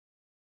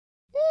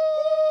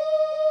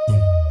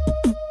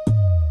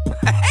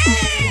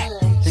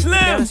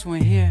this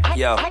one here.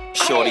 Yo,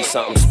 shorty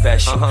something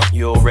special.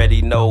 You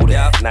already know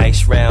that.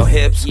 Nice round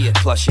hips,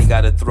 plus she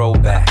got a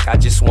throwback. I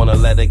just wanna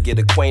let her get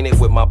acquainted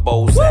with my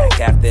Bozak.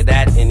 After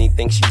that,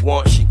 anything she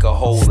wants, she can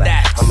hold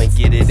that. I'ma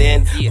get it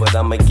in, but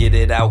I'ma get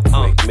it out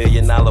quick. $1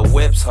 million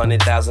whips,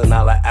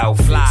 $100,000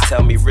 outfits.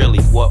 Tell me really,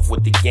 what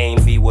would the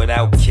game be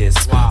without Kiss?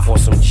 For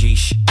some G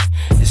shit,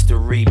 it's the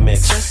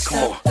remix. Just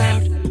Come on.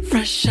 out,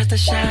 fresh out the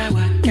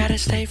shower. Gotta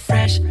stay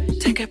fresh,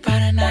 take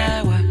about an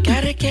hour.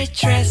 Gotta get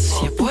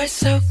dressed, your boy's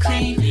so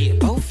clean.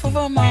 Both of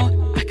them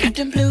on, I got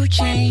them blue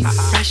jeans.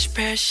 Fresh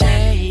pair of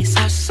shades,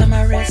 house on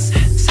my wrist.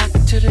 Sock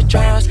to the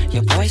drawers,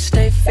 your boy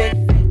stay fit.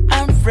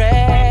 I'm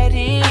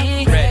ready,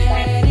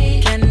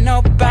 Can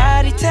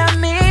nobody tell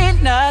me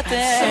nothing.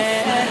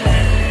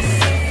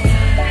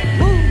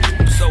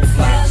 So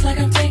fly. Feels like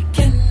I'm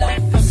taking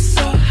off, I'm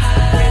so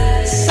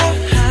high. So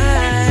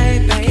high,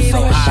 baby.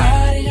 So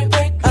high to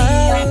break me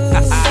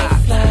up. So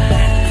fly.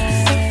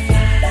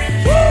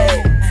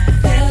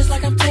 Feels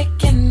like I'm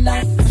taking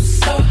off, I'm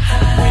so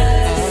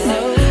high.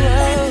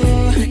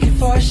 Looking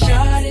for a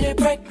shawty to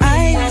break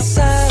me up.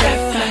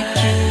 Grab my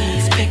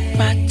keys, pick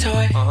my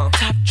toy.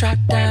 Top drop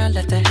down,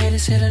 let the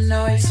haters hear the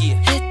noise.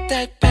 Hit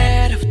that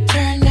pedal,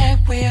 turn that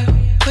wheel.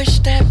 Push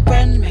that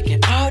button, make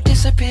it all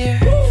disappear.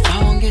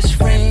 Phone gets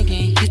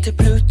ringing, hit the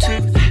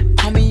Bluetooth.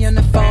 Call me on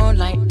the phone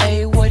like,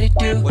 hey, what it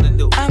do?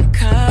 I'm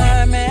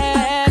coming,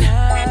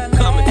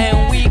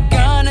 and we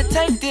gonna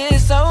take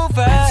this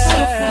over.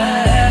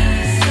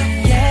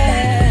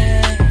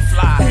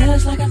 Yeah,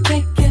 feels like I'm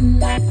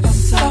taking off, I'm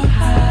so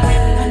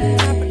high. On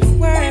top of the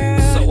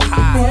world, So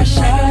high. for a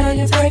shot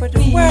to break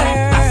me up.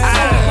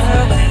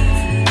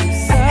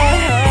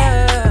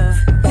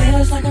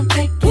 Feels like I'm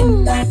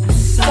taking off, I'm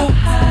so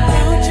high.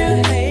 Don't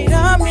you hate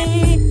on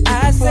me?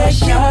 I said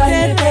you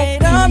can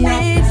hate on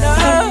me, no.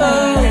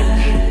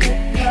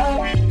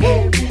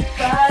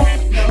 Everybody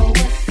know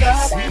what's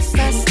up.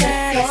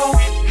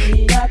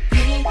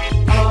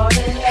 All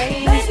the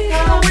ladies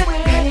come with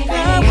me.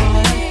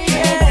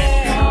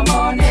 Come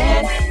on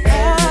in,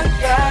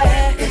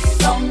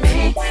 it's on me,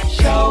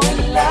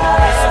 showing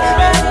love.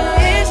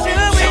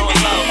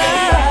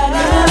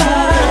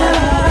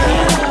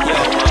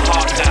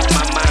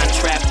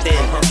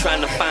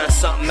 Trying to find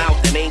something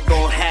out that ain't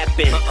gonna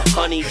happen.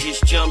 Honey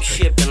just jumped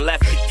ship and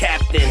left the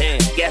captain.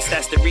 Guess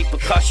that's the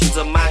repercussions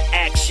of my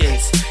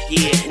actions.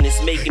 Yeah, and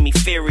it's making me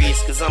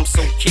furious, cause I'm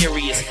so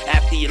curious.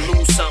 After you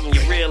lose something,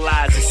 you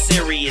realize it's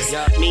serious.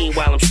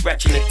 Meanwhile, I'm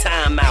stretching the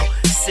time out,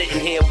 sitting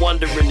here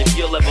wondering if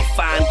you'll ever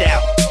find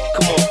out.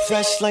 Come on.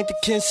 Fresh like the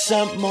kiss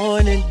up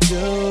morning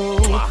dew.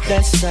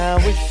 That's how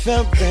it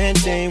felt that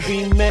day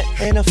we met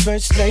and I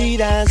first laid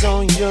eyes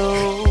on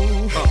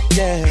you.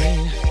 Yeah.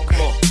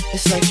 Come on.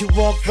 It's like you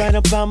walked right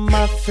about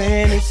my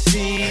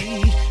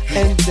fantasy,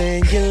 and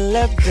then you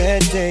left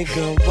that day,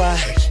 girl. Why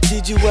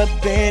did you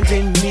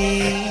abandon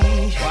me?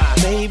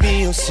 Maybe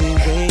you'll see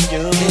when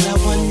you. And I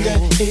wonder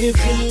if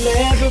you'll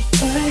ever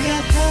find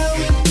out how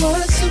it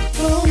was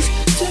supposed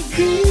to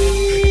be.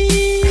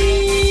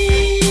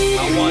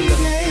 I wonder.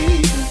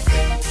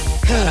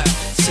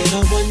 Said I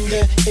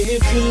wonder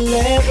if you'll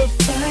ever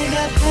find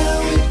out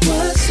how it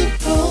was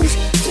supposed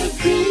to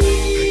be.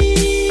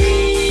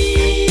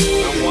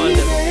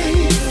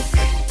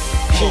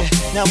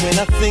 Now when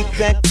I think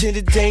back to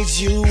the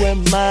days you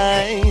and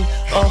mine,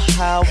 oh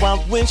how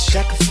I wish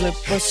I could flip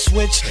a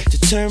switch to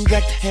turn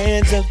back the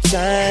hands of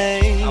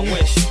time. I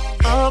wish.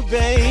 Oh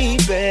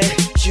baby,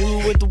 you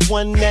were the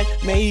one that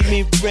made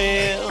me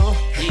real.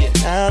 Yeah.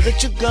 Now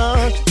that you're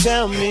gone,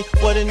 tell me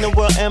what in the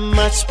world am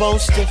I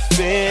supposed to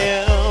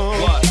feel?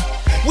 What?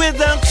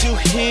 Without you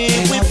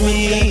here with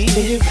me.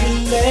 If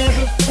you'll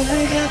ever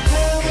find out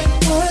how it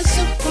was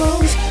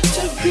supposed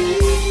to be.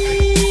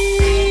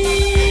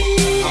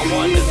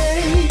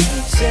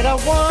 Said I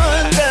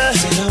wonder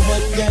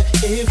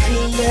if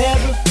you'll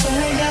ever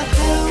find out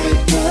how it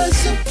was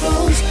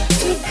supposed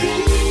to be.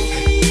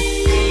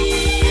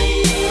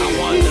 I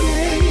wonder.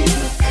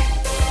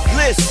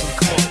 Listen,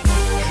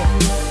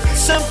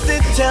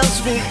 something tells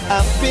me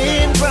I've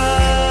been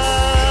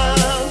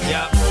wrong.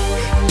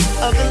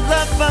 Of the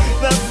love I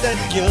felt that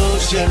you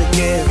should have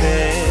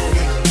given.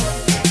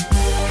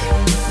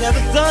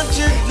 Never thought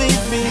you'd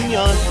leave me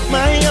on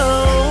my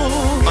own.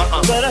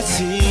 But I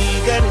see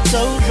that it's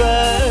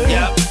over.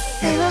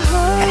 And I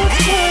hope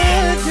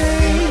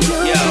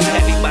Yo,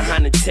 heavy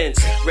behind the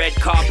tents, red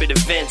carpet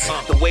events.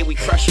 The way we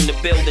crushing the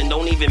building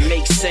don't even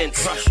make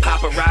sense.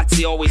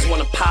 Paparazzi always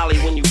wanna poly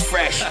when you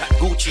fresh.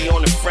 Gucci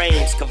on the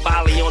frames,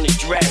 Cavalli on the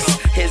dress.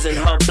 His and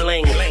her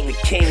bling, the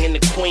king and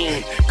the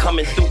queen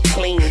coming through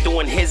clean,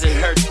 doing his and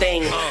her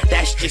thing.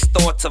 That's just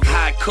thoughts of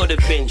how it could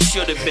have been,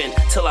 should have been.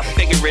 Till I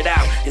figure it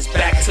out, it's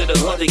back to the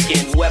hood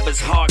again. Whoever's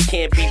heart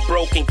can't be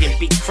broken can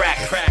be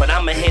cracked, but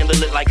I'ma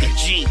handle it like a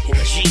G and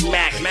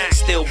G-Mac.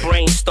 Still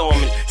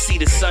brainstorming, See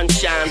the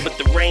sunshine, but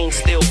the rain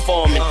still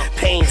forming.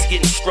 Pain's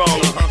getting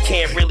stronger.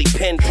 Can't really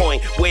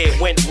pinpoint where it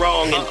went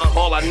wrong. And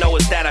all I know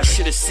is that I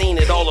should have seen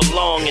it all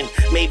along. And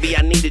maybe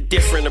I need a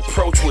different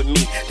approach with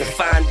me to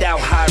find out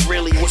how it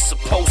really was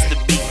supposed to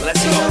be.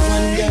 Let's go. I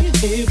wonder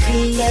if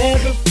we'll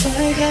ever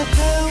find out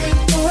how it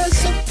was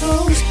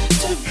supposed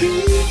to be.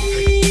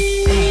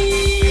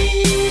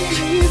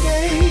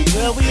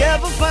 Will we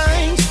ever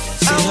find?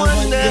 I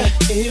wonder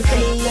if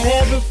we'll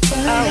ever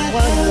find out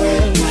how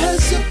it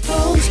was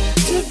supposed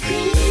to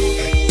be.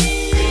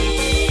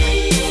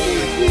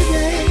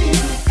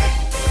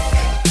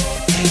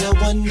 And I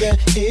wonder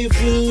if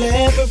we'll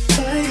ever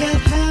find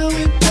out how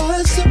it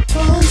was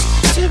supposed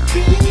to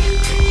be.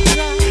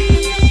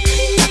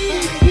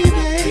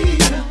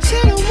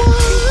 Said I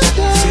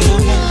wonder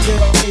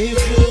if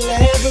we'll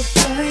ever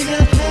find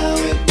out how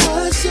it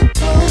was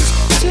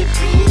supposed to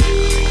be.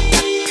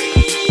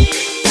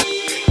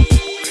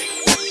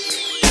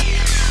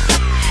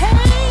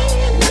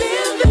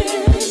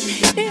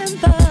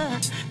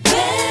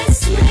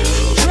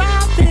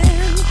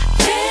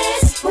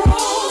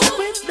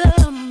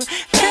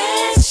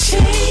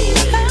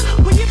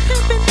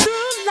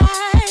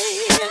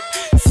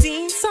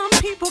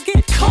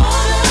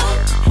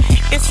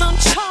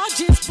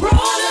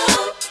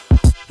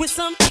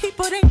 Some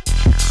people they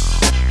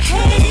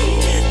hate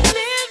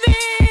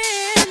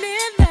living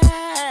in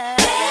that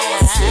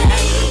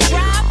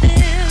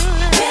driving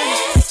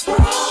fast,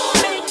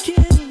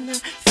 making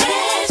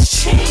fast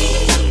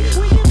change.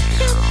 When you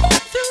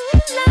get through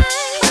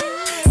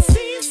life,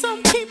 see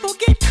some people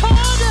get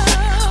caught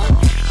up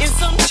in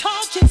some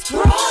charges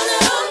brought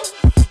up.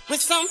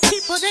 With some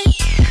people they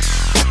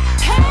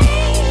hate.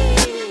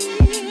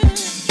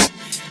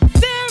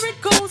 There it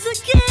goes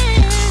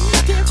again,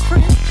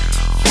 different.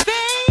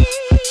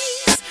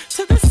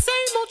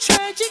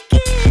 Tragic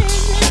end,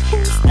 and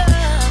who's the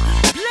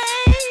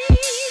blame?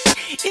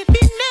 If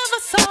he never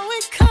saw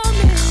it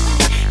coming,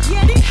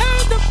 yet he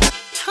heard the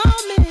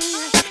coming,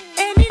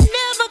 and he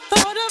never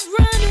thought of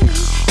running.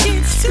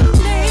 It's too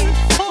late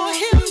for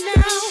him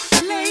now,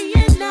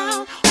 laying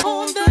out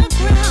on the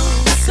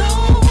ground, so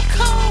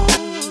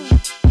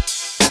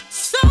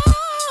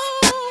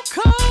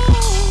cold,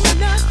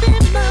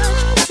 nothing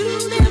much to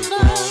live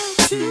up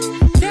to.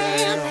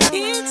 Damn,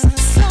 it's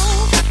so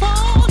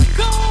far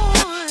gone.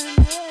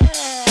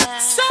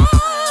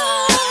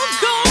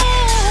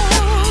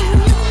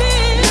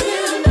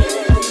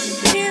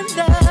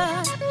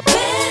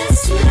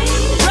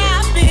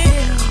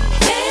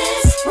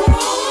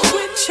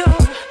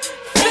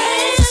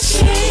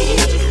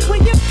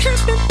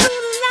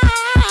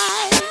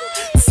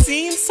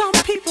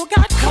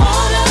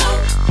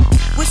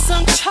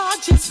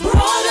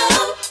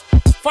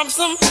 From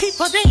some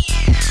people they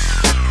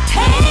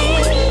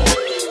hate.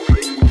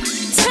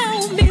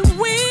 Tell me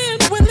when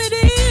will it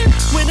end?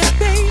 When a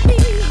baby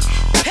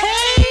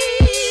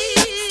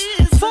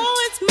pays for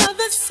its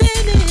mother's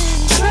sinning,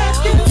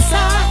 trapped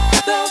inside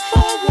the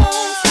four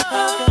walls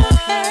of a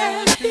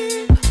happy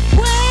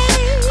way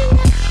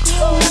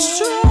too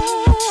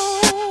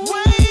strong,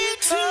 way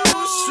too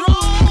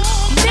strong.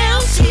 Now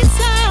she's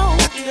out,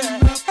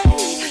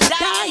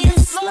 dying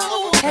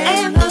slow,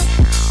 and the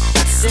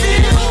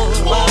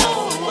still won't.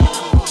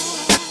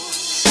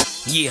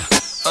 Yeah,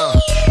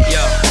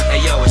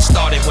 yo, it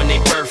started when they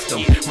birthed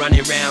him.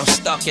 Running around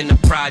stuck in the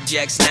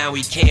projects, now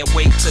he can't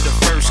wait till the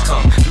first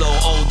come. Little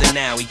older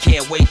now, he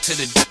can't wait till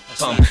the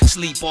come.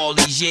 Sleep all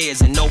these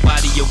years and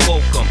nobody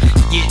awoke him.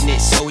 Getting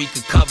it so he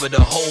could cover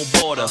the whole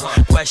border.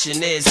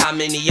 Question is, how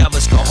many of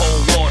us can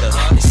hold water?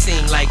 It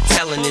seemed like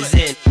telling is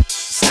in.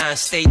 Sign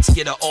states,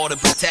 get an order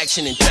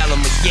protection and tell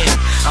them again.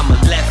 I'm a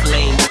left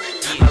lane.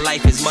 My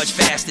life is much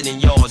faster than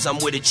yours. I'm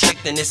with a chick,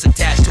 then it's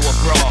attached to a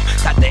bra.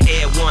 Got the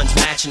Air Ones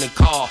matching the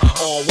car,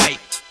 all white,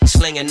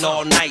 slinging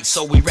all night,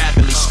 so we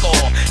rapidly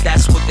score.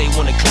 That's what they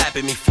wanna clap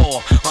at me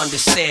for.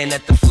 Understand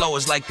that the flow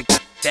is like the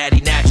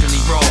daddy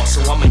naturally raw.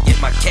 So I'ma get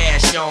my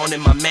cash on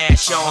and my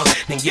mash on,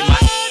 then get my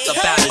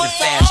up out of the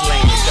fast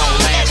lane. It don't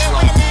last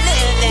long.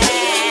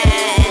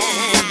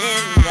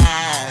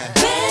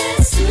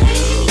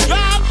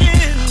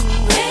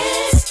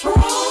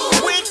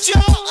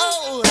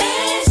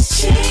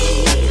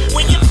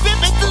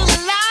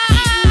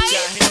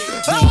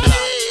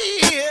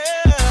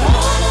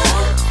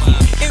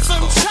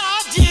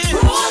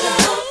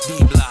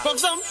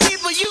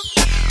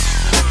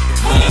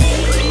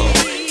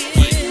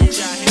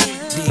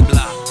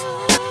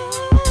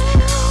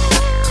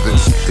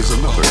 This is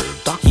another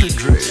Dr.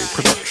 Dre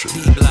production.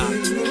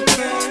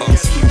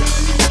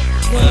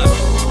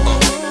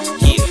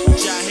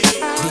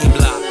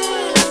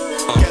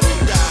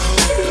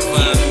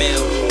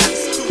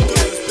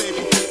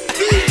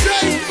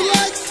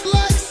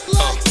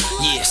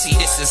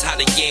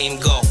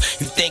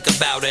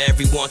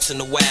 every once in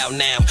a while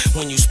now.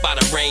 When you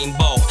spot a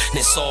rainbow and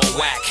it's all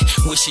whack,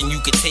 wishing you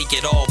could take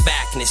it all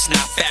back. And it's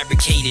not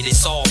fabricated,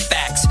 it's all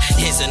facts.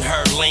 His and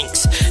her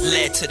links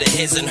led to the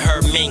his and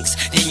her minks.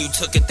 Then you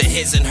took it to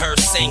his and her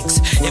sinks.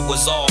 It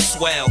was all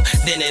swell,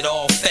 then it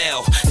all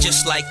fell.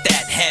 Just like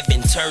that,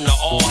 heaven turned to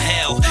all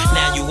hell.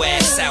 Now you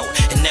ass out,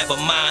 and never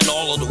mind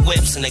all of the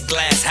whips in the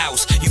glass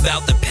house. You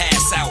bout to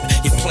pass out,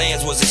 your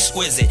plans was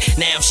exquisite.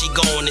 Now she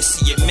going to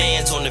see your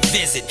mans on the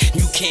visit.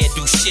 You can't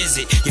do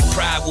shizit, your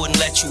pride wouldn't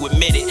let you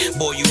admit it.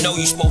 Boy, you know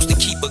you supposed to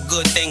keep a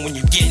good thing when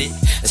you get it,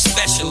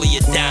 especially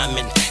a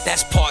diamond.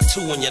 That's part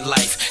 2 in your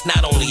life.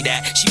 Not only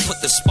that, she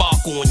put the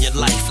sparkle in your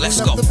life.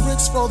 Let's go. The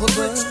bricks for the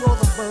birds,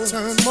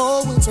 turn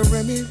more into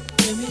Remy.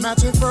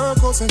 Matching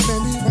Virgos and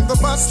Fendi. From the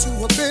bus to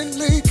a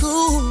Bentley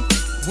coupe,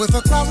 with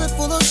a closet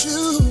full of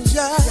shoes,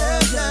 yeah.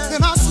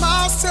 Then our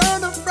smiles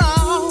turn to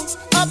frowns,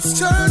 ups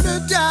turn to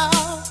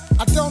down.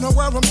 I don't know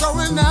where I'm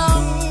going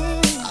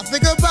now. I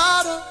think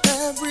about her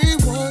every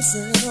once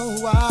in a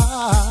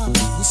while.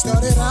 We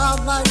started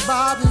out like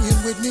Bobby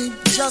and Whitney,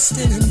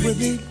 Justin and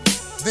Whitney.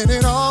 Then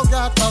it all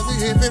got ugly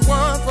if it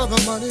weren't for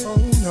the money. Oh,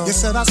 no. You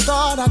said I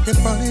start acting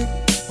funny,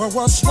 but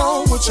what's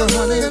wrong with your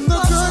honey? In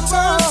the good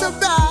times are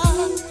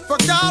bad,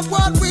 forgot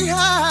what we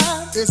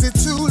had. Is it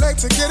too late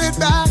to get it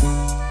back?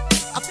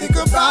 I think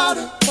about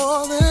it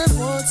more than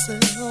once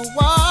in a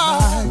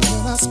while.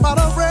 When I spot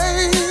a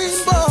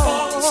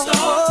rainbow,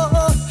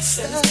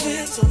 Seven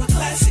wheels on a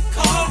classic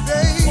car,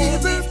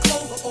 baby,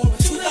 clover or a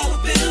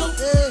 $2 bill.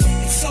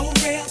 It's so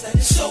rare that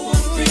it's so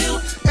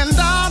unreal, and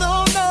I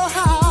don't know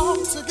how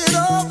to get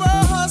over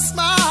her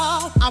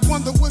smile. I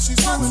wonder what she's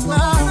doing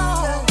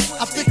now.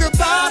 I think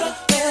about her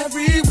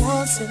every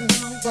once in a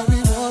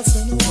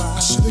while. I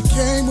should've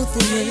came with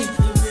the ring,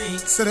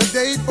 set a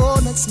date for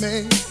next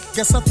May.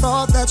 Guess I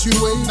thought that you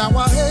wait. Now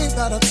I hate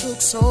that I took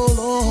so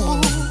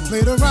long.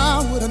 Played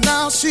around with her,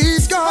 now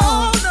she's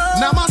gone.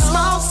 Now my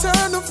smiles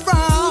turn to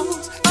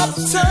frowns, up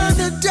turn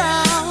to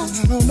down.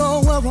 I don't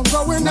know where I'm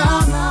going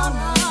now.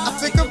 I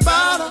think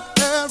about her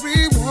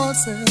every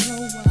once in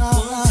a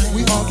while.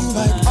 We argue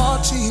like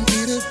Archie and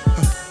Edith,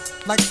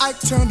 like Ike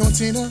turned on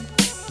Tina.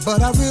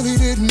 But I really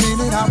didn't mean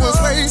it. I was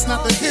raised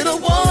not to hit a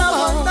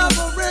woman,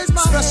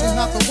 especially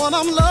not the one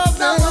I'm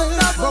loving.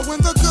 But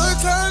when the good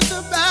turns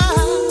to bad,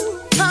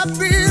 I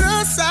beat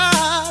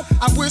aside.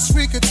 I wish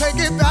we could take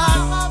it back.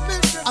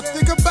 I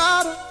think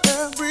about her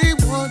every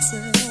once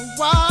in a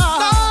while.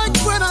 Like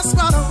when I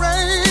spot a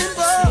rainbow.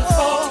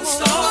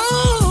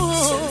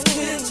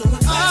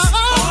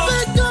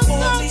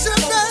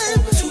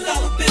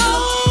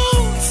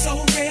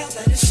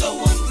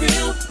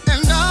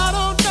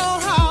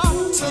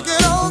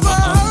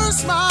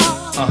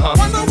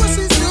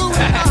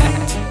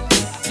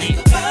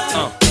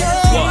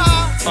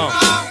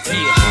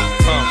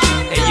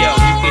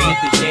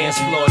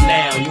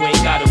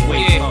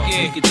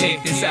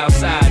 Take this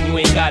outside, you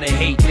ain't gotta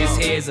hate. This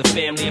here's a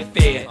family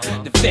affair.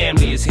 The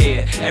family is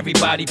here.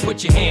 Everybody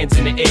put your hands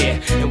in the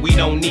air. And we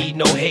don't need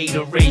no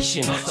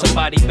hateration.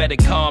 Somebody better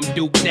calm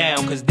Duke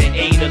down, cause they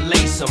ate a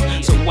lace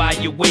 'em. So while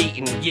you're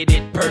waiting, get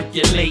it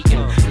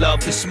percolating.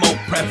 Love the smoke,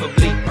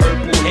 preferably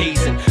purple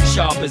hazing.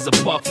 Sharp as a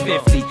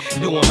 $1.50.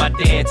 Doing my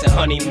dance and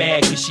honey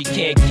mad cause she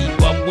can't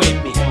keep up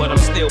with me. But I'm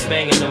still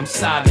banging them,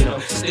 sobbing them,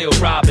 still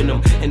robbing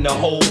them. And the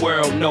whole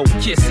world know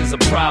kiss is a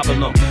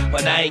problem.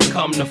 But I ain't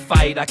come to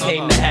fight, I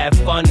came to have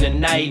fun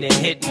tonight and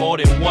hit more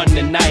than one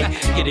tonight.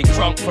 Get it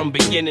crunk from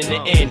beginning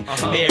to end.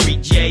 Mary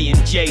J and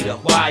Jada,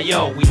 why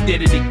yo, we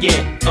did it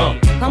again.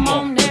 Come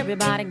on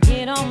everybody,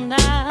 get on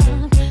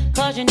down,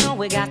 cause you know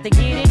we got to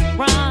get it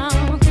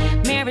wrong.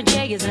 Mary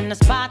J is in the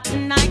spot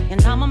tonight,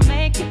 and I'ma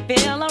make you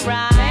feel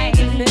alright.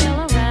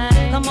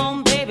 Come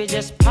on baby,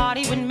 just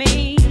party with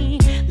me.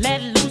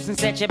 Let loose and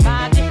set your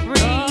body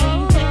free.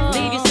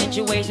 Leave your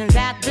situations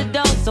at the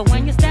door, so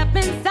when you step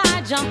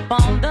inside, jump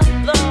on the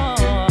floor.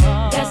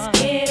 Let's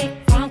get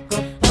it crunk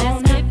up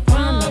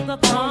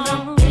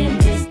in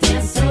this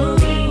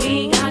dancery.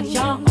 We got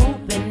y'all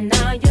open,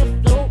 now you're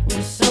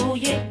floating, so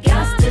you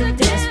got to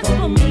dance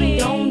for me.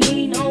 Don't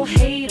need no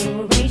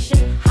hateration,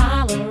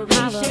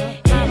 holleration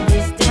in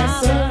this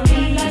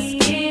dancery. Let's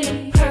get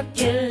it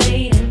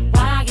percolating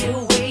while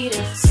you're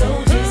waiting, so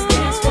just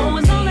dance for me.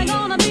 It's only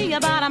gonna be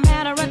about a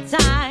matter of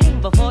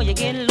time before you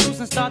get loose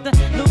and start to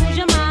lose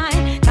your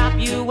mind. Cop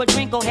you a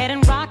drink, go ahead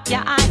and rock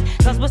your eyes,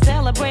 cause we're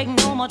celebrating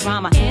no more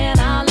drama in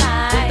our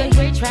lives. With the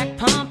great track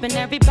pumping,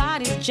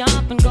 everybody's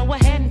jumping. Go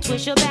ahead and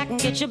twist your back and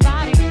get your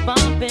body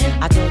bumping.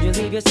 I told you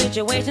leave your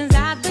situations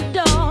at the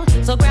door,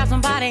 so grab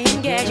somebody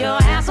and get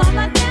your ass on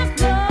the dance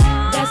floor.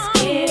 Let's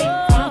get it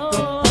crunk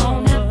up,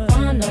 on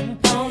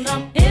that fun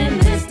up in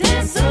this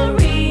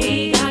dancery.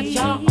 We got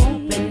y'all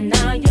open,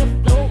 now you're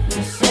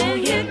floating, so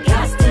you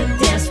got to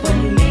dance for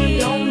me.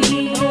 Don't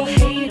need no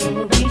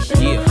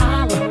hateration,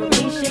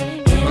 holleration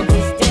in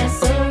this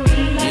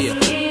dancery. Let's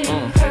get it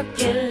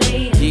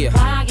percolating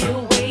while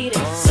you're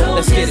waiting, so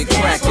let's get it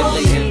crackin'.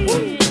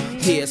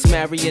 Yeah, it's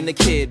Mary and the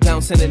kid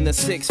bouncing in the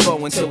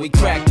 6-4 until we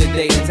crack the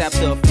date. And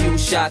after a few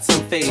shots,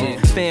 I'm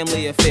faded.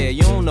 Family affair,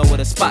 you don't know where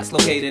the spot's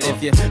located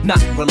if you're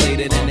not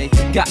related. And they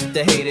got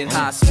to hate it.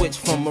 How I switch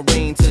from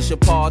Marine to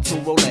Chapar to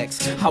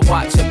Rolex. I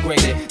watch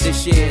upgraded.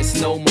 This year it's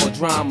no more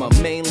drama,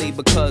 mainly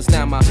because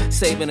now my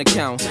saving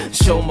account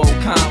show more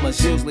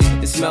commas. Usually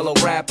it's mellow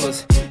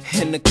rappers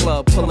in the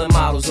club pulling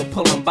models or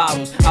pulling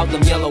bottles out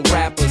them yellow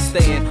rappers,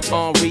 staying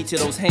on reach of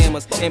those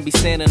hammers and be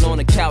standing on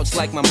the couch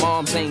like my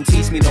mom's ain't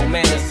teach me no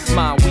manners.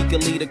 Mine, we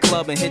could leave the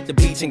club and hit the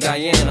beach in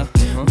Guyana.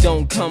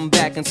 Don't come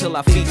back until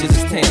our features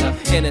is Tanner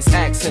and it's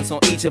accents on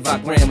each of our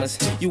grammars.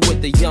 You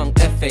with the young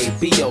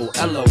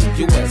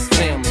FABOLOUS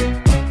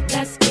family.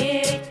 Let's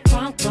get it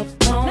crunk up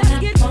on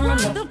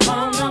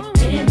up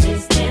in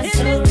this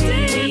dancery.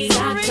 We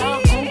got y'all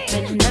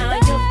open, now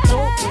you're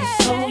open,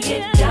 so you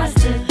got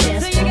to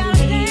dance for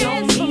me.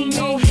 Don't need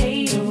no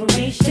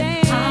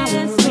hateration,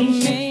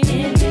 holleration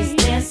in this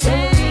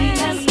dancery.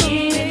 Let's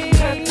get it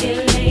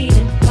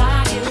percolated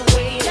while you're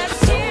waiting.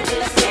 So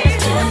this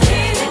dance for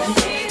me.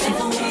 If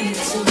I wanted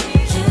to,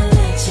 can't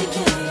let you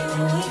get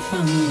away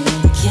from me.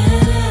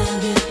 Can't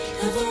have it.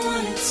 If I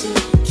wanted to,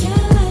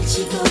 can't let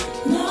you go.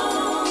 No,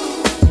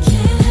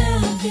 can't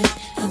have it.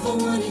 If I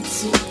wanted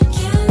to,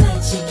 can't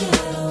let you get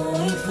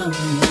away from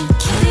me.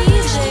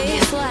 DJ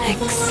Flex,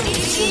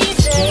 DJ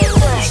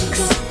Flex.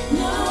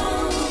 No,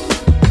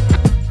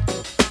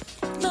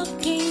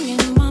 looking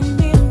in my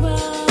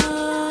mirror,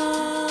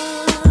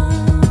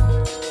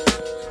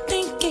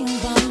 thinking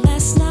about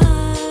last night.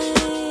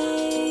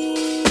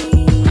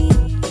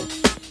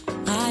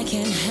 I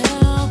can't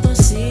help but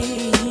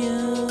see you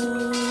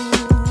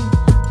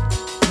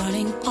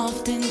running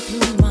often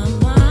through my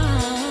mind.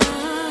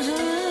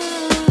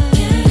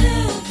 Can't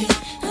have it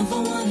if I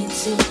wanted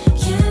to.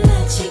 Can't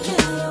let you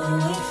get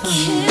away from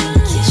me.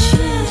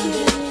 Can't have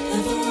it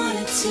if I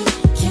wanted to.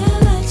 Can't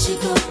let you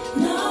go.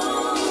 No,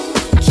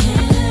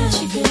 can't let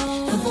you go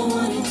if I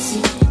wanted to.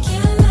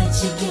 Can't let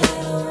you get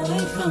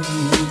away from me.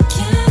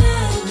 Can't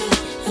have it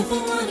if I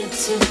wanted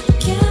to.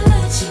 Can't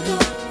let you go.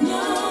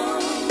 No,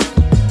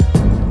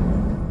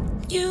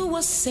 you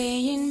were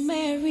saying,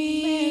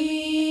 Mary,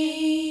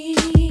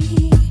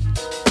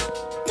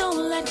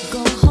 don't let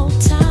go, hold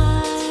tight.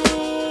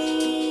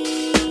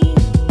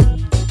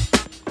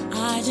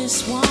 I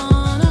just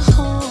wanna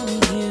hold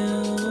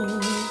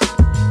you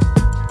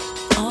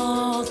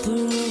all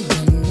through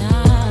the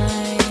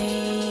night.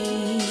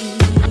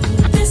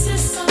 This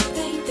is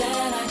something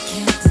that I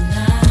can't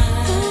deny.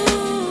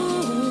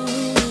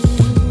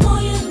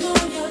 Boy, you know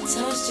your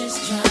touch just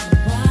drives me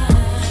wild.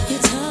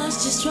 Your touch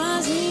just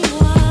drives me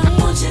wild.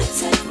 Won't you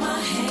take my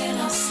hand,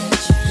 I'll set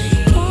you free.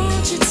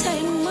 Won't you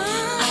take my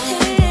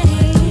hand?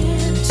 I want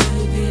you to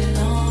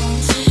belong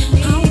to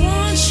me. I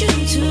want you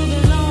to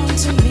belong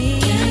to me.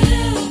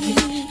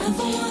 If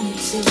I wanted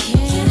to,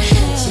 can't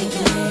let you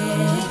get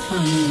away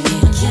from me.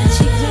 Can't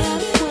you get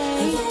away?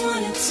 If I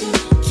wanted to,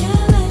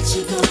 can't let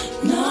you go.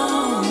 No,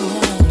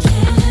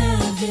 can't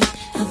have it.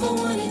 If I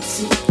wanted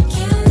to,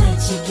 can't let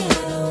you get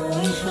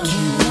away from me.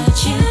 Can't let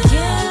you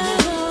get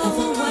away. If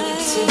I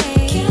wanted to,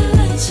 can't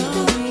let you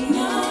go.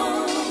 No.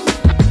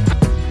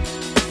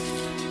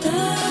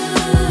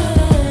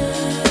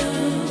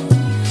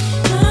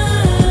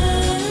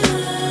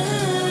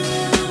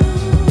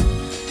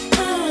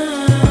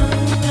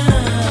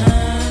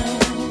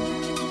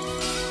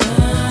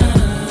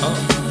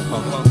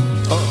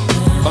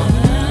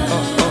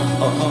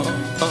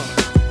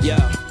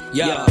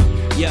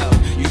 Yo,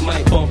 you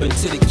might bump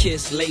into the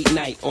Kiss late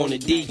night on the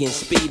Deegan,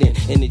 speeding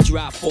in the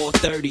drop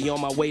 430 on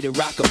my way to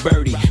rock a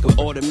birdie. With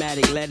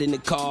automatic lead in the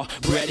car,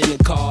 bread in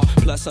the car.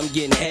 Plus I'm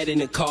getting head in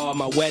the car,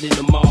 my wedding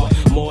tomorrow.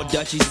 More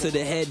Dutchies to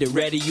the head, the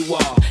ready you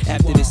are.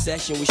 After the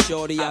session with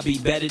Shorty, I'll be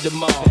better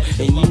tomorrow.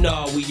 And you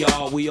know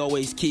we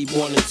always keep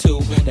one or two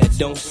that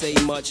don't say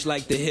much,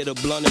 like to hit a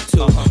blunt or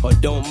two. Or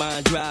don't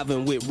mind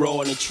driving with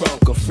raw in the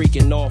trunk. Or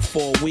freaking off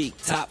for a week,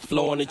 top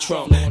floor in the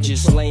trunk.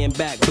 Just laying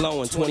back,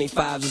 blowing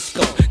 25s a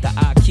skunk. The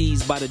eye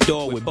keys by the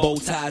door with bow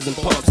ties and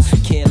pumps.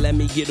 Can't let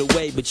me get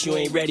away, but you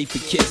ain't ready for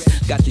Kiss.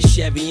 Got the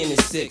Chevy in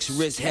the 6,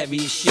 wrist heavy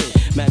as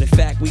shit. Matter of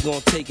fact, we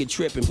gon' take a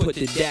trip and put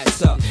the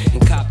dats up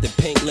and cop the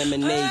pink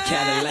lemonade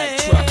Cadillac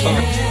truck.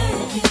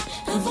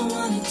 If I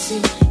wanted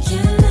to,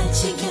 can't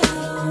let you get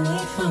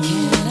away from me.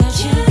 Can't let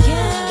you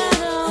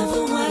get away. If I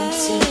wanted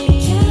to,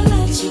 can't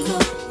let you go.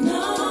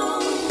 No,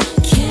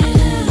 can't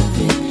have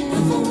it.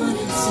 If I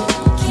wanted to,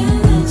 can't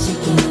let you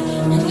get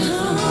away.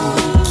 No,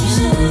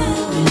 can't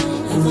have it.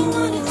 If I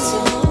wanted to,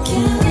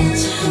 can't let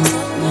you go.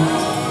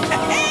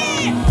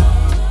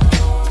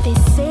 They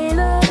say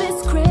love is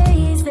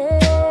crazy.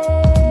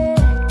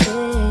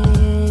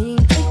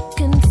 It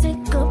can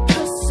take a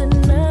person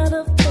out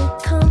of their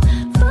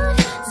comfort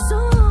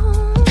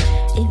zone.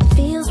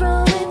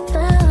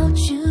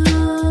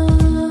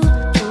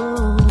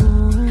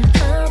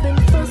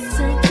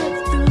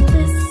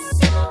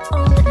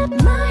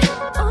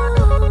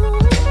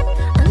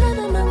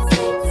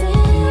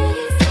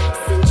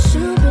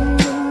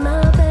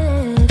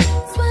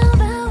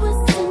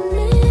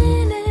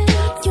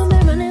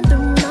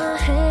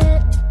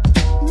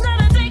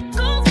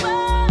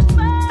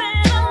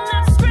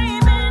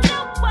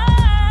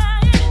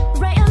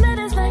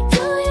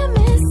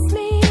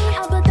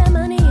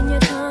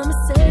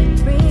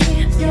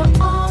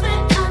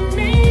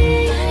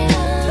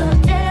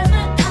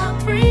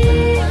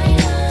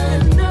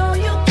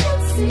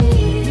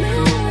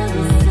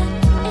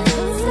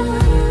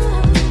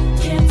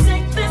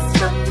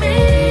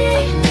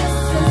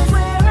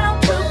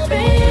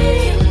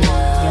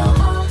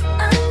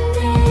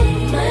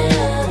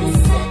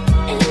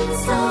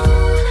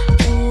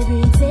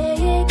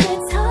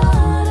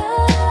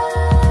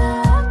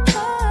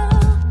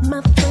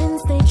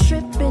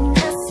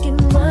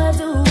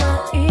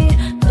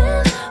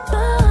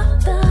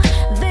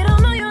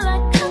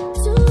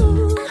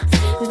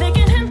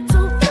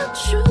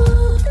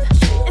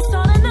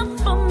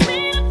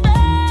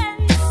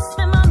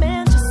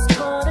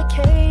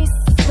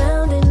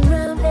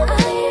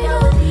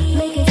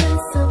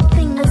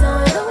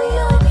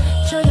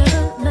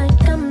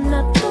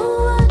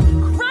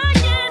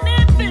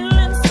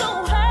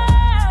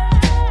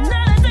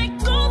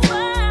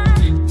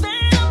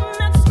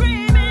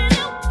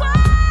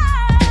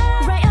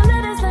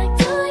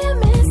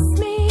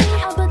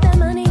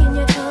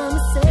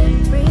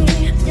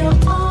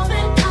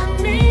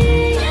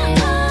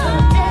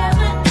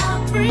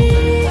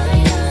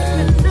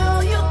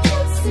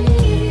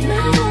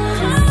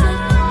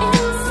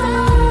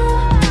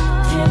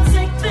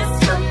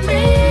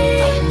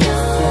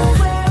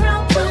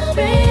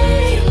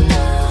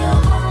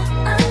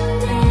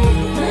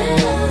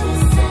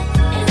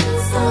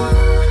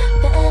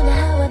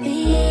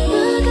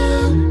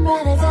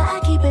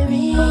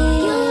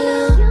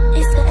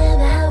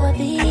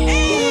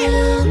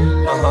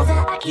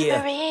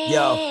 Yeah,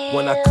 yo,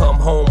 when I come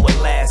home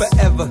will last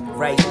forever.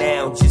 Right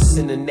now, just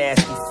in the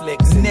nasty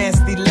flicks,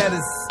 nasty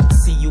letters.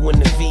 See you in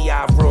the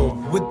VI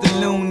room with the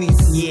loonies.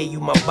 Yeah, you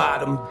my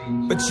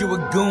bottom, but you a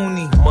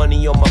goonie.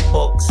 Money on my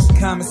books,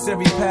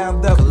 commissary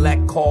piled up,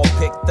 collect call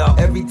picked up.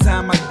 Every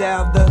time I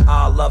dialed her,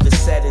 our love is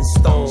set in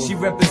stone. She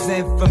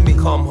represent for me.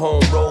 Come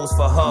home, rose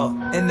for her.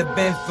 In the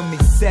bed for me,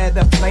 sat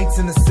up nights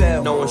in the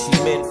cell. Knowing she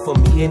meant for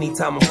me.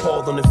 Anytime I'm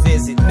called on a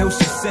visit, know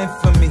she sent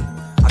for me.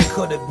 I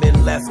could have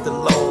been left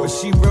alone, but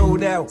she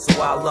rode out.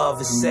 So our love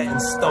is set in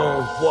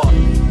stone. What?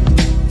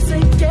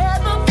 Together.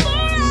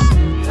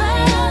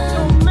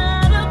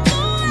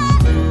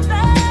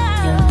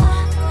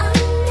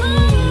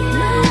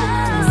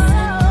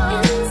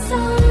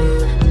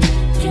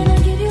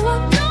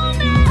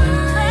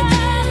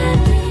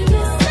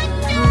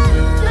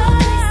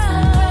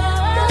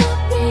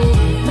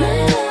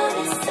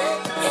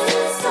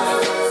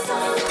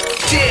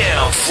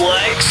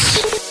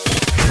 Flex,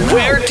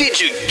 where did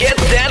you get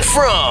that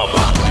from?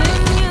 When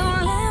you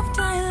left,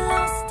 I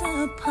lost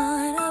a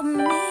part of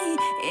me.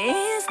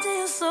 It's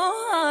still so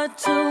hard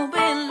to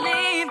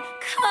believe.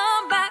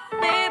 Come back,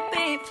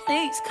 baby,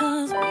 please,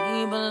 'cause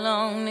we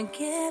belong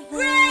together.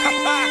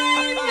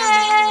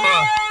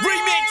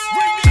 Remix.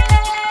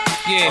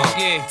 Yeah.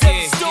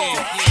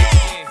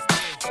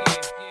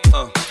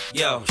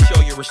 Yo,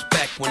 show your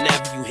respect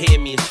whenever you hear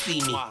me and see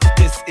me.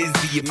 This is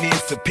the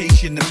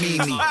emancipation of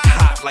Mimi.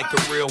 Hot like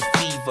a real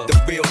fever, the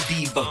real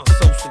diva.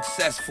 So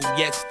successful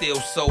yet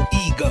still so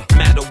eager.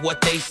 Matter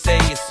what they say,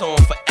 it's on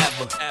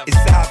forever.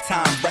 It's our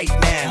time right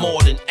now,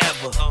 more than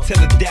ever.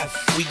 Till the death,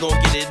 we gon'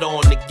 get it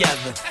on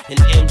together. And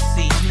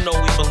MC, you know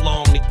we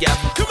belong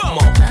together. Come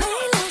on.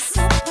 I lost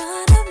a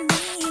part of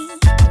me.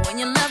 When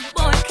you left,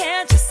 boy,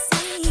 can't you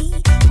see?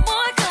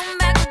 Boy, come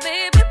back,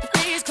 baby,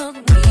 please, 'cause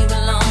we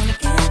belong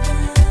together.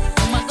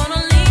 Am I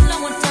gonna leave? No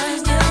one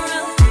turns you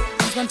around.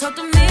 Who's gonna talk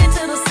to me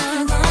till the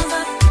sun comes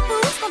up?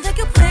 Who's gonna take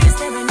your place?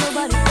 There ain't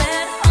nobody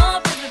better. Oh,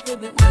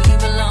 baby, we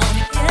belong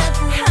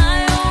together.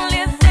 I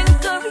only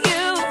think of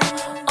you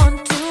on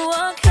 2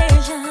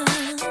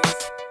 occasions.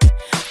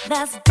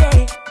 That's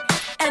day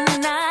and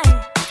night.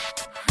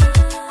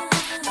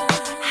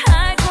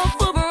 I go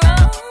for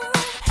broke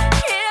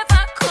if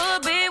I could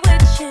be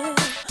with you.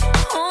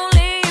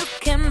 Only you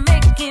can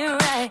make it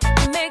right,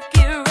 make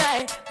it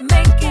right,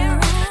 make it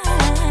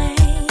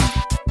right.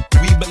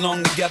 We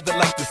belong together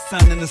like the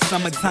sun in the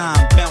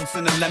summertime,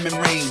 bouncing the lemon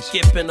rain,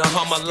 skipping a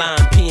Hummer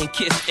line, peeing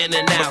kiss in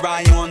and out.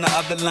 Mariah on the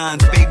other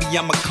lines, baby,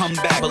 I'ma come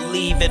back.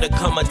 Believe it'll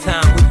come a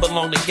time we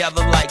belong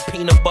together like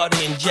peanut butter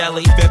and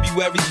jelly.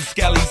 February's and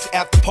skellies,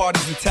 after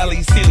parties and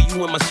tellies. Feel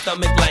you in my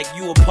stomach like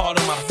you a part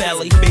of my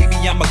belly. Baby,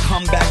 I'ma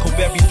come back, hope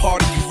every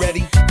part of you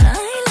ready.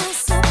 I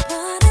lost a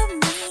part of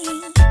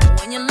me.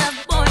 When you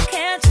left, boy,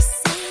 can't you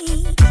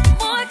see?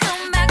 Boy,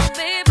 come back,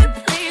 baby,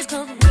 please,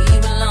 'cause we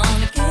belong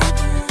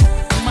together.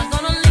 Am I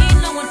gonna leave?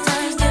 No one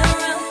turns you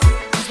around.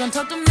 Who's gonna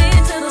talk to me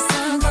till the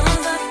sun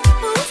comes up?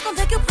 Who's gonna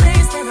take your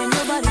place? There ain't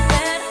nobody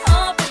better.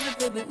 Oh,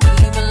 baby,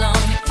 we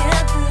belong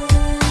together.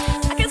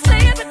 I can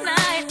sleep at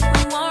night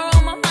when you are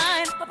on my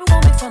mind. Papi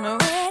won't mix on the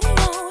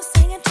radio,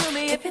 singing to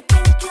me if you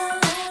think you're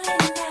lonely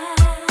now.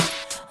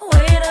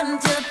 Wait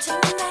until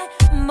tonight,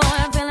 boy,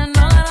 I'm feeling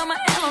all out of my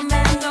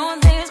element.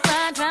 Doing things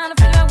right, trying to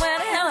figure out where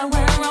the hell I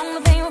went wrong.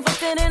 The thing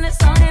reflected in this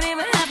song didn't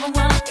even happen.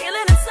 What I'm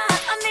feeling inside,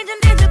 I need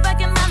you back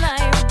in my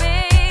life,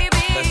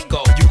 baby. Let's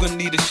go. You gonna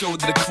need a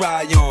shoulder to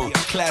cry on.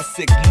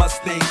 Classic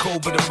Mustang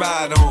Cobra to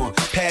ride on.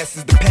 Past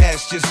is the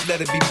past, just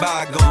let it be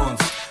bygones.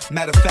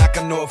 Matter of fact,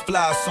 I know a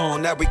fly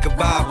song that we can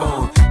vibe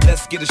on.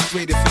 Let's get it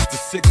straight if it's the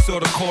 6 or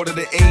the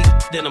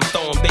 7:45. Then I'm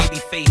throwing baby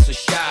face or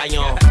shy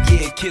on.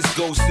 Yeah, kiss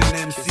Ghost and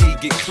MC.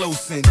 Get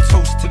close and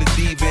toast to the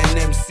diva and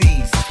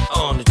MCs.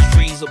 On the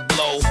trees of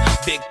blow,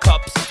 big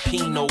cups of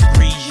Pinot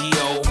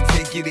Grigio.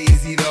 Take it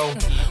easy though.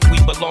 We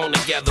belong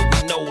together,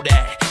 we know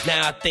that.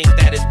 Now I think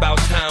that it's about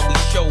time we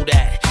show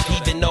that.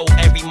 Even though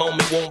every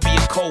moment won't be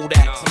a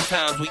Kodak.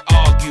 Sometimes we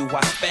argue,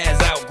 I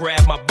spaz out,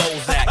 grab my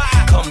Bozak.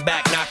 Come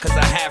back not 'cause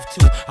I have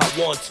to, I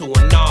want to.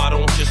 And nah, I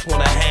don't just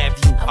wanna have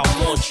you, I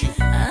want you.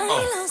 I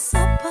lost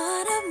a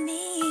part of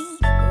me.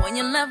 When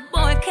you left,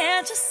 boy,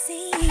 can't you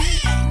see?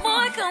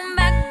 Boy, come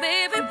back,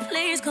 baby,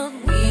 please, 'cause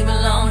we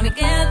belong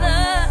together.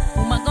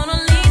 Who am I gonna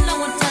leave? No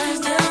one turns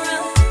you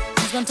around.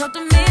 Who's gonna talk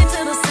to me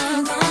till the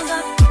sun comes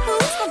up?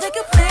 Who's gonna take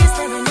your place?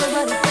 There ain't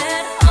nobody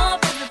better. Oh,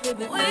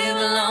 baby, we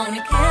belong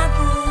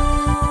together.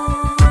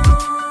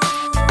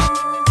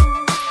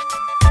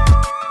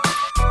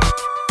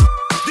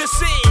 This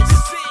is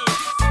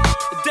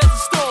the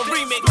Desert Storm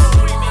remix.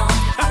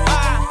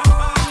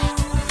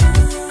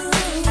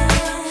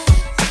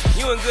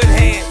 You in good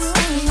hands.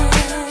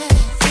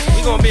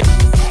 We gonna be.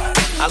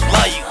 I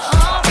love you.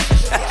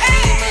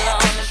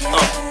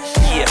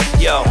 Yeah,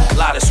 yo, a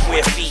lot of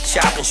square feet,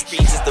 shopping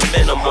streets is the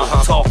minimum.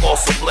 Talk all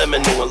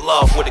subliminal, in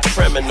love with a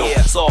criminal.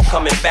 It's all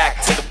coming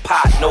back to the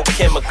pot, no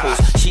chemicals.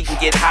 She can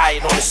get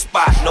hired on the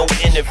spot, no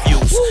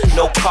interviews.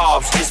 No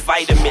carbs, just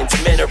vitamins,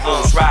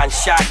 minerals. Riding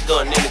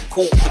shotgun in the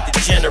coupe with the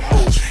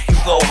generals. You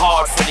go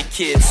hard for the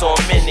kids, so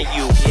I'm into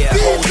you.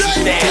 Whole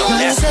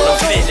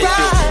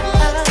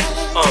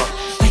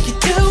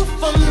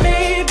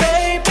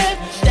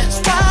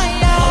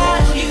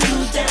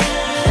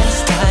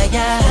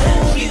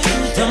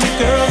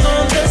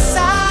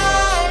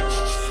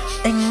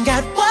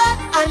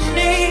I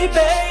need,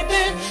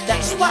 baby.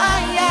 That's why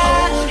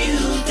I hold you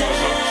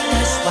down.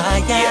 That's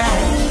why I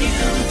hold you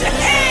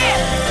down.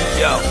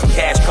 Yo,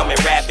 cash coming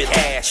rapid,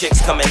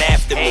 chicks coming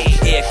after me.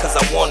 Here cause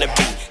I wanna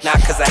be, not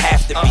cause I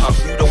have to be.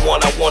 You the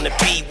one I wanna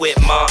be with,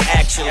 ma,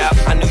 actually.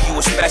 I knew you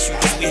were special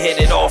cause we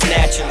hit it off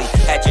naturally.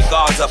 Had your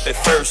guards up at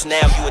first,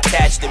 now you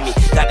attached to me.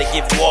 Gotta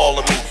give you all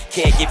of me,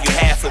 can't give you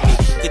half of me.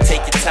 Could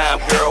take your time,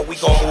 girl, we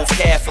gon' move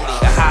carefully.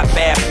 The hot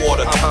bath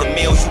water, the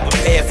meals you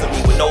prepared for me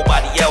when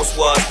nobody else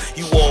was.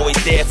 You always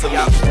there for me,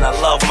 and I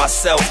love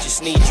myself,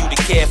 just need you to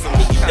care for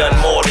me. You done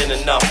more than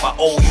enough, I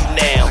owe you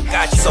now. I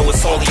got you, so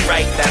it's only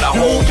right that I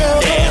hold you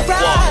down.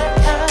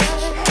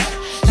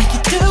 Like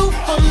you do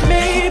for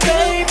me,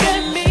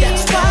 baby.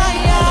 That's why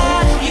I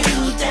hold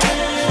you down.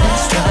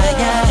 That's why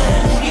I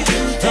hold you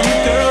down. Them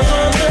girls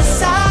on the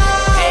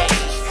side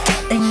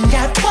ain't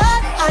got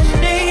what I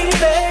need,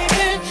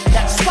 baby.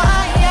 That's why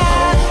I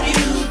hold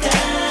you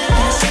down.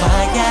 That's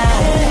why I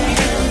hold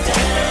you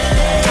down.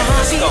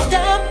 I'd be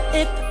dumb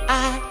if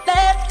I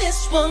let this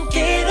one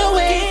get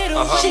away.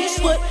 She's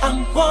what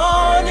I'm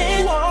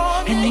wanting,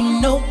 and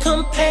ain't no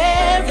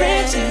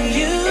comparing to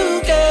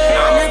you, girl.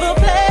 I never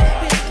play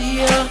with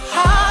your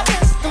heart,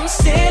 it's them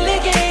silly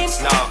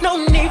games.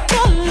 No need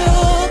for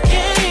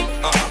looking,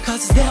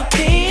 cause there'll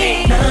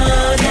be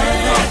none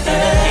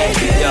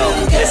after you. Yo,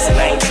 listen,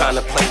 I ain't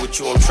tryna play with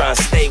you, I'm tryna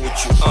stay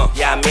with you.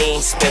 Yeah, I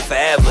mean, spend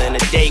forever in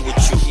a day with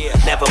you.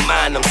 Never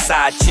mind them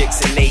side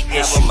chicks and they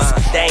issues.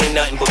 They ain't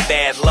nothing but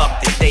bad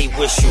luck that they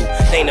wish you.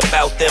 They ain't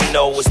about them,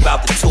 no, it's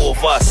about the two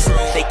of us.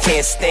 They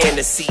can't stand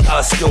to see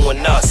us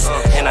doing us.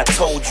 And I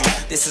told you,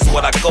 this is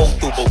what I go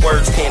through, but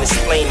words can't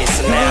explain it,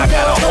 so now I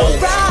gotta hold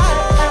you.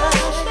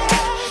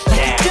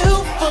 Like you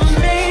do for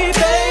me,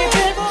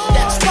 baby.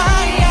 That's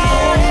why I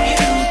hold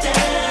you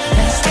down.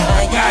 That's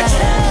why I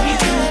hold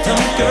you down.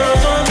 Them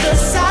girls on the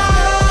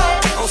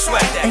side don't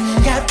sweat that.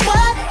 ain't got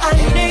what I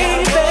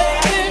need,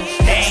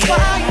 baby. That's why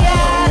I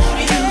hold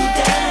you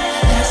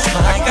down. That's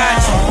why I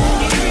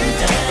hold you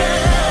down.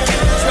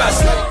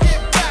 Trust me,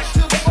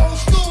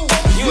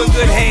 you in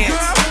good hands.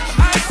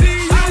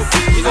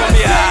 You gonna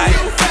be alright.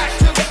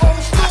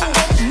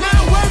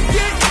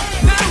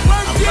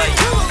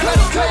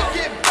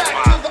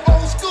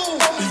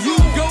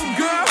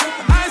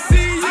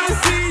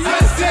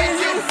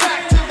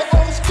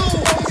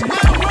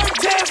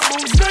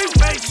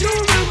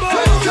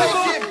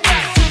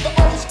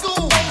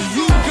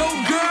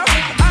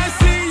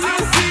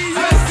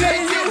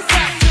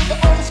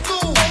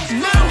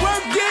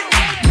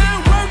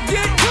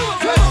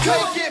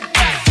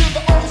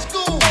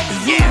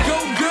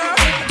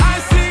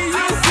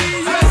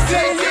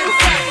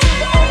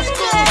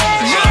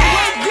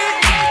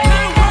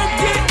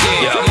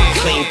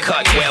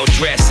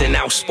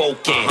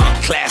 Outspoken,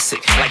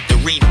 classic like the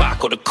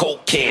Reebok or the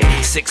Coke can.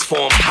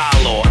 6'4"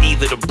 Impala or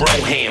either the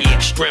Broham.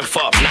 Strength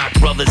up, knock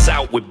brothers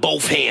out with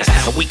both hands.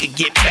 And we could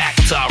get back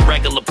to our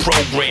regular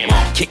program.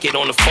 Kick it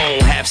on the phone,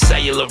 have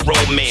cellular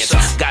romance.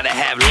 Gotta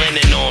have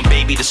linen on,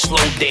 baby, to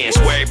slow dance.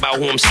 Worry about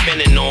who I'm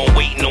spinning on,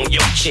 waiting on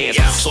your chance.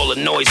 That's all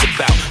the noise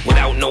about,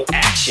 without no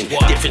action.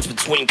 Difference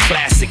between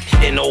classic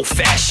and old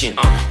fashioned.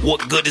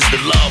 What good is the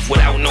love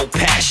without no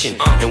passion?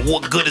 And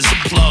what good is a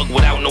plug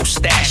without no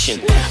stashing?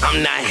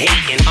 I'm not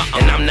hating,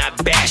 and I'm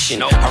not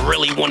bashing. I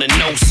really wanna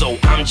know, so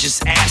I'm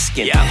just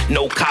asking.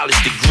 No college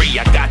degree,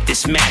 I got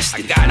this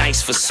mastered.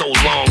 Nice for so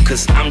long,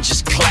 cause I'm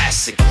just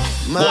classic.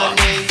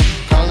 Monday,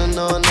 calling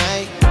all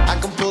night. I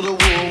can pull the wool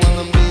while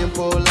I'm being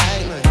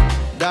polite.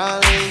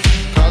 Darling,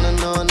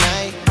 calling all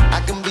night.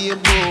 I can be a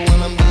bull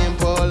when I'm being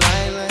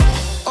polite. Like,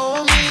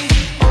 oh me,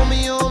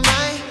 oh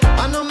my.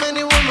 I know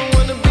many women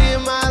wanna be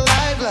in my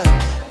life. Like,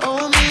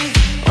 oh me,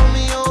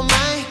 oh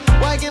my.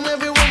 Why can't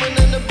every woman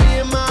end up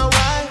being my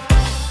wife?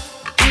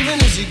 Even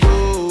if she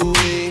go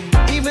away,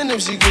 even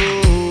if she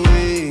go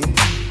away,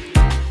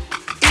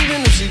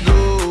 even if she go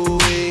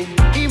away,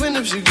 even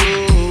if she go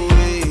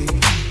away,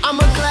 I'm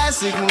a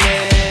classic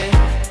man.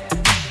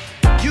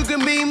 You can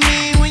be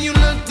mean when you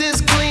look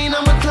this clean.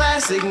 I'm a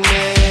classic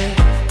man.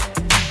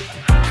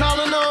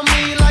 Calling on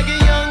me like a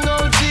young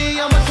OG.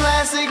 I'm a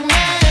classic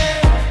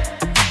man.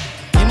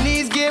 Your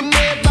knees get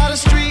met by the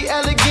street,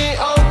 elegant,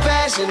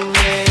 old-fashioned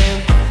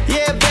man.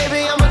 Yeah,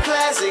 baby, I'm a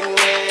classic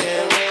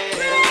man.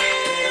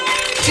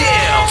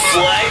 Damn,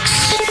 Flex.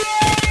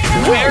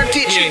 Where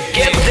did you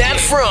get that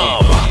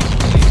from?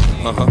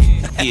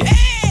 Yeah,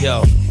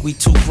 yo, we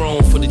too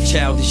grown for the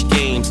childish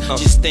games.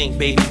 Just think,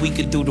 baby, we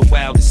could do the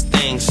wildest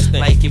things.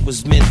 Like it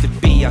was meant to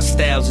be, our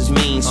styles is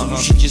mean. So you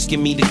should just give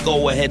me the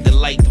go-ahead to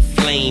light the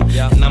flame.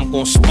 And I'm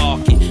gonna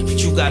spark it,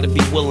 but you gotta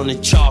be willing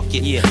to chalk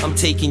it. I'm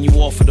taking you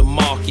off of the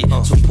market,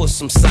 so put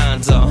some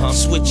signs up.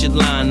 Switch your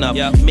line up,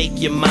 make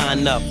your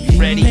mind up. You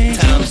ready?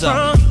 Time's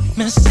up.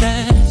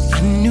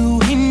 I knew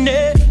he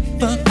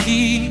never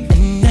keep,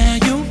 and now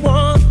you're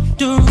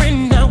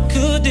wondering how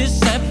could this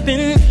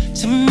happen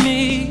to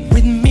me.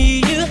 With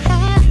me you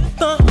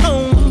have a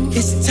home.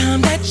 It's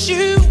time that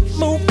you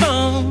move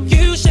on.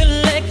 You should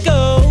let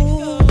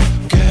go,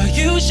 girl,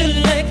 you should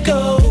let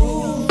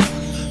go.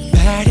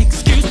 Bad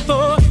excuse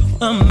for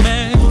a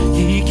man,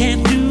 he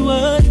can't do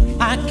what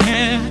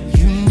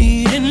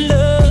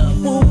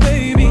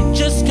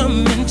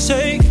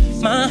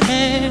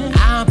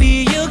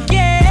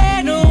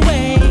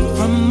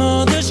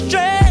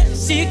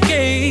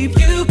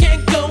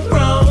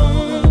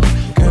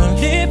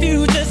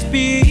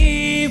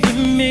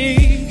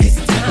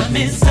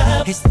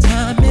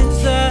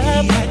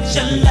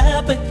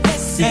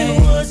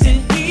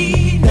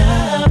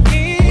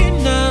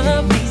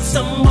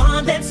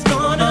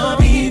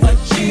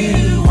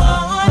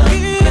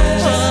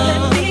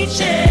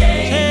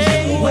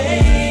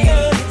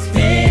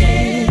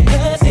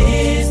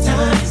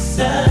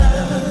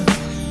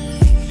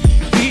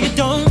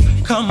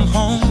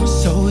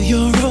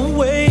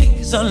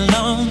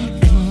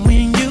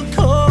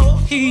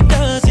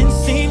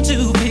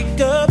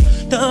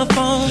the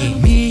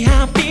phone. Me,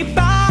 I'll be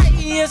by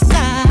your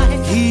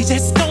side. He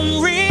just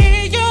don't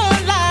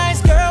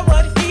realize, girl,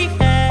 what he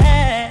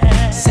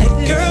has.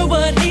 Said, girl,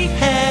 what he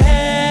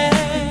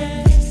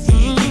has.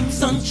 He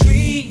keeps on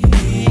treating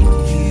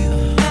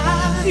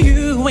you.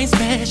 You ain't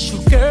special,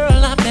 girl,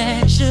 I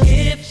bet you.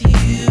 If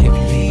you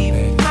leave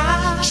it,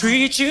 I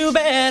treat you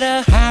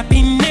better.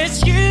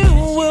 Happiness you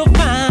will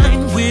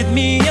find with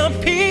me, a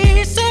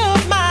peace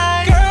of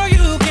mind. Girl,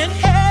 you can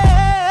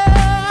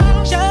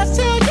have. Just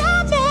tell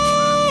your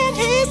man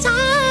his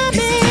time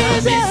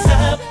is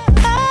up.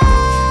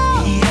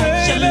 He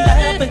had your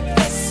love, but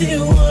guess it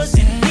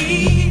wasn't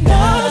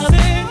enough.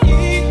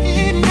 You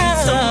need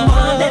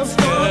someone that's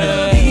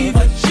gonna be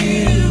what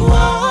you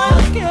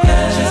want.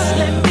 Just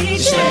let me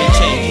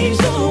change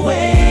the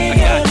way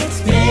you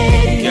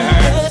explain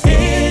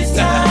this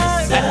time.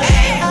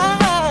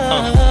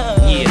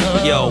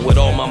 Yo, with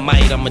all my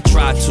might, I'ma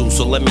try to,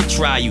 so let me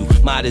try you.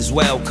 Might as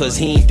well, cause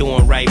he ain't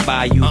doing right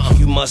by you.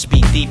 You must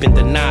be deep in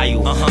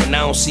denial, and I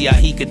don't see how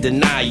he could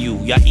deny you.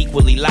 Y'all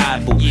equally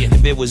liable.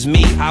 If it was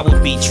me, I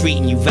would be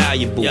treating you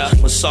valuable.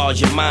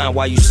 Massage your mind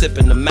while you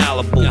sipping the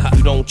Malibu.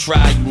 You don't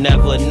try, you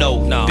never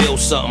know. Build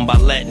something by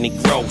letting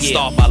it grow.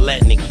 Start by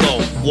letting it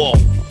go. Whoa,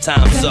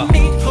 time's up.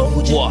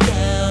 What?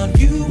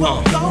 You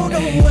won't go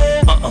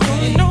nowhere.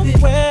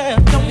 Nowhere.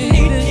 Don't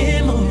need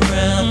him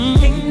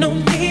around. Ain't no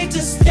need to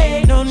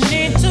stay. No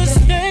need to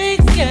stay.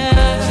 Yeah.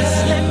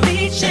 Just let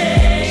me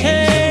change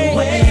the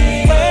way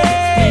you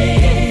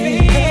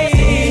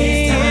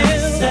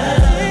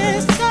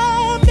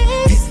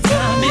This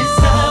time is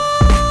up.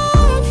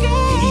 He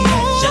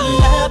had your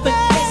love, but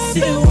guess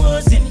it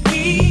wasn't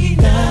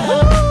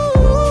enough.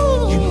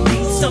 You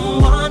need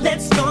someone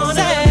that's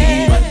gonna be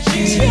what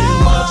you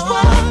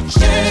want.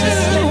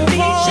 Just let me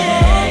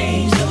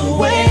change the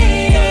way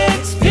you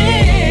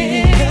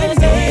experience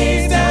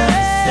this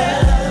time.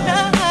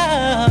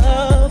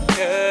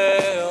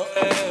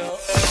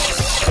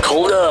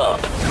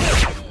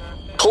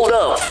 Hold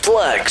up,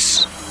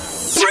 Flex.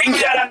 Bring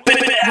that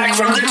back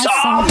from the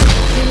top.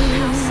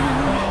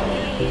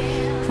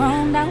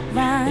 Chromed out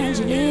vibes,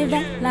 you live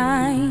that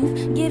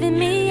life, giving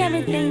me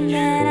everything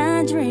that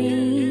I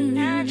dream.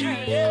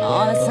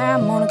 All the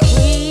time on a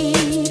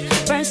creep,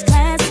 first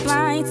class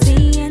flight,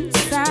 seeing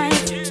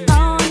sights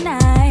all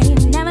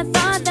night. Never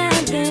thought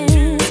that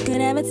this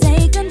could ever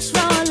take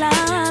control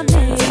of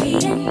me.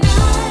 And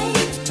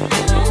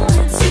I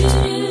want to.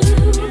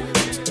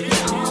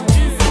 You're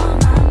always on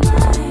my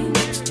mind.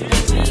 I'm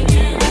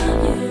dreaming of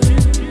you.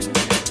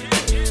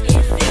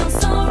 It feels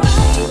so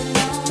right.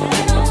 I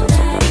know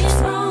that it's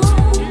wrong.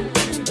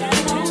 But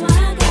oh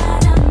my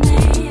God, I'm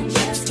man,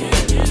 just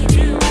can't leave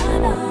you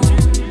alone.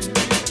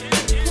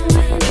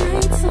 When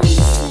nights on the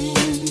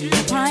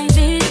sand,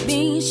 private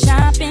beach,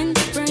 shopping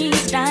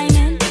sprees,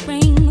 diamond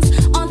rings,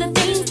 all the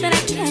things that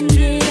I can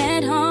get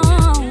at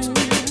home.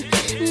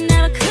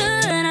 Never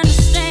could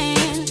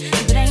understand,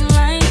 if it ain't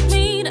like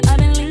me to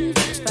believe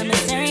from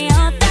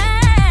material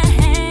things.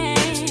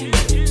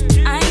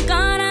 I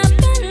got up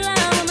in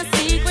love with my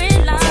secret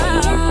love.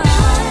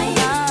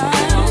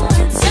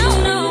 Don't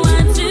know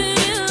what to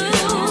do,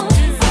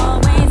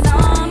 always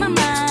on my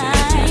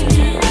mind.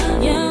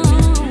 You,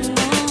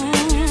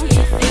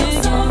 it feels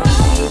so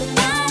right,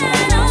 but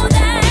I know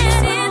that it's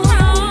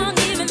wrong.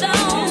 Even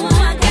though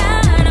I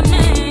got a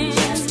man,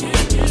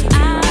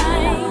 I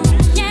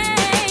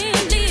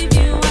can't leave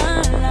you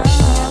alone.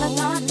 Never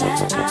thought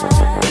that I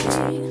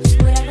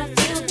would ever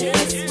feel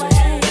this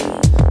way.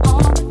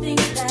 All the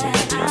things that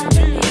I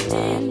believed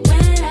in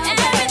went away.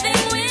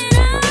 Everything went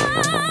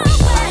away.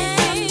 Right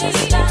from the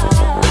start,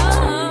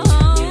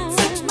 you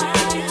took my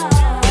heart. I'm in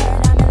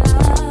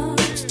love.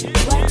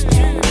 What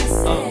can I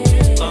say?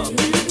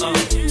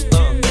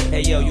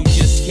 Hey yo, you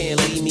just can't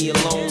leave me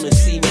alone and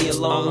see me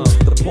alone.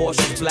 The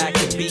Porsche's black,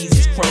 the B's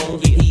is chrome.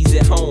 He's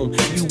at home,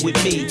 you with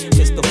me.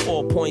 Mr.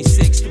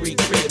 4.63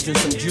 cribs and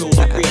some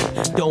jewelry.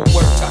 Don't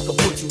work, I can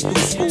put you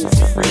through school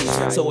for free.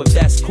 So if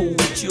that's cool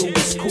with you,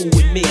 it's cool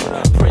with me.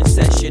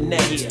 Princess your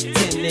neck,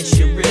 tennis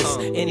your wrist.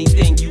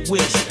 Anything you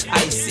wish,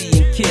 icy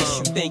and kiss.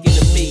 You thinking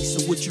of me,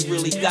 so what you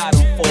really got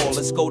them for?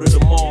 Let's go to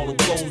the mall and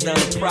close down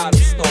the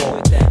product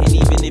store. And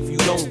even if you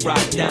don't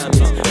rock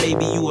diamonds,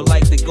 maybe you would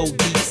like to go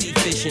deep sea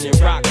fishing and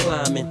rock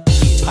climbing.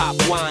 Pop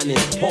whining,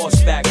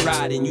 horseback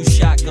riding. You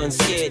shotgun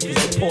scared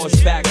cause the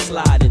Porsche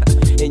backsliding.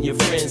 And your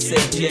friends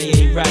say Jay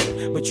ain't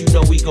right, but you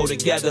know we go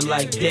together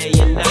like day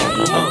and night.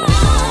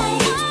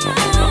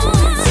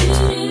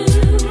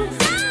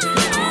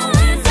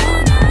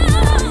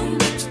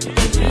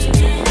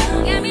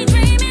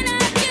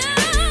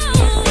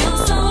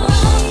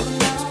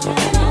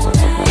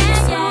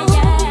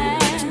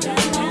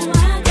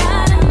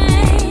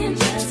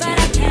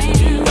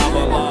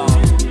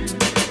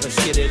 Let's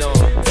get it on.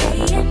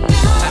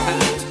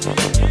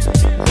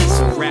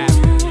 Some rap,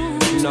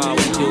 you know how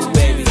we do,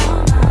 baby.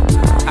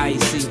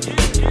 Icy,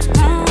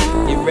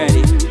 get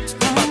ready,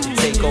 about to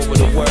take over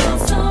the world.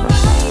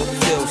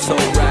 Feels so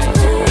right,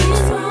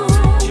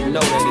 you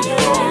know that it's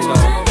wrong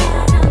though.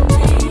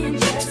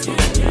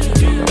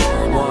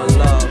 One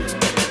love.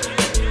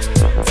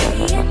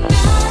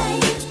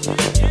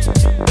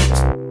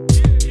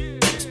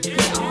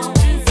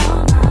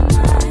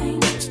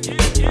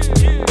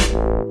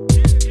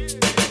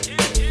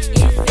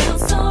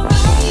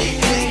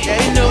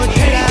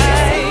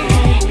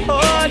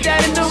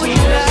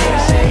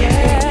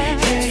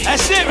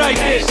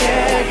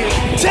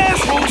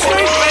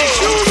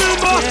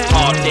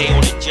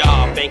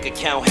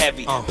 account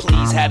heavy.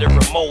 Please have the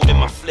remote and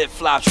my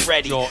flip-flops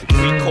ready.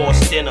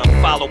 3-course dinner,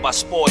 followed by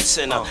Sports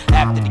Center.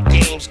 After the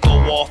games go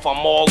off,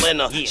 I'm all in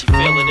her. She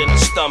feel it in her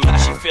stomach,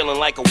 she feeling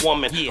like a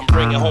woman. I'm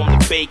bringing home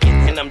the bacon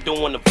and I'm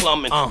doing the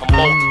plumbing. I'm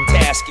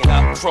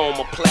multitasking, chrome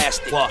or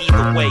plastic.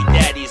 Either way,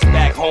 daddy's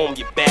back home,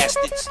 you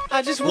bastards.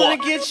 I just wanna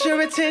get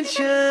your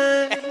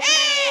attention.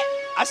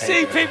 I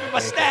see people my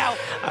style.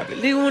 I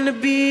really wanna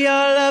be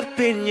all up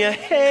in your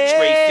head.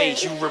 Straight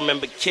face, you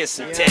remember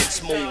kissing Ted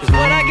Smooth.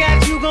 What I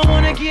got, you gon'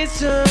 wanna get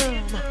some.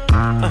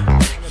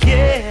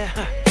 Yeah,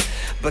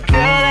 but girl,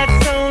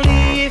 that's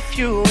only if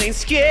you ain't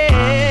scared.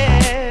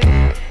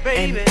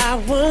 Baby, and I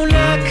won't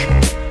look.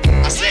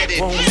 I said it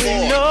won't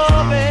before. know,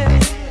 baby.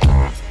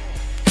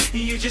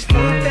 You just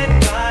put that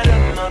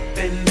bottom up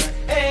in the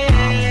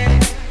air.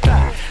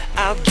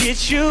 I'll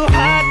get you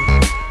hot.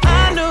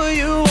 I know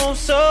you won't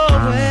so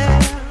well.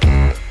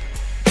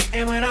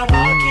 And when I walk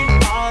in,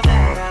 all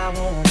that I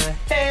wanna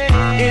hear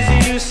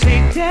is you say,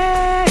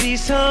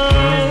 Daddy's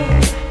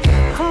home,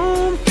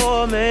 home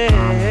for me.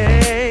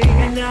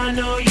 And I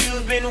know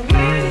you've been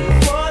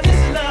waiting for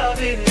this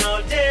loving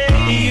all day.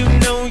 You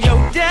know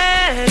your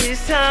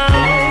daddy's home,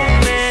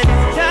 and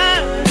it's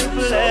time to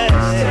play.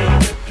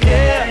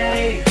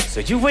 Yeah. So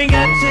you ain't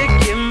got to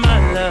give my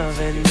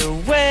loving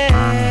away.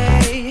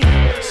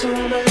 So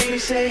all my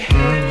ladies say,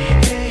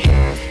 hey,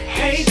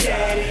 hey,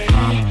 daddy.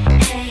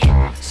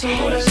 So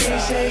all my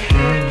ladies say,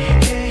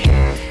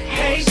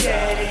 hey,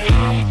 daddy.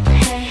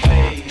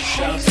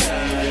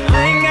 I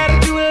ain't gotta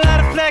do a lot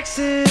of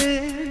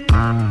flexing.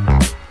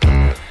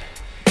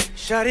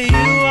 Shawty,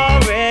 you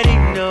already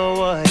know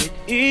what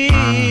it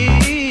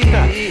is.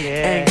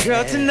 And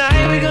girl,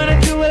 tonight we're gonna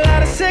do a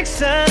lot of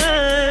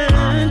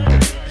sexing.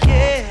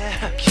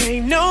 Yeah,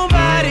 can't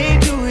nobody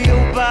do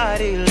your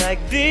body like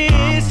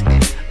this.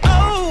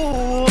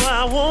 Oh,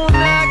 I won't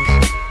knock,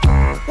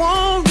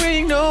 won't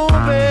ring no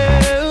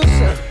bells.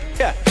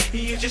 Yeah,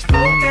 you just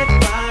broke that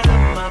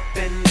bottom up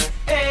in the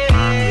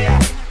air.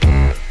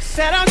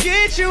 Said I'll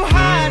get you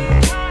hot.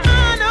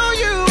 I know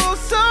you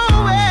so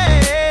well.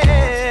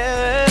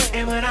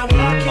 And when I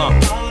walk in,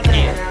 all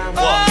that I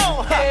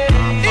want,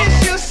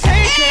 it's your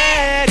safe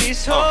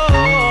daddy's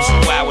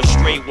home. 2 hours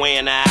straight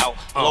weighing her out.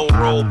 Low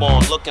robe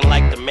on, looking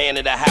like the man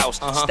of the house.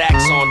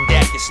 Stacks on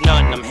deck, it's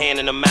nothing, I'm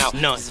handing them out.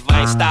 If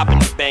I ain't stopping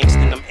the banks,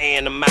 then I'm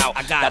airing them out.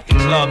 I got the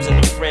clubs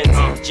and the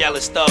frenzy,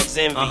 jealous thugs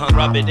envy.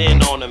 Rub it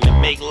in on them and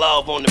make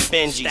love on the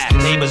Benjis.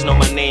 Neighbors know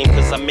my name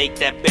cause I make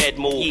that bed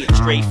move.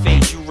 Straight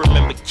face, you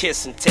remember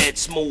kissing Ted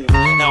Smooth.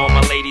 Now all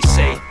my ladies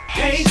say,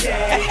 hey,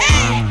 daddy.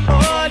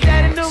 Oh,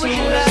 daddy know what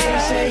you like.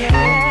 Say,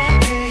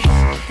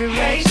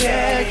 hey,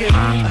 daddy.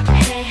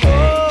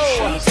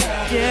 Oh,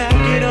 yeah,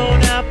 get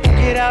on up,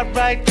 get out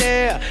right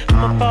there.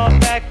 I'ma fall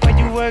back while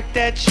you work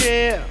that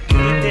chair. Do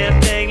your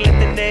damn thing, let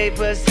the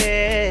neighbors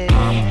hear.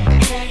 Yeah.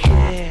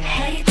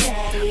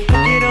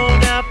 Get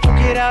on up,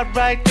 get out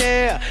right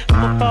there.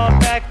 I'ma fall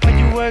back while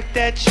you work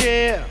that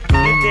chair. Do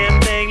your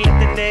damn thing, let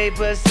the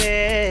neighbors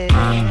hear.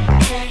 Yeah.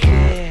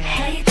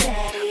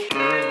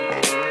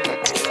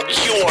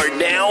 You're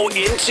now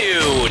in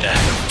tune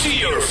to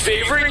your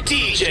favorite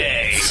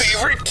DJ.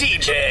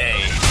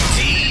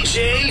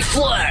 DJ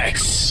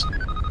Flex.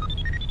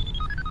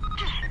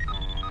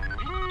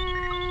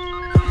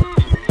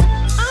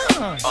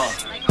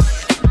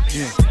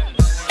 yeah.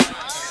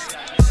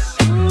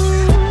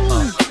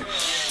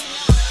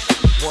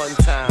 One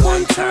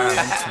time.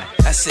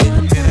 That's it.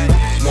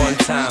 One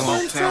time.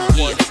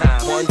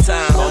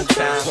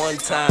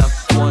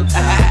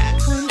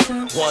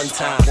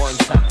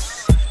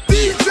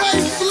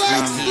 DJ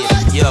Flex.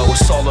 Yo,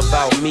 it's all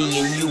about me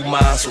and you,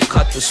 man. So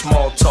cut the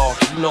small talk.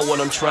 You know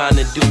what I'm trying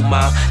to do,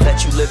 man.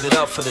 Let you live it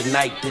up for the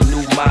night. The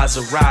new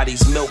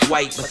Maseratis, milk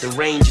white, but the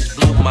range is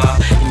blue,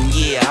 man. And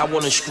yeah, I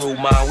wanna screw,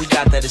 man. We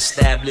got that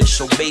established,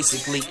 so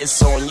basically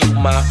it's on you,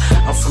 man.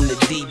 I'm from the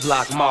D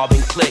Block,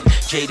 Marvin Click.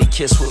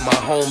 Jadakiss with my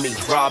homie,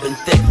 Robin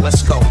Thicke.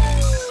 Let's go.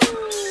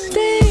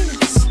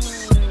 Dance,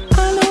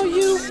 I know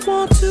you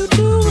want to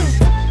do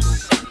it.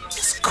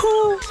 It's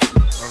cool.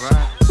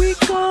 We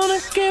gonna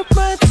get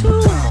right to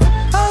it.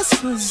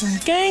 Hustlers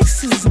and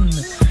gangsters and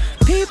the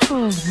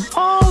people from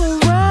all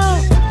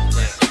around.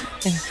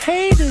 And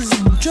haters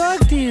and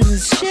drug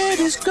dealers, shit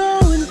is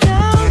going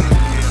down.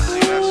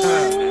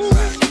 Ooh,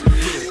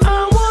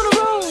 I wanna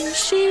roll,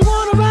 she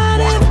wanna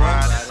ride it.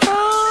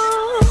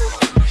 Oh,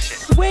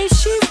 the way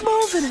she's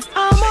moving it,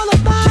 I'm all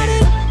about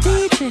it.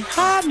 DJ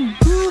hot and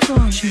groove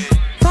on you.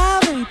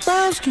 5'8"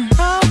 brown skin,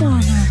 I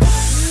wanna.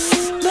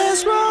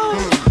 Let's roll.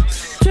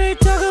 Straight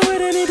talking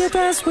with any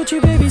defense with you,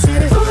 baby.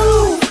 Said it.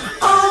 Ooh,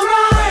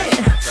 alright.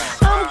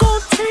 I'm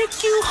gonna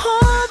take you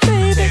home,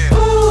 baby.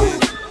 Ooh,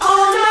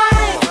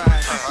 alright.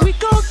 We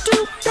gon'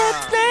 do that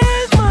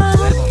thing, man.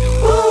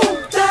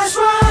 Ooh, that's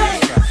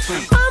right.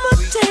 I'ma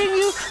take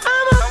you,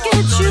 I'ma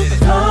get you.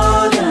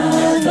 All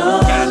night,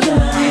 all night,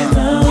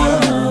 all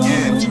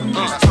night.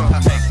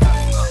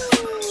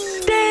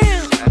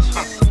 Damn.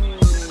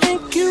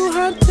 Think you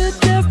hurt to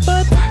death,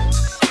 but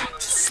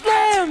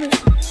slam it.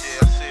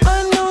 I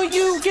know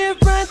you get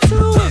right to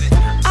it.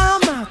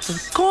 I'm out the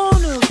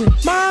corner with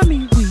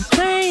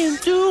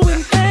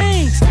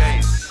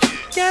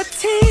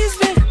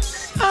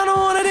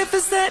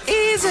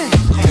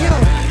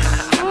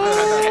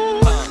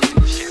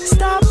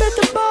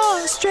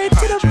straight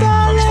to the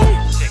valet.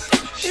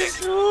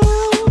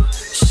 Ooh,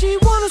 she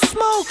wanna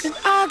smoke and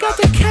I got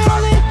the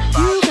Cali.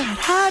 You got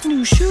hot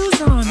new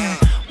shoes on and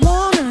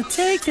wanna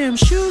take them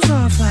shoes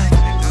off like,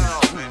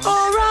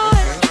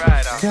 alright.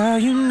 Girl,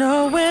 you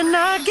know when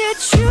I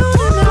get you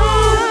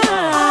tonight,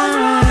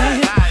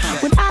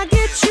 when I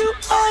get you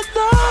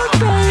alone,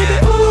 baby,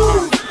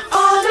 ooh,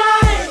 all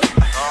night,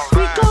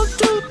 we gon'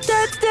 do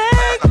that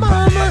thing,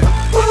 mama,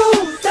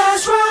 ooh,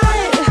 that's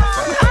right.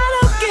 When I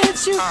don't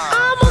get you,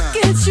 I'ma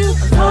get you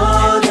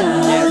all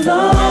night,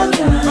 all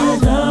night, all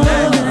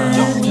night.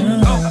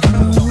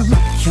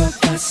 Your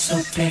butt's so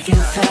big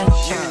and fat,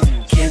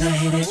 can I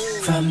hit it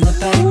from the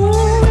back?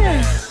 Ooh,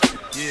 yeah.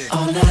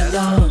 All night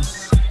long.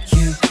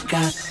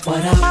 Got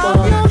what I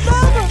want.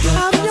 Your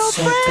butt's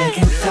so big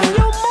and fat.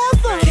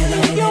 Can I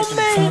hit it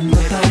from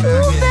the back?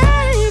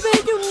 Baby,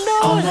 you know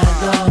all night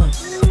long.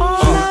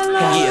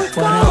 Yeah,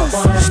 what I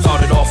want.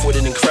 Started off with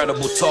an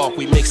incredible talk.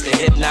 We mixed the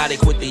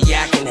hypnotic with the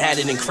yak and had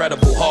an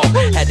incredible haul.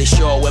 Had to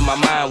show where my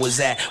mind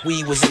was at.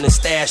 We was in the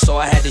stash, so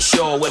I had to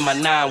show where my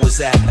nine was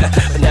at.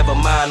 But never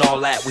mind all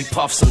that, we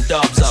puffed some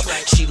dubs up.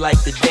 She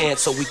liked to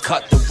dance, so we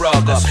cut the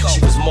rug up.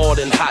 She was more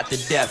than hot to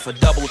death. A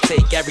double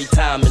take every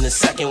time, and the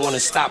second one to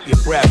stop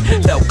your breath.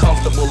 Felt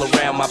comfortable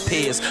around my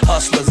peers,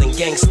 hustlers and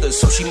gangsters,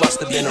 so she must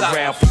have been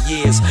around for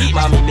years.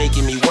 Mommy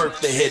making me work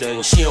the hitter,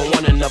 and she don't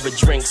want another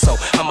drink, so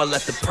I'ma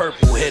let the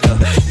purple hit her.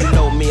 You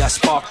know me, I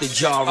sparked the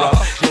jar up,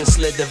 then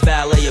slid the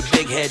valet a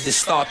big head to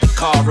start the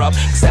car up.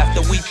 Cause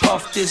after we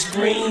puff this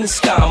green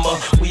scammer,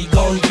 we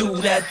gon' do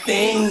that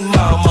thing,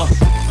 mama.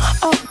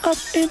 All up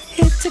in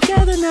here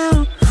together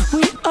now.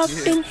 We up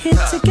in here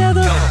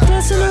together,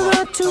 dancing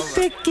around to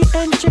Vicky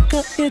and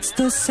Jicka. It's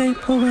the same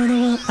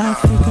perennial, I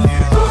figure.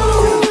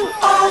 Ooh,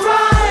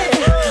 alright,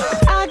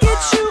 I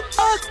get you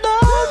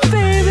alone,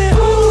 baby.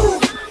 Ooh,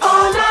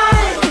 all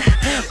night,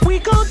 we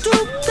gon' do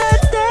that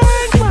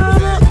thing,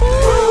 mama.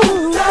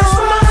 Ooh, that's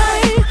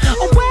right.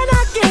 When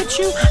I get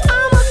you,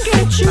 I'ma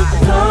get you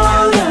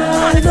all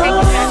night, all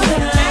night.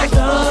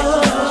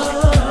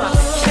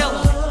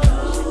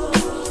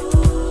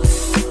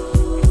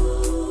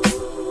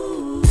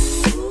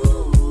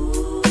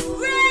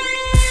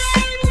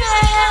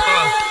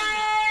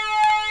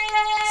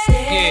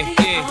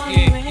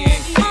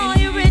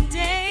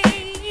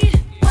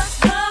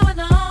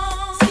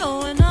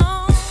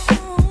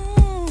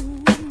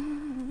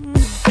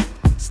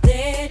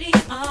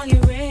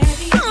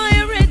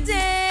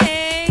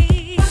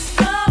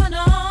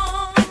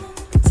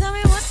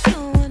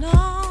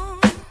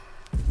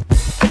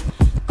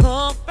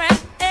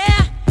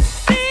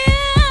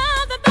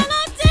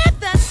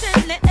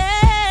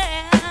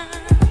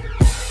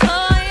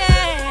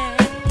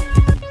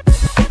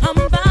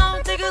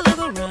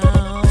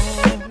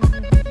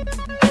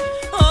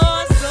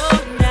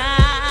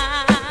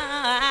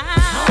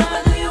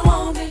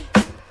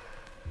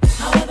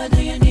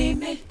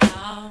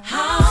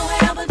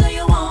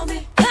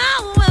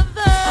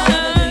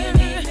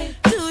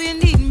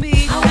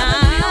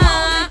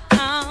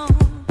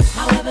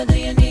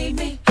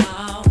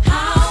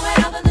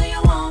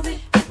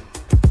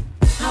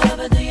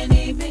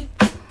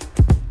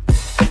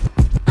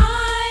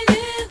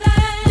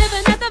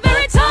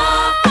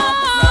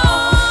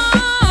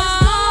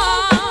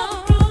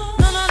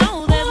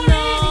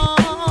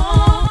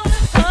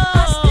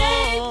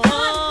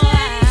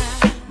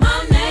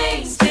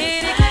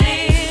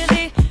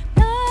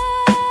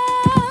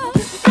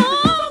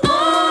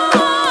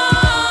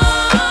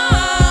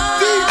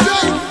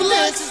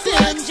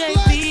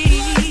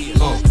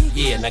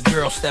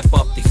 Step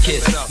up the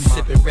kiss. You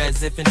sippin' Red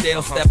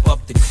Zippendale, step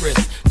up the Chris.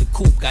 The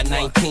coupe got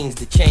 19s,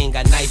 the chain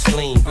got nice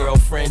gleam.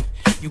 Girlfriend,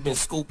 you been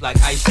scooped like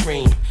ice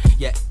cream.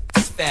 Yeah,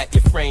 it's fat,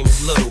 your frame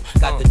is little.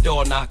 Got the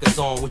door knockers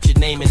on with your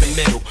name in the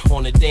middle.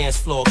 On the dance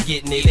floor,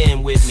 getting it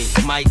in with me.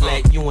 Might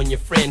let you and your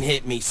friend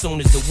hit me. Soon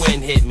as the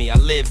wind hit me, I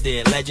live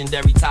there,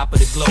 legendary top of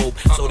the globe.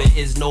 So there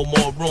is no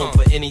more room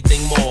for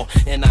anything more.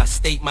 And I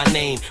state my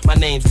name, my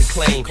name's the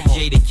claim.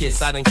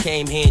 Jadakiss, I done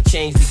came here and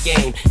changed the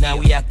game. Now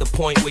we at the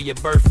point where your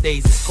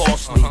birthdays is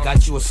costly.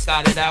 Got you a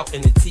Scotted out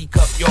in a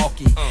teacup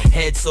Yorkie.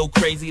 Head so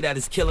crazy that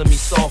it's killing me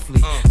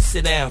softly.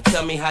 Sit down,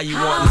 tell me how you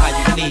want and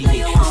how you need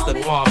me. It's the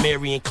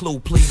primary and clue,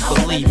 please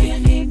believe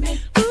me.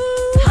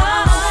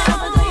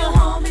 However do you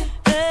want me?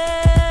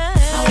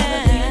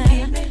 However do you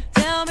need me?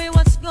 Tell me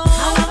what's going on.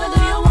 However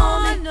do you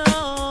want me?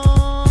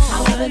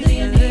 However do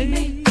you need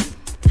me?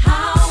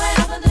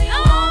 However do you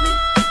want me?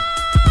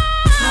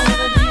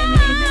 However do you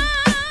need me?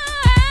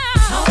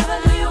 However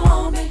do you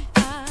want me?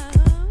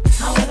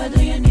 However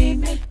do you need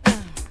me?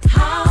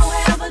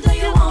 However do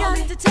you want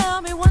me? You got to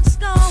tell me what's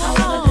going on.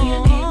 However do you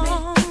need me?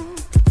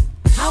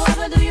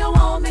 However do you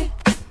want me?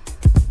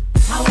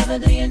 However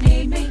do you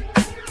need me?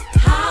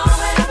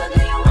 However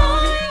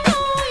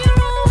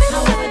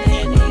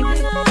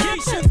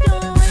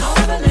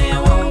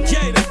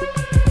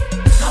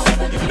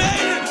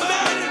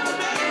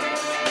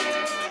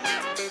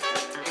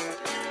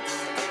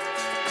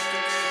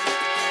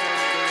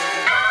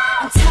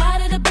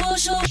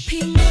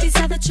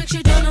tricks,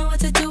 you don't know what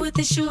to do with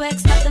this. You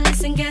ex, stop the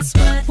list, and guess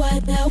what?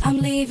 What? No, I'm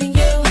leaving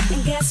you.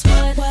 And guess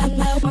what? I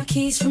love my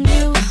keys from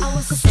you. I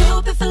was so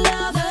stupid for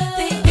love,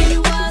 thinking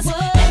you was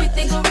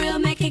everything go real,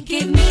 make it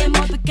give me a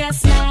more, but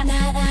guess not.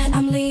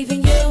 I'm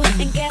leaving you.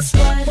 And guess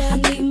what?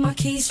 I'm leaving my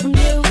keys from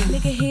you.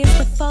 Nigga, here's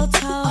the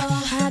photo.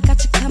 I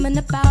got you coming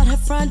up out her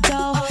front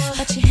door.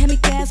 Let you hear me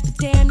gas, but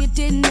damn, you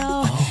didn't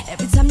know.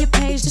 Every time you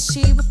page the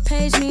she would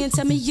page me and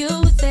tell me you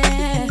were there.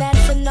 And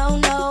that's a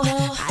no-no.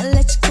 I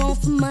let you go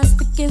for months,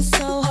 thinking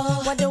so.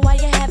 Wonder why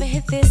you haven't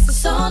hit this in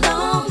so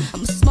long.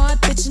 I'm a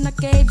smart bitch and I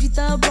gave you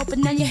the rope,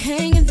 and now you're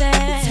hanging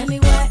there. Tell me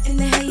what in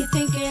the hell you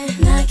thinking?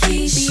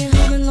 Nikes. Being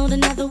home alone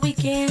another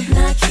weekend.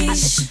 Nikes. I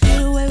let you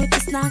get away with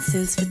this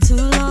nonsense for too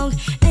long.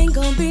 Ain't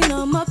gonna be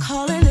no more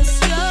calling us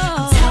yours.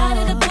 I'm tired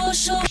of the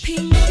bullshit.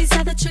 Repeating with these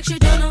other tricks, you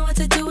don't know what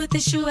to do with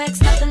this. You ex,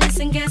 stop the list,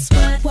 and guess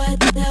what?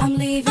 What? I'm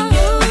leaving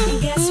you.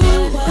 And guess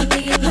what? I'm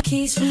leaving my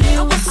keys from you.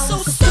 I was so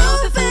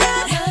stupid for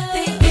that.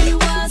 Thinking you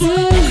was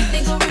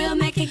everything go real,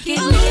 make it give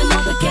me a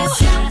more, but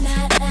guess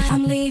not.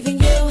 I'm leaving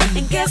you.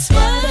 And guess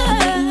what? I'm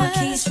leaving my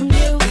keys from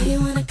you. You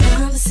wanna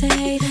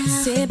conversate?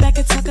 Sit back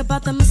and talk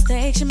about the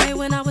mistakes you made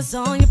when I was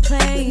on your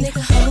plate.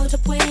 Nigga, hold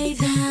up,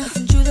 wait.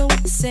 Wasn't you the one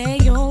to say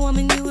you're a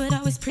woman you would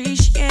always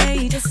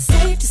appreciate? It's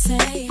safe to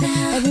say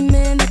every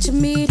man that you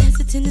meet has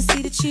a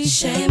tendency to cheat.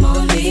 Shame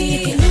on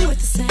me. If you were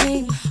the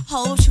same,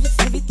 hope she was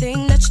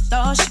everything that you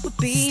thought she would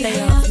be.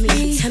 Stay off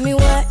me. Tell me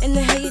what in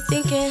the hell you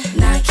thinking?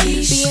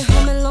 Nikes. Being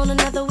home alone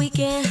another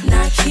weekend.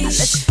 Nikes. I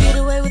let you get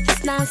away with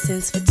this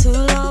nonsense for too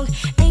long.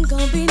 Ain't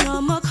gonna be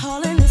no more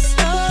calling this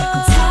yours.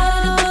 I'm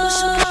tired of the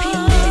bullshit.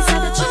 Repeating with these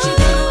other tricks, you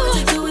don't know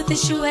what to do with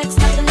this. You ex,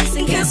 stop the list,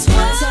 and guess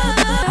what?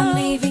 I'm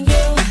leaving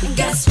you. And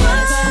guess what?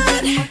 I'm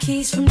getting my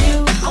keys from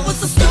you. I was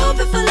so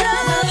stupid for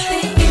love,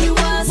 thinking you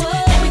was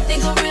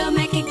everything go real,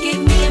 make it give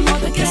me a more,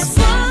 but guess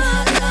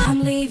what?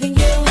 I'm leaving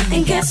you.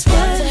 And guess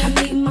what? I'm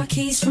leaving my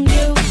keys from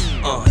you.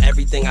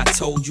 Everything I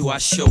told you, I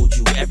showed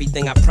you.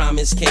 Everything I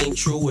promised came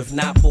true. If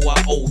not, boy,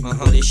 I owe you.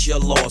 But it's your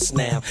loss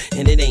now,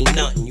 and it ain't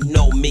nothing. You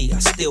know me, I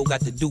still got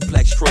the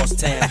duplex cross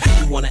town.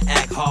 You wanna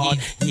act hard?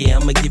 Yeah,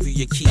 I'ma give you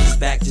your keys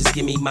back. Just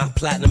give me my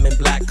platinum and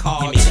black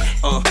cards.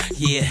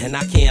 Yeah, and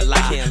I can't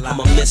lie.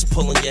 I'ma miss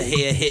pulling your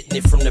hair, hitting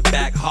it from the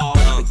back hard.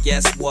 But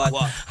guess what?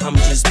 I'm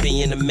just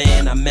being a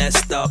man. I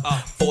messed up.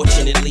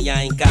 Fortunately,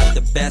 I ain't got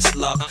the best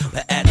luck.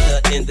 But at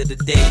the end of the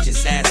day,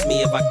 just ask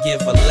me if I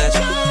give a less.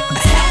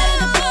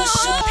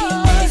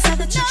 Repeating with these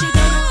other tricks, you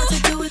don't know what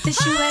to do with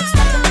this. You ex,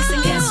 stop the list,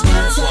 and guess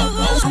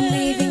what? I'm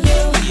leaving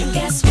you. And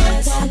guess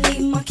what? I'm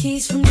leaving my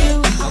keys from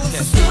you. I was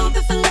so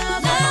stupid for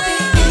love,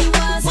 thinking you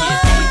was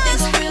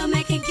everything's real,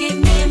 make it give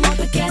me a more,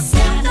 but guess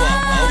not.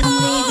 I'm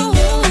leaving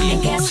you.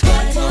 And guess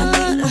what? I'm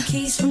leaving my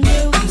keys from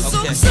you. I'm so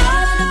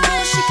tired of the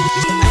bullshit.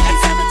 Repeating with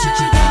these other tricks,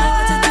 you don't know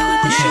what to do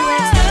with this. You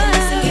ex, stop the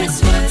list, and guess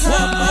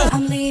what?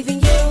 I'm leaving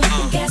you.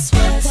 And guess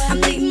what? I'm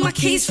leaving my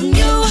keys from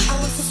you. I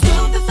was so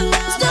stupid for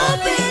love,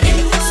 stupid.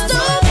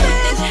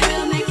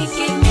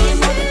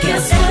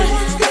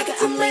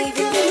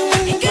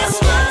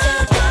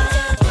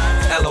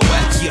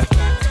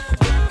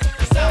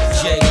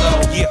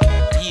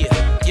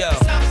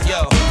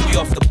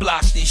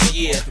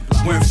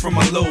 Went from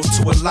a low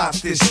to a lot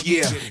this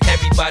year.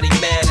 Everybody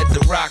mad at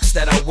the rocks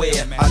that I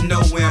wear. I know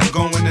where I'm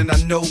going and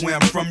I know where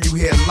I'm from. You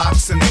hear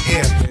locks in the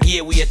air.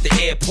 Yeah, we at the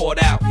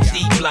airport out.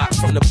 D-block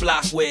from the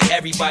block where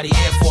everybody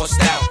Air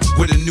Forced out.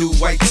 With a new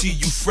white tee,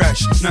 you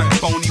fresh. Nothing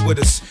phony with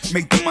us.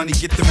 Make the money,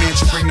 get the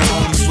mansion, bring the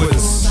homies with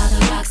us. By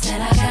the rocks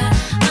that I got,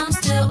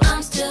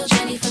 I'm still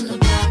Jenny from the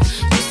block.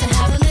 Used to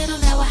have a little,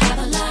 now I have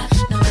a lot.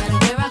 No matter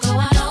where I go,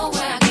 I know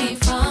where I came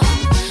from.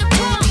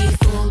 Don't be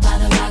fooled by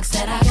the rocks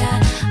that I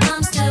got.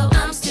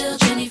 I'm still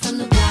Jenny from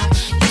the block.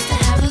 Used to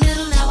have a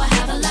little, now I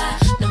have a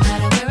lot. No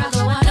matter where I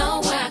go, I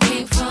know where I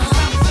came from.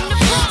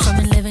 From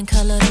in living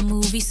color to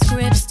movie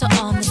scripts to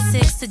all my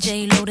six to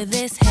J-Lo to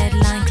this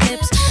headline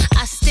clips.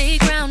 I stay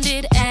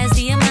grounded as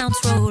the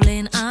amounts roll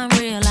in. I'm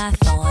real, I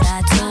thought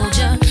I told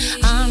ya.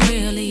 I'm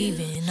real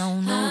even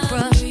on no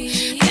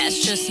bruh.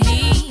 That's just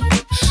me.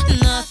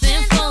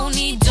 Nothing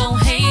phony,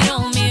 don't hate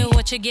on me.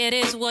 What you get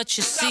is what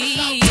you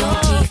see.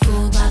 Don't be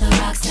fooled by the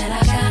rocks that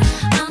I got.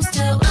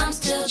 I'm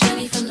still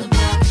Jenny from the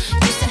block.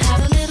 Used to have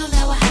a little,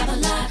 now I have a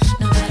lot.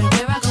 No matter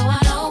where I go, I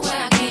know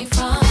where I came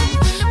from.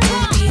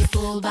 Don't be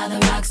fooled by the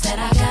rocks that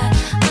I got.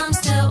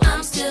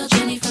 I'm still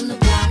Jenny from the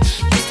block.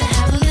 Used to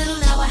have a little,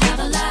 now I have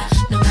a lot.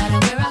 No matter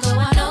where I go,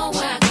 I know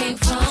where I came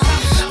from.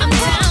 I'm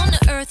down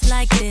to earth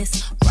like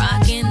this,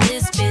 rocking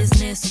this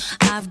business.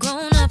 I've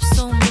grown up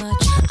so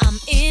much, I'm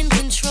in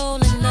control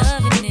and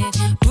loving it.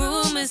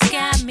 Rumors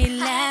got me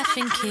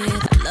laughing, kid.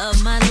 I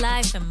love my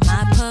life and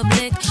my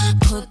public.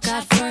 Put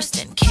God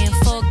first and can't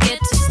forget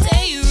to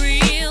stay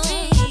real.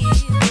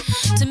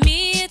 To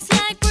me, it's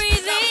like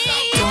breathing.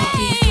 Don't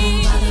be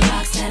fooled by the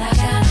rocks that I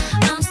got.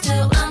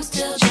 I'm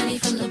still Jenny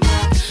from the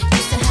block.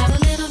 Used to have a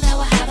little, now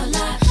I have a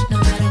lot. No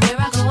matter where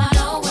I go, I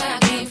know where I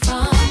came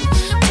from.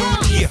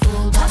 Don't be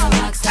fooled by the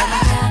rocks that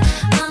I got.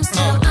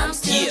 I'm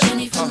still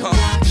Jenny from the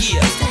block.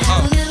 Used to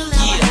have a little,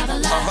 now I have a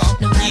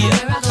lot. No matter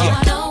where I go,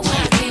 I know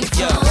where I came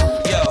from.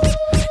 Yo,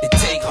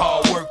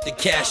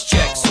 cash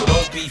checks, so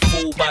don't be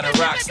fooled by the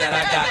rocks that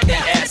I got, they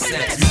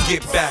assets. You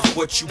get back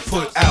what you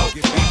put out,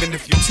 even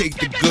if you take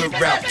the good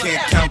route,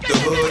 can't count the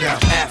hood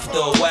out. After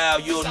a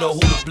while, you'll know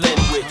who to blend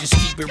with. Just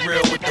keep it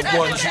real with the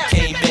ones you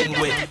came in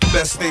with.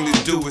 Best thing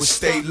to do is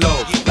stay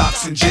low.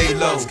 Locks and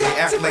J-Lo's, they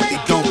act like they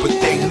don't,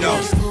 but they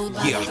know.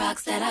 Yeah. The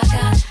rocks that I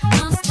got,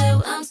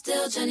 I'm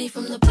still Jenny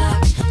from the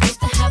block. Used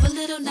to have a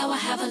little, now I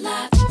have a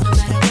lot. No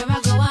matter where I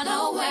go, I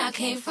know where I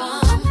came from.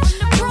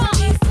 Don't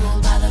be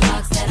fooled by the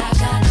rocks that I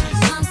got.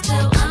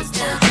 I'm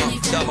still Jenny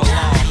from the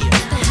block.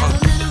 Used to have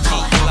a little, now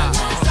I have a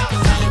lot. No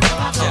matter where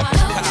I go, I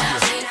know where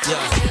I came from.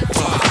 Yeah,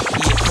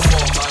 come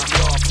on, man,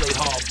 y'all play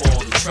hardball.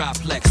 The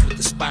triplex with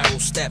the spiral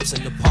steps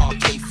and the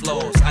parquet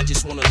floors. I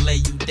just wanna lay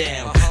you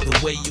down. The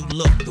way you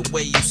look, the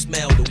way you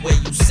smell, the way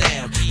you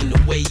sound, and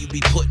the way you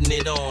be putting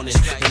it on. And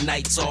the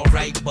night's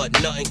alright, but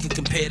nothing can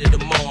compare to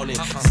the morning.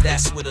 Cause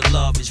that's where the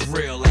love is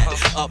real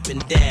at. Up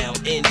and down,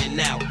 in and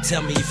out.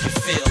 Tell me if you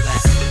feel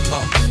that.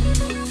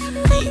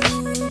 Yeah.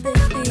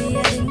 Baby, I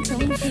didn't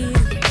come here to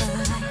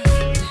fight.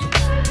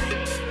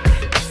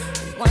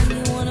 Why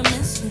you wanna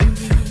mess with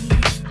me?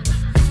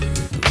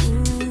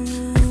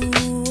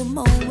 Ooh, I'm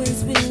always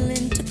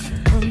willing to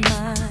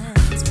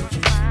compromise,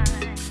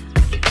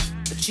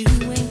 but you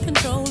ain't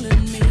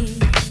controlling me.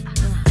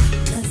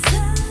 'Cause I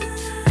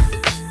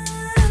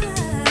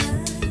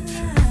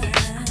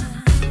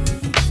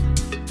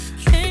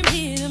came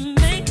here to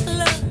make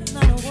love,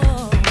 not a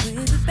war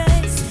with you, babe.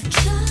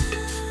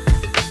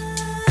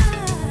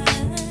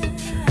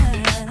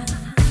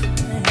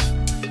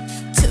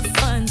 To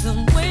find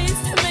some ways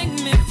to make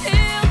me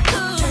feel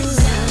good.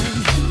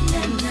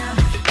 And now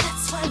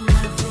that's what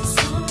love is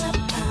all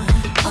about.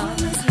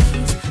 Always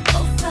leaves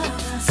both of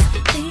us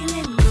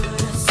feeling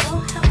good, so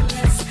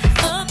helpless.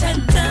 Up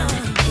and down,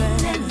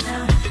 in and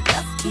out,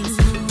 love keeps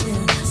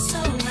moving us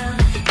around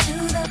to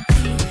the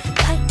beat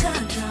like a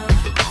drum.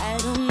 I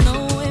don't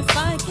know if I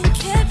can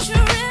catch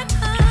your rhythm.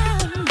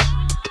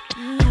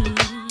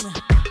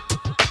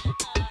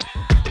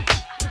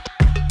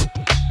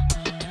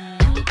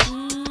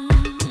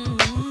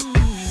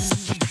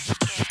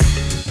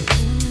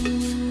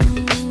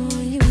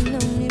 You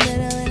know me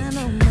better than I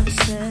know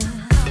myself.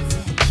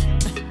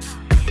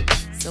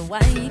 So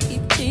why you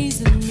keep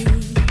teasing me?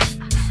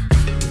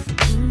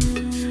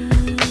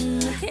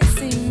 I can't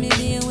see me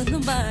being with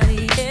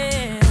nobody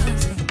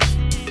else.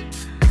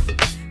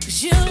 'Cause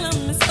you love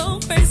me so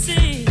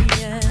crazy,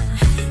 yeah.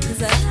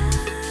 'Cause I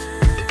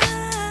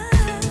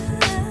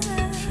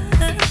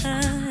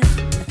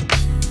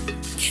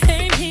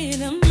came here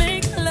to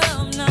make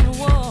love, not a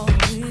war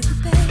with you,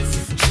 babe.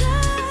 Try,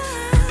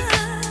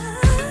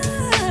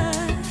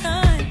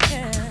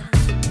 yeah,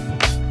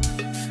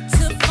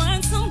 to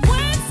find some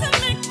ways to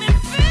make me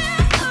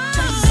feel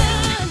good.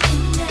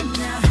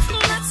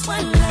 That's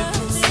what love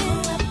is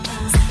all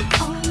about.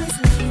 Always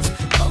leaves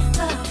both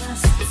of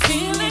us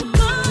feeling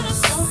good,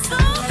 so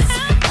helpless.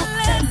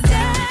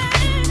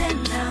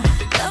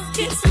 Love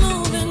keeps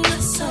moving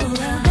us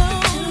around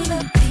to the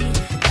beat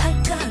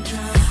like a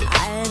drum.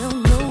 I don't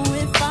know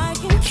if I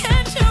can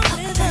catch your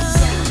rhythm.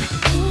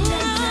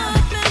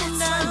 Up and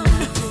down,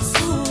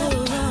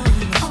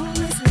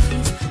 always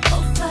leaves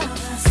both of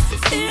us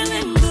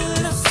feeling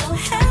good, so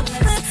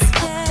helpless.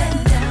 Up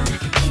and down,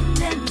 in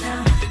and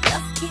out,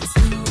 love keeps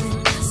moving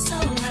us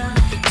around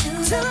to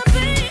the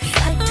beat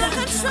like a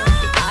drum.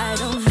 I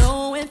don't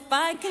know if I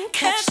can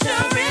catch the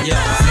rhythm. Yo, I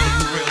know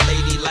you real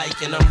ladylike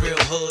and I'm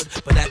real hood,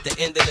 but at the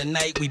end of the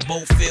night we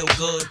both feel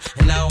good.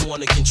 And I don't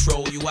wanna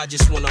control you, I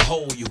just wanna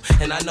hold you.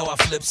 And I know I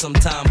flip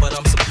sometime, but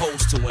I'm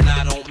supposed to. And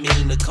I don't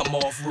mean to come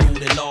off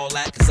rude and all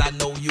that, 'cause I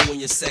know you and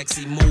your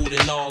sexy mood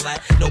and all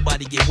that.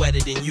 Nobody get wetter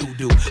than you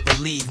do.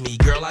 Believe me,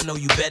 girl, I know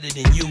you better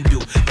than you do.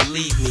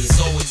 Believe me, it's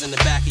always in the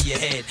back of your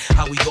head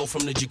how we go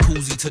from the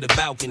jacuzzi to the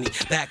balcony,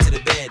 back to the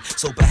bed.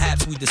 So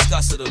perhaps we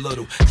discuss it a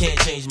little. Can't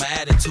change my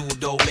attitude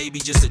though, maybe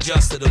just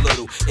adjust it a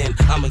little. And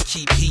I'ma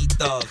keep heat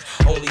thug.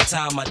 Only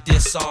time I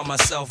disarm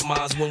myself,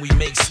 mine's when we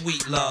make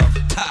sweet love.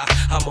 Ha,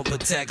 I'ma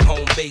protect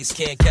home base.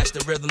 Can't catch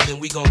the rhythm, then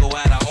we gon' go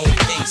at our own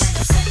pace.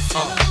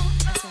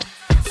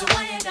 So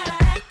why you gotta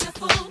act a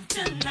fool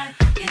tonight?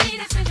 You need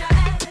to change your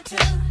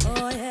attitude.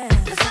 Oh yeah.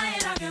 'Cause I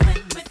ain't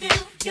arguing with you.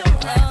 You're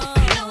right.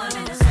 You know I'm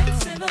in a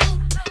sexy mood.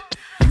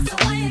 So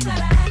why you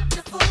gotta act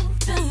a fool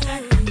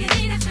tonight? You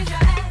need to change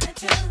your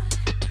attitude.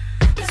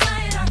 'Cause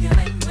I ain't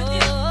arguing with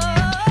you.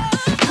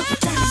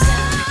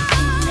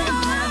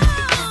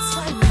 That's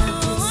what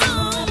love is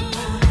all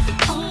about.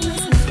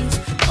 Always leaves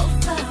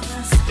both of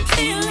us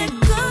feeling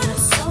good,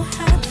 so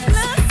helpless.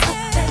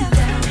 Up and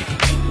down,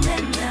 in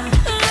and out,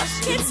 love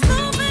keeps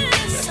moving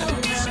so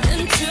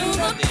into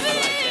the beat.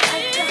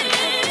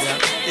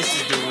 This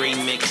is the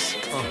remix.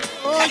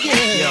 Oh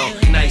yeah. Yo,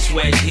 nice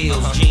wedge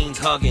heels, jeans,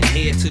 hugging,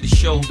 head to the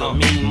shoulder,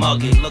 mean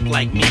mugging, look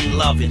like mean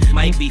loving.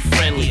 Might be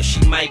friendly or she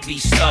might be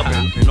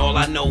stubborn. And all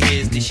I know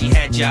is that she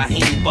had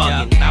Jaheem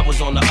bugging. I was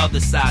on the other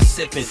side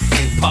sipping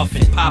and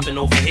puffing, popping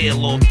over here a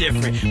little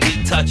different.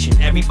 We touching,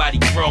 everybody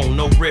grown,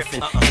 no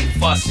riffing, ain't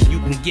fussing. You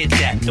can get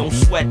that, don't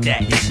sweat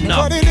that, it's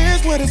nothing. But it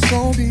is what it's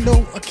gonna be.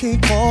 No, I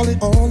can't call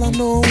it. All I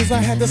know is I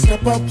had to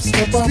step up,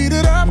 speed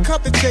it up,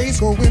 cut the chase,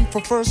 go in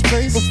for first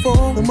place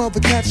before the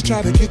mother cats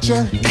try to get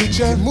ya.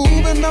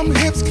 Moving them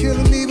hips,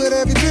 killing me with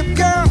every dip,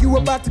 girl. You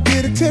about to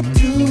get a tip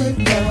to it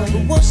now.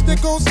 The worst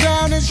that goes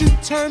down is you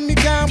turn me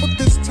down, but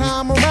this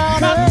time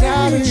around I'm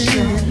down and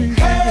short.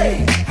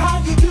 Hey,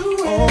 how you doing?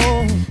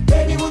 Oh,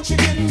 Baby, what you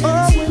getting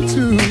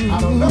into? I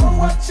don't know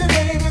what your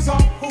name is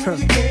or who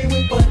you came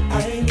with, but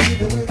I ain't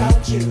leaving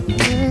without you.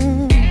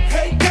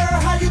 Hey girl,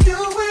 how you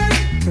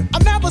doing?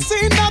 I've never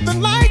seen nothing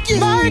like you.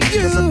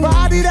 There's a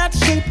body that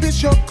shape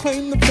is your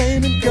claim to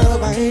fame, and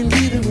girl, I ain't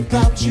leaving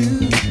without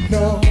you.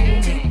 No.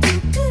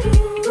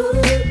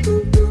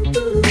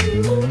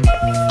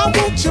 I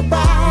want your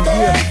body.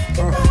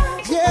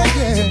 Yeah.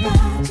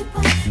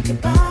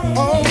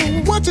 Oh,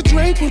 what you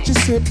drink, what you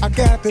sip? I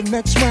got the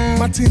next round.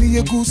 Martini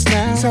or goose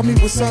now. Tell me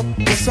what's up.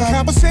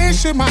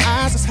 Conversation my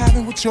eyes is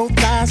having with your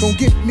thighs. Don't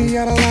get me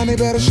out of line, they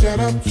better shut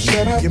up.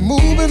 You're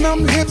moving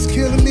them hips,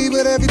 killing me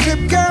with every tip,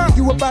 girl.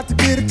 You about to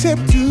get a tip,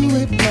 do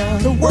it now.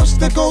 The worst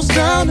that goes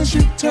down is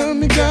you turn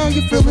me down.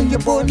 You're feeling your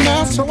boy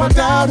now, so I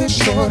doubt it,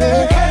 shorty.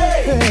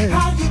 Hey,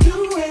 how you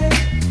doing?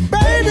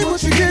 Baby,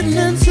 what you getting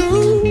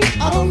into?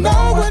 I don't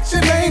know what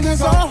your name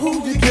is or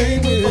who you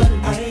came with, but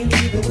I ain't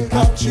leaving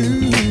without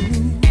you.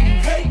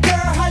 Hey girl,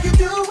 how you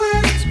doing?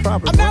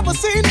 I've never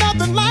seen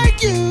nothing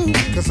like you.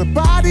 Cause a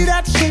body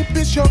that shape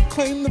is your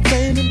claim to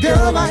fame, and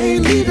girl, I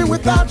ain't leaving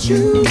without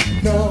you.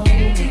 No.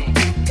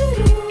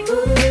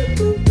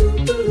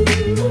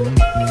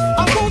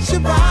 I want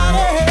your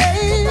body.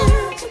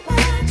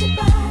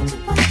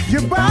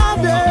 Your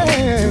body.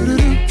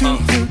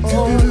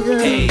 Oh,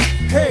 yeah.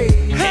 Hey.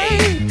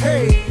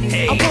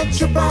 I want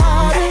your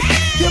body.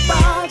 Your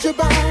body.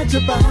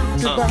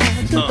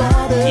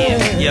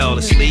 Yeah, yo,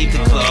 let's leave the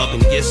club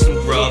and get some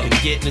grub and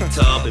get in the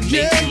tub and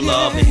make some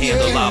love and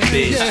handle our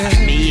biz.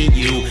 Me and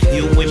you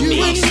and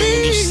me.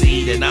 Soon you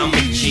see that I'm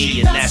a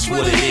G, and that's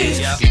what it is.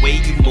 The way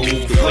you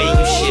move, the way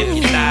you shift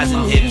your thighs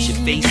and hips, your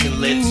face and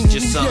lips,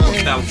 just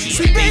something about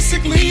you.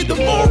 Basically, the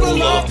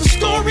moral of the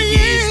story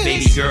is,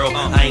 baby girl,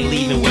 I ain't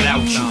leaving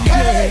without you.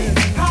 Hey,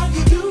 how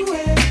you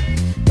doing?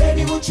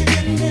 Baby, what you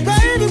getting into? I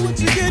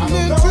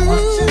don't know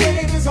what your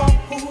name is or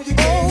who you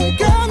came with,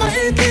 girl, I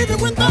ain't leaving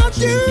without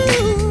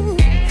you.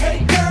 Hey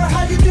girl,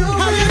 how you doing?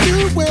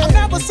 I've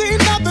never seen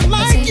nothing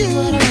like you.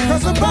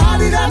 Cause a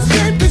body that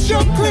shaped is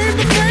your claim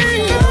to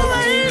fame. Girl,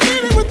 I ain't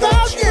leaving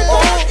without you.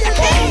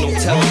 Ain't no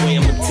telling where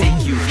I'ma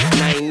take you.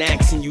 And I ain't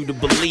asking you to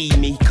believe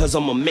me, cause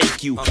I'ma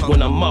make you.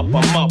 When I'm up,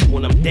 I'm up.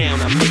 When I'm down,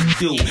 I make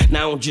do.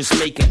 Now I don't just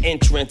make an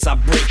entrance, I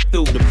break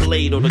through the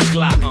blade or the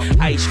Glock.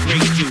 Ice,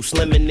 grape juice,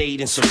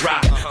 lemonade, and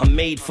Ciroc. I'm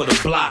made for the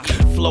block.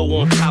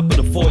 Flow on top of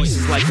the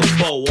voices like a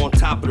bow on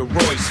top of the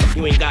Royce.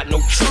 You ain't got no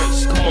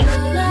choice, come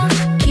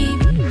on.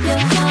 Keep your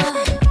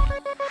heart.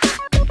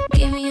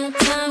 Give me your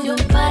time, your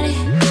body,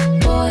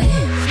 boy.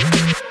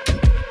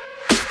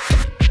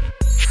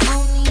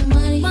 Only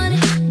money,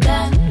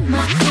 got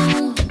my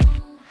own.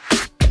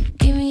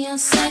 Give me your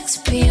sex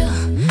appeal,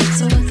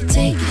 so I can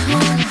take you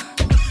home.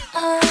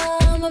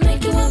 I'ma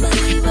make you a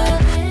believer.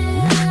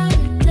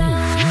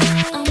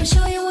 I'ma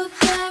show you what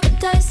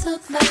paradise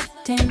looks like.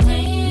 Damn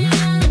right.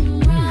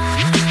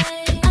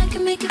 I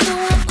can make it go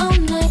up all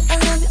night. I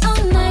love you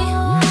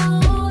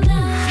all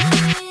night.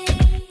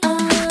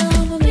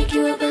 I'ma make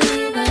you a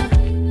believer.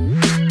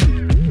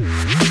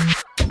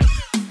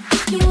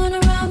 You wanna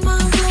ride my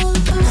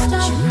roller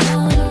coaster? You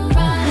wanna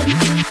ride it,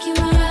 take you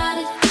ride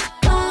it.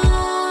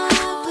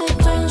 But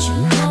don't you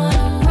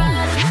wanna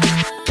ride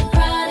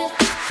it?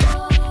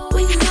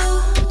 We can go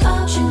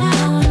up and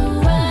down,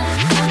 ride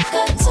it. I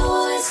got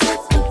toys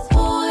with the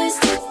boys,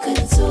 take a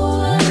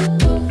tour,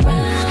 look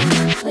around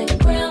the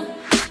playground.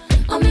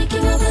 I'll make you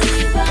a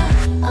believer.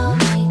 I'll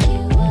make you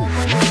a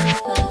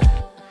believer.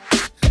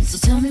 So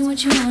tell me what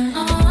you want.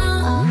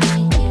 I'll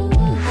make you a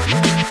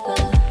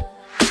believer.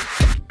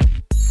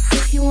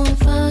 If you want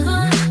fun,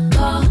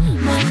 call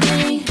my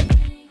name.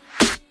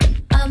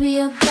 I'll be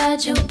your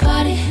bachelor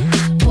party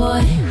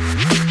boy.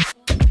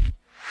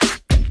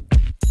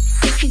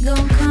 If you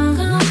gon' come,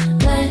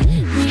 let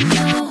me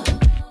know.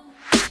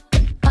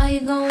 Are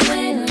you gon'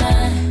 wait in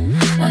line?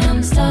 But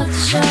I'ma start the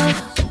show.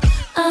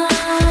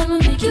 I'ma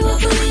make you a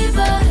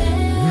believer.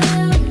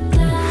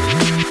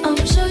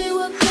 I'ma show you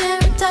what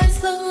paradise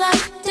look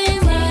like.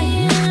 Damn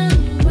right.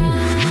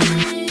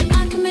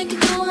 I can make it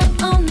go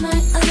up all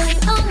night. I love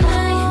you all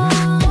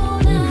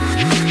night.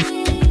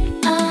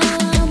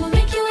 I'ma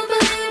make you a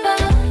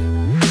believer.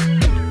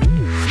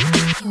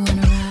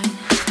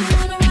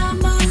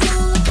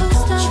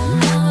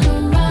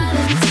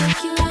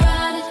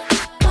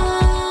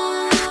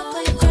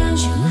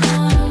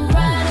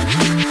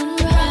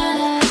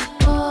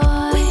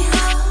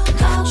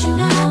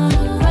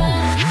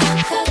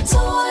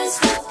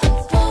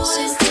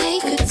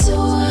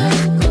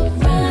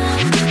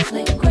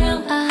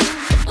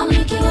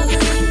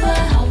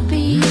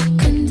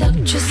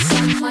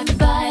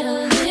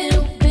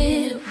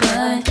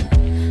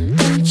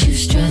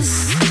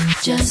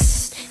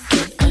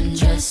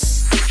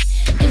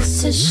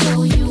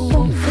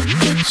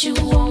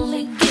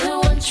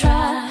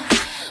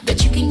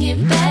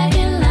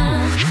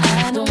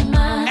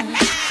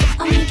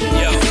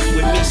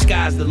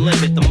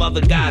 limit. The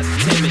other guys are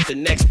timid. The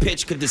next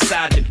pitch could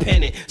decide to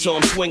pin it. So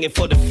I'm swinging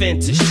for the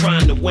fences,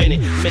 trying to win it.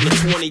 I'm in the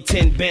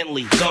 2010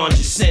 Bentley, gone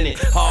just in it.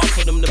 Hard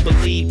for them to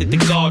believe that the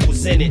guard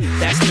was in it.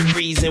 That's the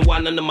reason why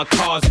none of my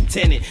cars are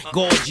tinted.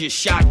 Gorgeous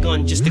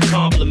shotgun just to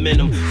compliment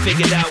them.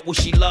 Figured out what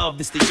she loved,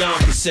 it's the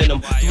Yonkers in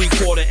them.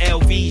 3/4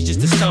 LVs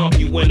just to stomp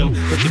you in them.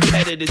 The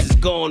competitors is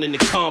gone and the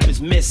comp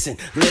is missing.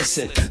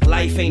 Listen,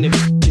 life ain't a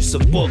just a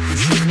book. You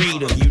should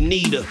read her, you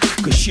need her,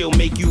 cause she'll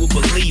make you a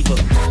believer.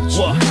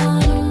 What?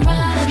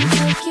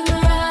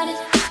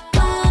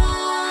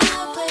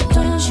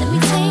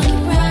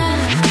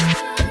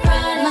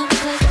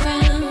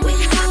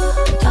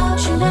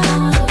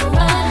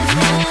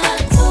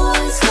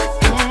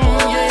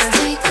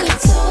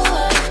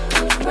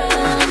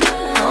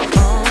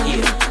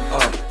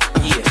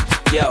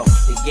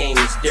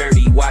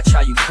 Watch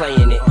how you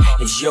playing it.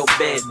 It's your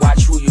bed,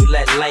 watch who you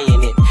let lay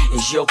in it.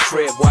 It's your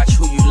crib, watch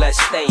who you let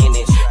stay in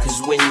it.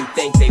 Cause when you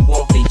think they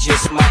won't, they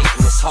just might.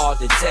 And it's hard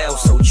to tell,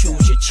 so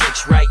choose your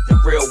chicks right. The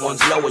real ones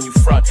know when you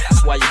front.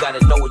 That's why you gotta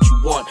know what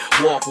you want.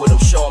 Walk with them,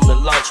 show them the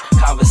lunch.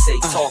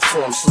 Conversate, talk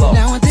to them slow.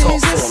 Nowadays talk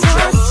to it's them,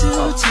 hard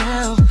to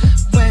tell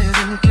where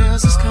them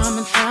girls is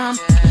coming from.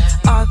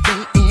 Are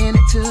they in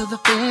it to the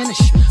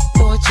finish,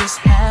 or just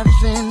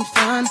having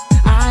fun?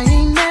 I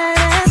ain't mad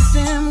at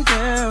them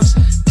girls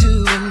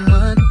doing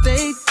what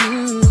they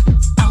do,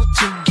 out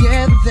to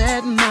get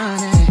that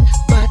money,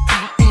 but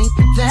I ain't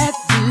that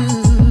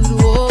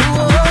dude. Whoa,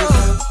 whoa.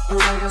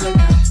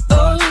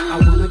 I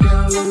want a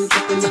girl, let me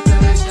get in the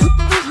face.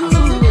 I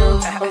want a girl,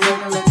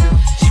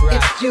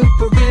 if you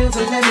for real,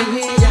 then let me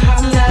hear you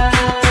holler.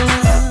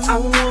 I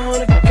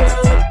want a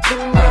girl who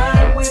can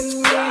ride with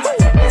me,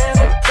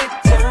 never get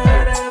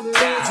tired of me.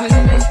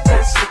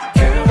 That's the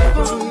girl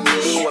for me.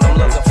 That's what I'm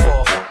looking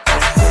for.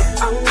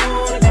 I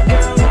want a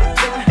girl who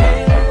can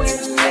hang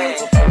with me,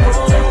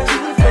 wanna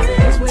do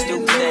things with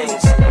me.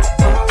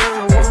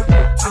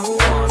 I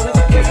want a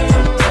girl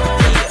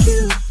like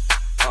you.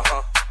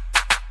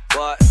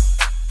 What?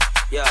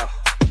 Yo,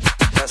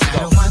 let's go.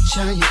 Gotta watch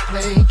how you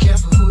play,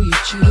 careful who you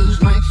choose.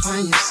 Might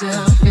find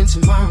yourself in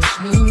tomorrow's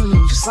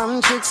news.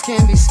 Some chicks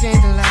can be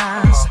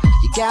scandalized,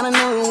 you gotta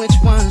know which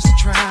ones to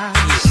try.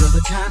 You're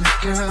the kind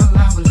of girl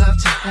I would love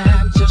to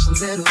have, just a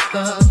little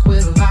thug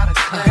with a lot of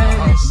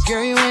class.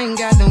 Girl, you ain't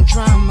got no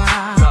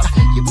drama,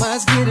 you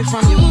must get it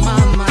from your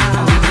mama.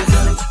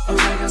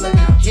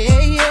 Yeah,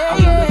 yeah,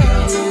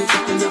 yeah.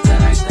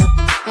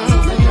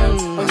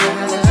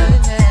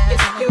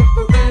 If you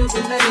for real,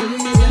 then let me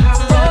hear you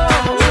holler.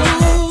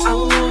 I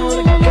want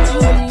a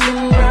girl who can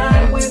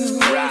ride with me,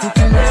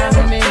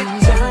 never get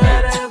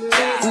tired of me.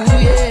 Ooh,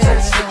 yeah.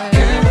 That's the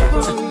girl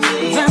for me.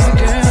 That's a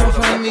girl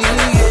for me,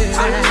 yeah.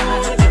 I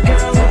want a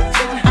girl who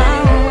can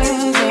hang with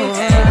me,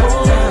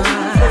 wanna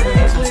do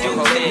things with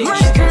me. My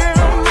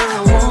girl, my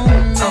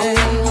woman.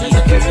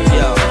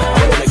 Yo,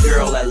 I want a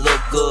girl that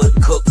look good,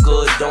 cook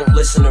good, don't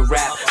listen to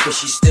rap, but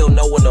she still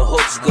know when the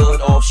hook's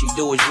good. All she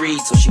do is read,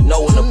 so she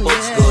know when the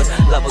book's good.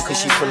 Love her cause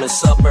she from the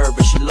suburb,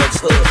 but she looks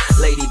hood.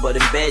 Lady, but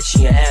in bed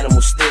she an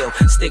animal still.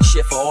 Stick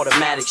shift for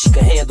automatic, she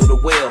can handle the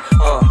wheel.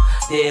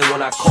 There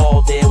when I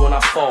call, there when I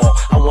fall.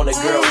 I want a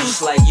girl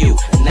just like you,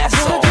 and that's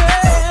all.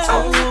 I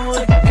want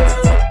a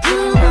girl who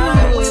can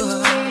ride with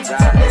me,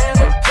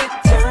 never get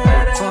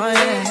tired of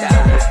me.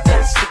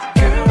 That's the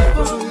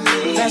girl for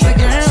me. That's a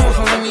girl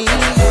for me, yeah.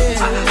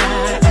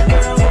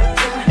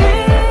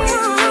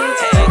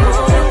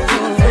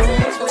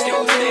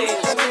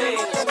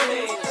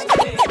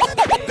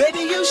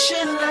 Baby, you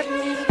should let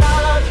me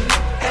love you.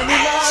 Let me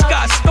love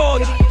Scott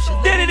Storch, you.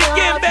 did it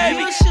again,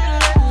 baby. You should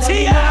let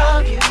me T.I.,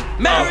 love you.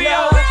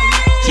 Mario,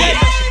 Yeah.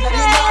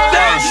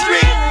 Third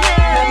Street.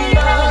 Let me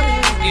love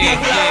you.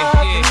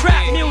 Yeah.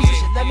 Trap music,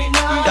 Let me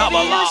love you.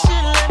 double You R. should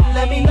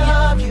let me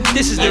love you.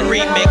 This is the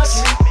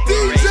remix.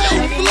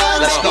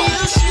 Let's go.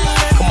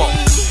 Come on.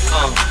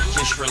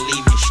 Just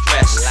relieve your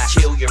stress.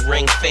 Chill your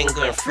ring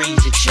finger and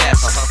freeze your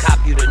chest. Cop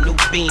you the new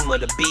Beamer,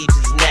 the beads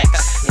is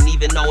next. And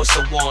even though it's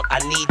a want, I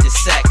need the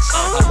sex.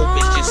 I hope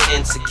it's just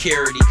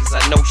insecurity, cause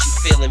I know she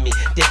feeling me.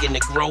 Digging the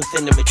growth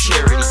and the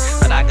maturity.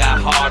 But I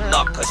got hard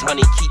luck, cause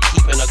honey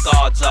keeping her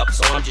guards up.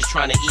 So I'm just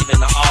trying to even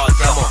the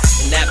odds up.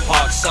 And that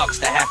part sucks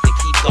to have to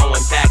keep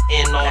going back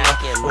in on her,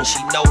 when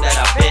she know that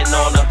I've been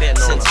on her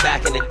since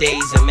back in the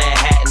days in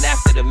Manhattan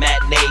after the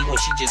matinee. When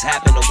she just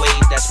happened to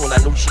wave, that's when I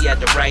knew she had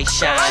the right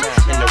shine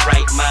and the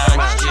right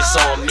mind. It's just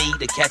on me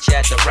to catch her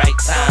at the right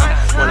time.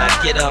 When I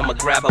get her, I'ma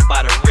grab her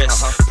by the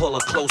wrist, pull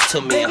her close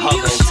to me and hug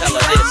her and tell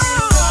her this.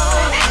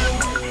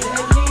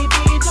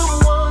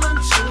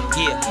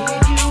 Yeah.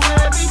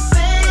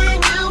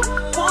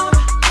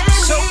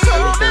 So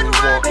everything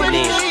you want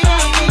in there.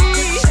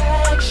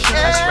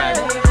 That's right.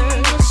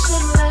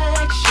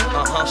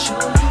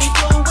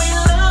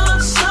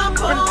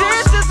 And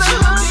this is the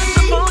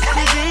supposed to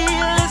be.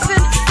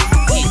 Listen,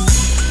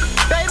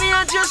 baby,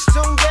 I just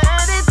don't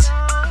get it.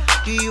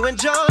 Do you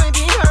enjoy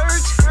being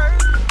hurt?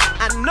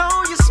 I know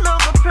you smell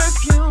the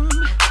perfume,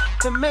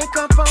 the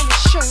makeup on the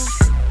shirt.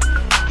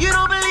 You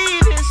don't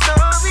believe his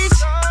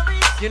stories.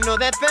 You know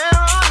that there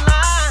are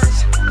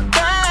lies.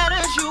 Bad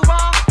as you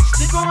are,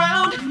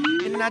 around,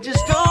 and I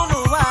just don't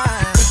know why.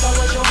 If I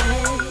was your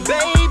man,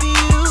 baby,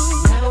 you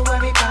never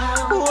worry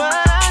about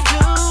what I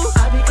do.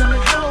 I'll be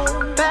coming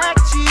home back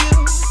to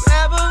you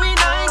every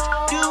night,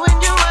 doing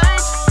you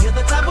right. You're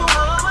the type of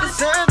woman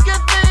deserves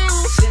good things.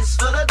 Fist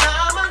full of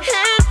diamonds,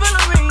 head full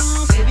of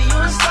rings. Baby,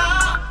 you're a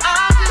star.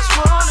 I just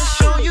wanna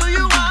show you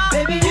you are.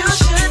 Baby, you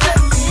should let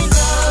me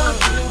love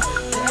you.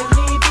 Let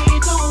me be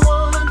the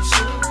one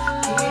to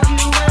give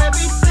you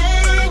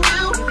everything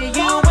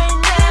you ain't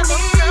never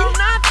felt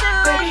nothing.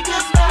 Baby,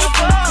 'cause I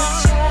got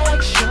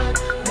protection.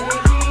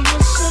 Make me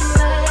your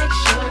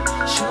selection.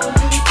 Show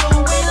me the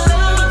way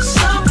love's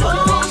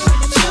supposed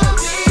to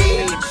be.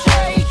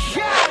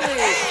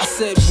 I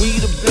said we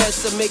the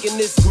best at making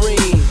this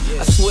green.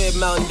 I swear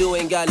Mountain Dew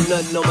ain't got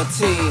nothing on my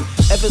team.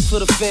 F's for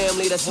the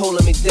family that's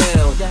holding me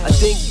down. I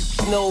think you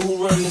know who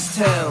run this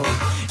town.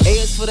 A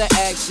is for the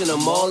action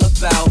I'm all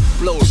about.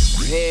 Blow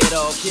head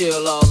off,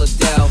 kill all the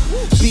doubt.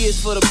 B is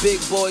for the big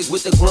boys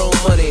with the grown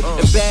money.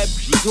 And bad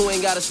bitches who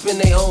ain't gotta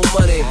spend their own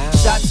money.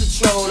 Shots of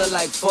Tron are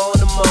like phone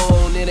to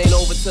moan. It ain't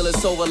over till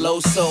it's over low,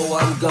 so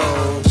I'm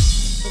gone.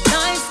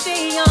 Nights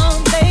stay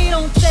on, they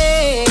don't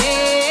stay.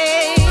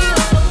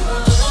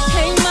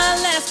 Ain't my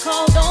last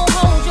call, don't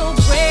hold your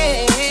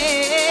breath.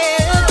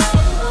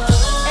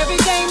 Every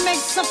day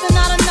makes something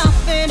out of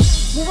nothing.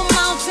 Move a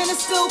mountain and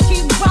still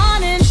keep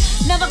running.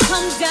 Never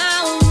come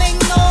down, make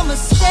no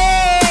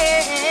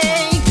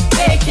mistake.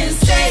 They can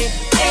say,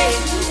 hey,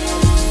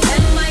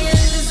 that my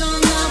end is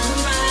on the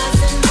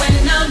horizon. When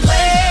I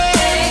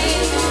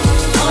wake,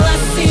 all I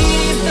see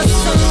is the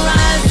sun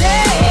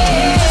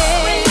rising.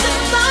 When the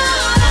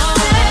thought I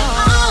said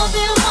all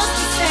there was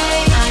to say,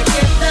 I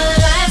give the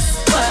last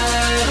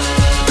word.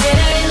 It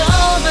ain't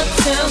over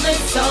till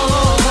it's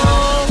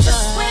over.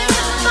 Just when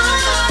the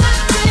thought I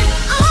did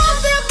all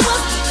there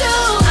was to do,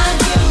 I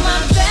give my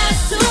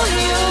best to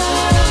you.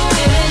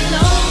 It ain't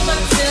over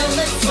till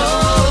it's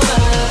over.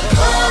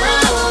 Oh,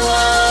 oh,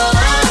 oh,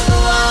 oh,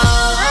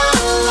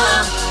 oh,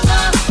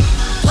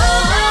 oh,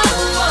 oh,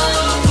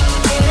 oh.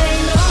 It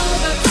ain't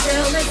over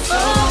till it's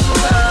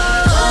over.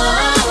 Oh,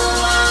 oh, oh,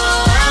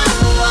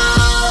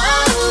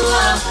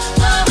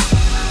 oh,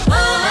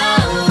 oh,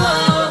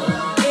 oh.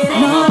 It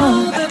ain't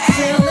over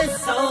till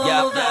it's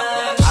over.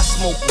 I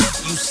smoke weed,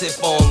 you sip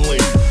on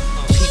wind.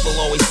 People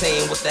always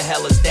saying, what the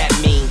hell does that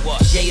mean?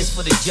 J is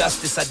for the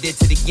justice I did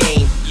to the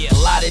game. A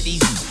lot of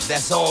these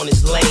that's on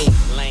is lame.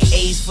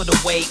 A's for the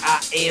way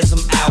I airs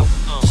them out.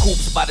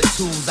 Hoops by the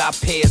twos, I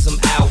pairs them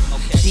out.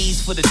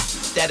 D's for the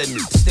that are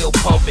still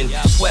pumping.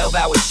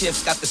 12-hour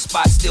shifts got the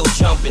spot still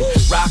jumping.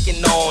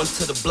 Rocking on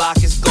till the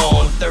block is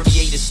gone.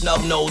 38 is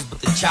snub nose, but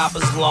the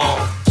chopper's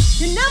long.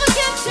 You never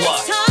get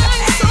this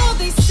time, so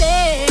they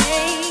say.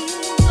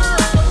 But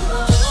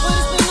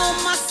it's been on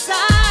my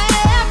side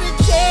every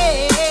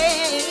day.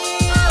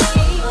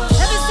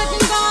 Every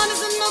second gone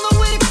is another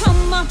way to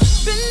come up.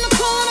 Been in the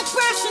corner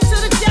crashing to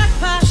the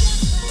jackpot.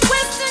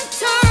 Twists and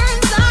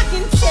turns I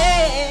can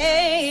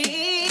take.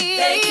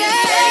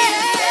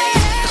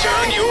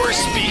 Turn your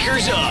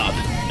speakers up.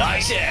 I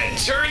said,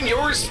 turn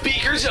your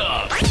speakers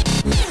up.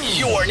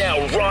 You're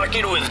now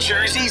rocking with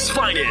Jersey's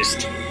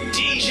finest,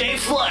 DJ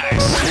Flex.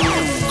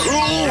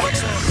 Cool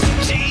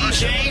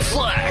DJ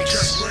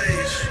Flex.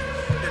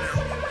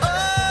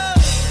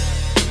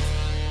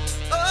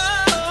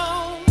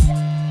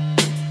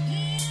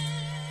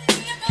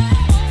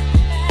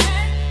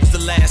 The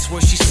last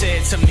word she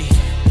said to me.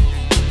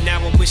 Now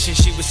I'm wishing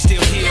she was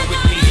still here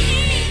with me.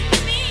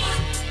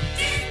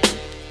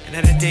 And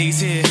now that day's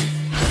here,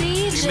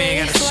 we may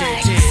gotta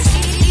share tears.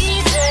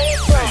 DJ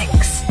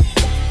Flex.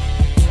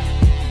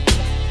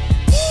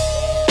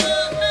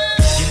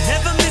 You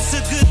never miss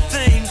a good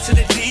thing till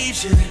it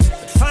leaves you.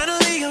 But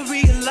finally I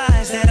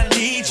realize that I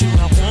need you.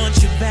 I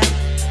want you back.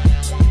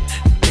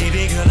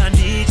 Baby girl, I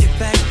need you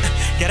back.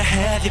 Gotta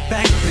have you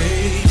back,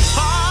 babe.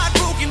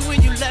 Heartbroken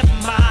when you left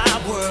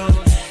my world.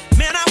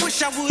 Man, I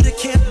wish I would've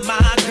kept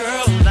my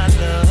girl. I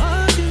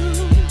love you.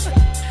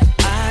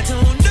 I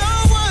don't know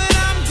what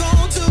I'm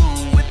gonna do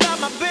without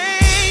my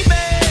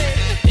baby.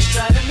 It's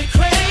driving me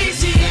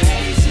crazy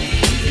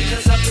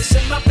because I'm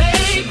missing my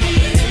baby.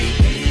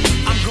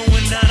 I'm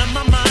going out of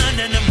my mind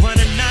and I'm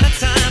running out of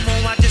time.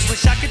 Oh, I just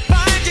wish I could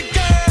find you,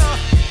 girl.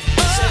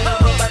 So I'm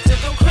about to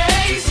go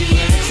crazy,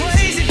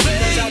 baby.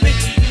 Because I've been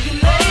keeping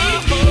you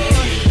lately.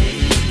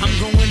 I'm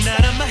going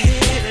out of my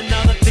head and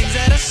all the things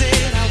that I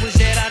said, I wish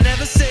that I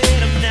never said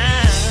them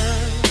now.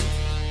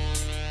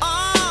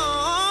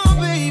 Oh,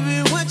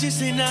 baby, what you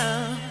say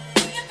now?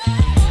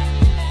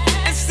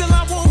 And still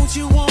I want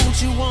you,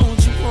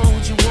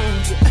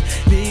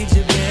 need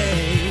you,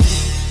 babe.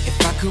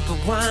 If I could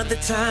rewind the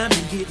time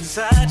and get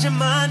inside your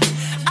mind,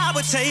 I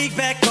would take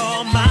back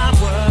all my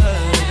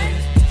words.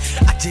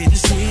 I didn't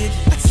see it,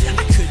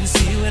 I couldn't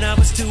see what I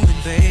was doing,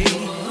 babe.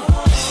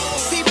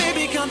 See,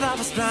 baby, 'cause I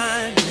was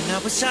blind, and I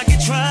wish I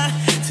could try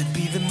to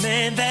be the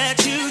man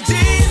that you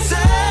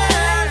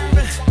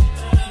deserve.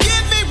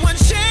 Give me one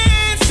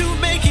chance to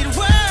make it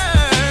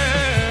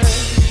work.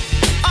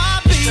 Oh,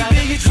 baby, you're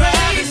driving me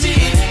crazy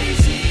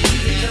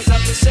because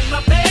I'm missing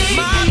my baby.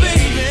 My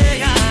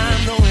baby,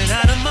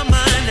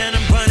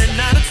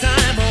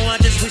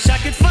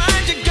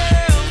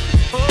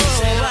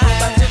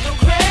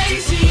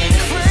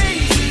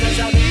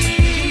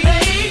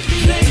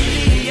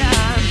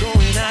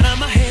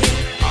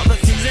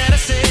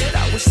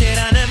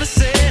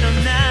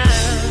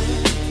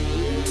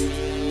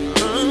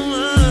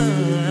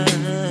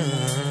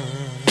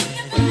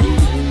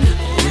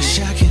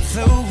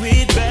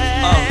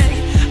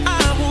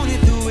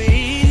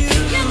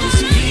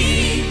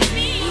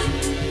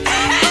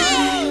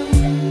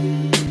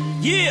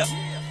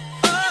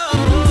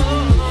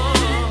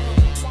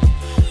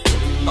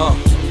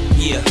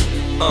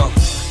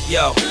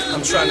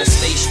 I'm trying to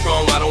stay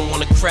strong, I don't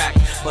wanna crack,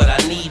 but I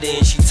need it.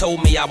 And she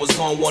told me I was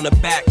gonna want her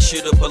back.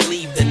 Should've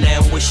believed her, now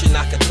I'm wishing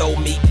I could throw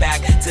me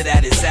back to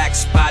that exact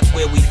spot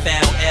where we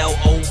found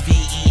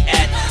L-O-V-E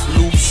at.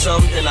 Lose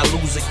some, then I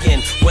lose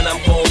again. When I'm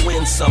gonna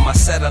win some, I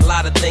said a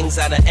lot of things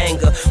out of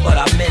anger, but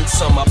I meant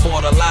some. I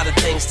brought a lot of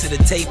things to the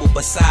table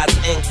besides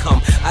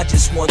income. I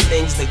just want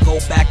things to go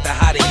back to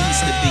how they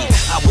used to be.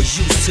 I was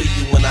used to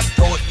you when I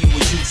thought you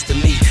was used to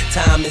me.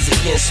 Time is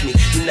against me.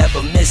 You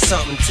never miss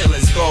something till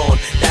it's gone.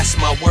 That's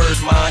my word,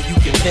 man, you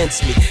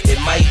convince me. It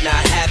might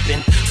not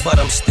happen, but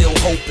I'm still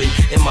hoping.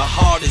 And my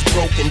heart is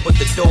broken, but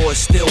the door is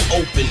still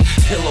open.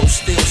 Pillow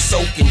still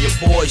soaking, your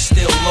boy's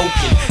still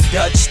loking.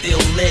 Dutch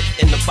still lit,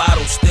 and the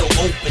bottle's still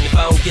open. If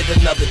I don't get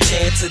another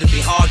chance, it'll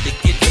be hard to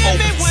get focused. Give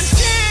me one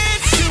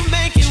chance to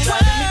make it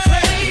driving me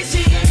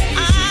crazy.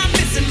 I'm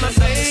missing my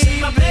baby,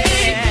 my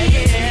baby.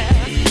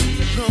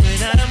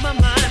 Going out of my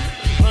mind,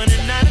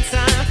 running out of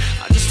time.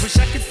 I just wish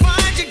I could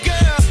find you,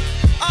 girl.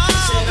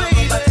 Oh,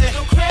 baby,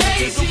 go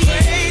crazy, go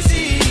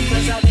crazy.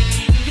 'Cause I've been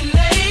keeping you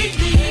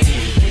lately.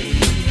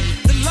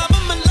 The love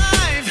of my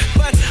life,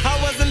 but I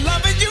wasn't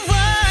loving you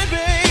right,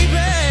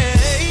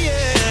 baby.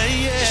 Yeah,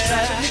 yeah. It's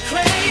driving me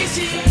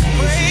crazy,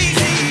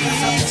 crazy.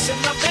 'Cause I'm missing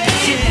my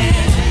baby.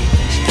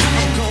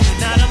 I'm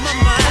going out of my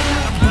mind,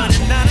 I'm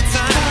running out of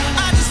time. I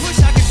just wish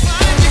I could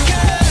find you,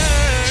 girl.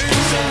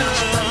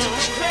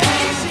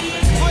 Crazy,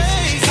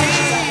 crazy,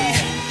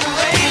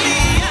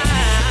 baby.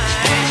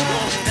 I'm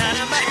going out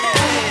of my head.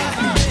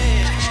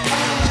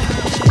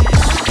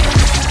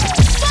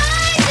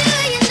 Why do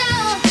you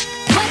know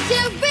what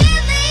you're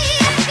really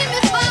asking me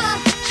for?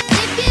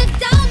 If you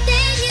don't,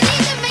 then you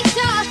need to make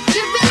sure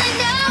you really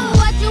know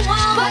what you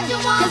want.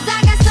 'Cause I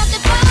got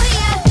something for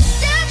you,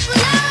 just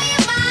blow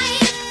your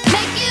mind,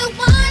 make you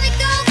wanna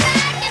go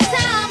back in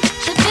time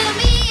to feel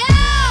me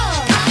all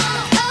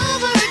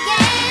over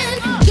again.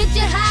 Get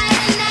you higher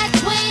than that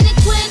 20,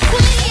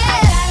 yeah. I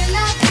got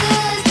enough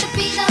goods to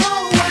feed the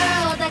whole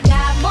world. I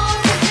got more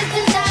riches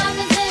than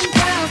diamonds and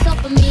pearls. So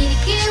for me to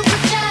get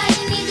with you,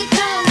 you need to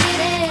come get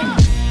it,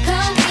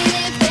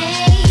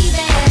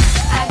 baby.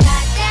 I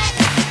got that,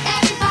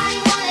 everybody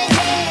wanna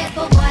hear,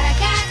 but what I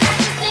got, not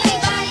just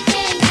anybody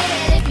can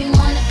get. If you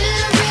wanna feel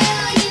the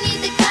real, you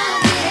need to come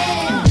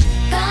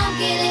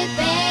get it,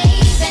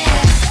 baby.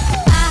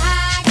 I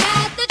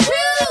got the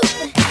truth,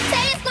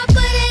 taste my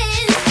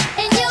pudding,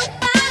 and you'll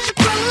find the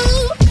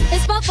proof.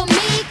 It's fun for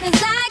me, 'cause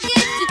I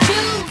get to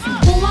choose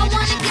who I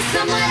wanna get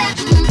some of that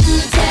too.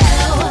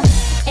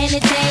 And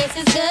it tastes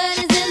as good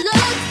as it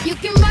looks. You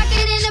can rock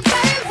it in the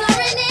burbs or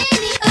in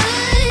any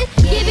hood.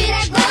 Give it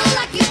that glow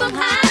like you from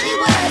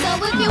Hollywood. So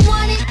if you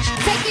want it,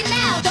 take it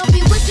now. Don't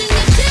be wishing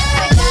you should. I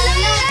got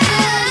enough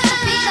goods to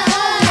feed the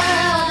whole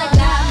world. I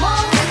got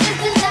more riches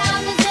than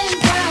diamonds and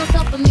pearls. So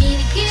for me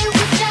to get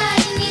with you,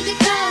 you need to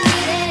come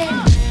get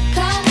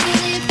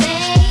it,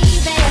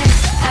 baby.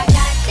 I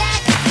got that,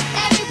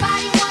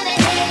 everybody wanna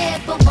hear,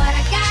 but what I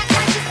got,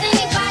 not just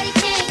anybody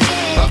can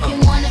get. If you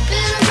wanna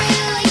feel the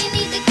real, you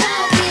need to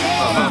come get it,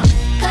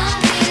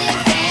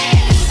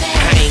 baby.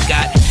 I ain't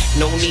got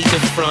no need to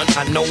front,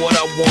 I know what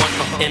I want,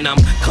 and I'm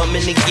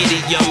coming to get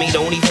it, yummy,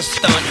 don't even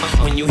stunt.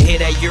 When you hear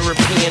that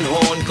European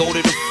horn, go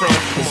to the front.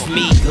 It's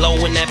me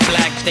blowing that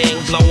black thing,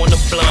 blowing the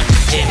blunt.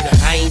 And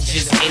I ain't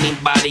just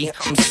anybody,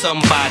 I'm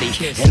somebody.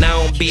 And I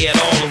don't be at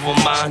all of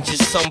them, mine,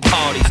 just some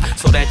parties.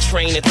 So that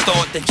train of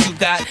thought that you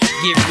got,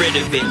 get rid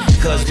of it.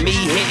 'Cause me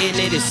hitting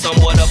it is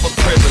somewhat of a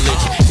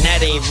privilege. And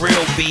that ain't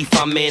real beef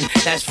I'm in,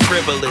 that's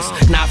frivolous.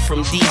 Not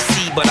from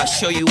DC, but I'll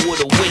show you what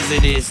a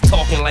wizard is.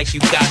 Talking like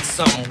you got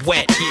something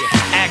wet.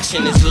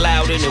 Action is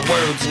louder than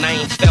words, and I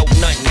ain't felt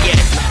nothing yet.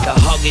 The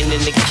hugging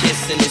and the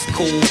kissing is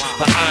cool,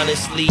 but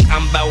honestly,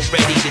 I'm about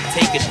ready to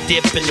take a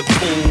dip in the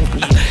pool.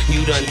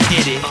 You done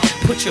did it.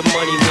 Put your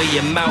money where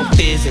your mouth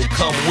is and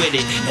come with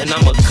it, and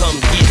I'ma come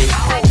get it. I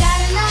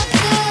got enough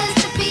goods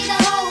to feed the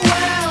whole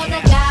world. I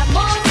got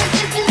more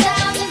riches than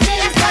diamonds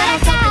and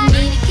pearls. So for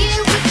me to get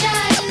with you,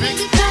 you need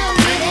to come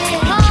get it, baby.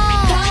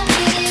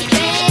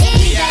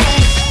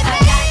 I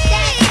got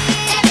that,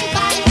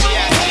 everybody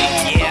wanna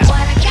hear, but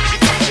what I got,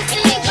 not just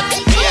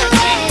anybody can get. If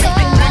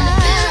you wanna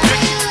feel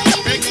real, you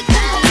need to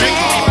come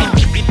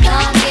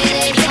get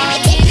it,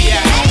 baby.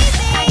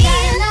 I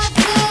got enough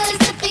goods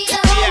to feed the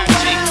whole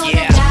world. I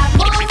got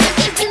more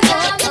riches than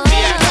diamonds and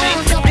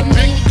pearls. So for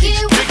me to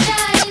get with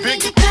you, you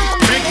need to come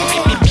get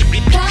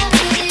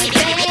it,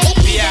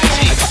 baby. I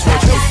just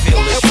want you to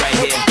feel this right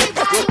here,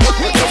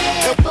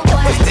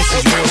 'cause this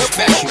is real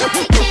special.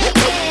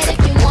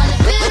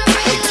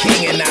 The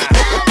king and I.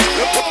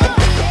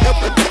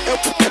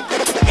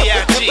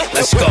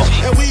 Let's go.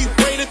 And we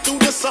waded through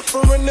the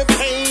suffering and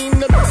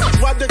pain.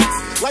 Ride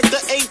like the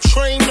A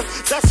train.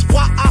 That's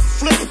why I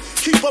flip.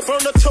 Keep a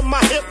burner to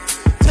my hip.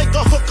 Take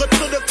a hooker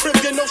to the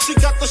crib. You know she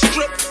got the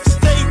strip.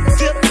 Stay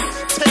dip.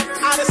 Take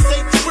out of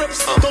state trips.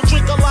 Don't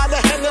drink a lot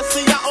of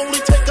Hennessy. I only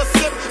take a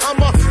sip. I'm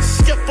a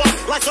skipper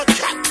like a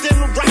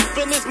captain.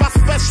 Rapping is my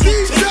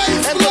specialty.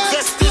 And the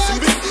best is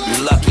me. You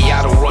lucky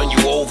I don't run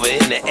you over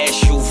in the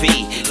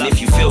SUV. And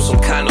if you feel some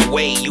kind of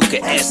way, you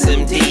can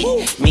SMD.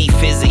 Me,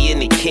 Fizzy,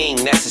 and the king.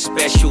 ring, that's a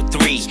special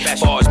 3.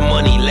 Far as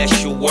money,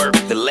 less you work,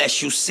 the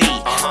less you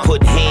see.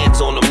 Put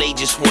hands on them, they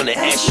just wanna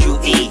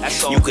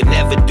SUE. You could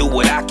never do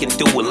what I can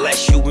do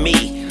unless you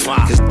me.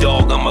 Cause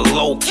dog, I'm a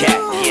low cat.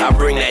 I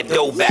bring that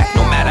dough back,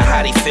 no matter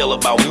how they feel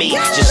about me.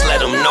 Just let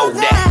them know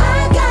that.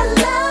 I got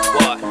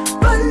love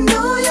for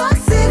New York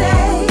City.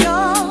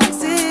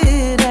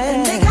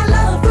 And they got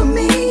love for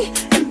me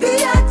and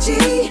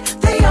B.I.G.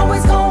 They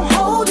always gon'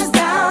 hold us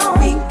down.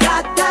 We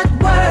got that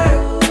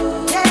word,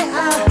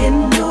 yeah,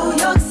 in New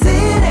York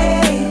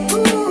City.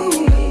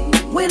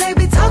 Ooh. When they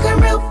be talking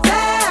real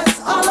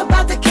fast, all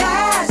about the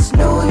cash.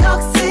 New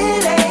York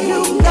City,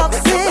 New York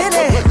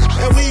City.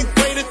 And we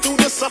waded through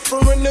the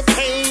suffering and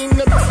pain.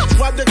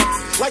 Ride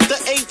like the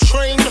A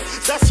train.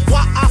 That's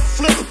why I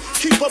flip.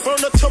 Keep a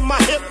burner to my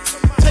hip.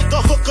 Take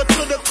a hooker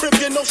to the crib.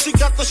 You know she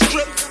got the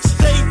strip.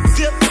 Stay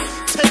dip.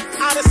 Take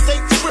out of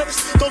state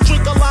trips. Don't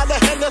drink a lot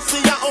of Hennessy.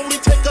 I only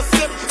take a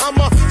sip. I'm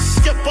a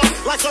skipper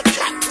like a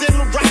captain.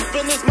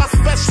 Rapping is my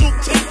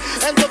specialty.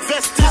 And the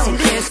best is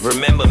me.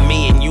 Remember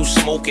me and you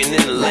smoking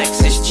in the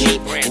Lexus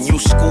Jeep, and you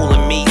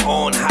schooling me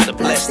on how to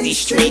bless these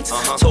streets.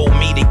 Told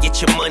me to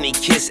get your money,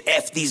 kiss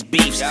F these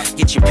beefs.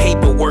 Get your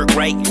paperwork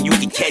right and you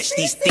can catch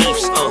these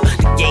thieves.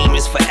 The game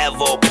is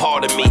forever a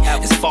part of me.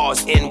 As far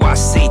as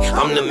NYC,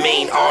 I'm the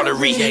main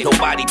artery.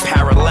 Nobody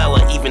parallel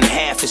or even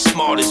half as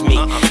smart as me.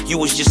 You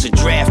was just a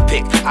draft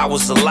pick, I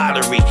was a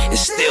lottery.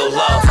 It's still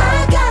love.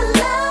 I got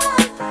love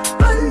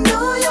for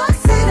New York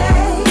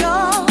City.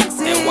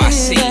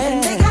 NYC.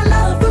 They got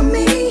love for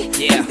me.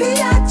 Yeah.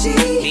 B.I.G.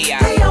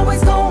 They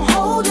always gon'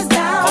 hold us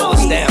down. Hold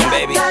us down,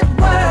 baby. Got that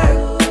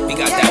word. We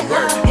got that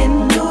word.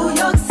 In New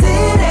York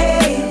City.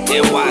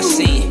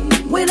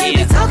 NYC. When they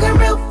be talking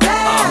real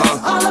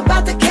fast, all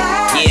about the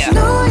cash. Yeah.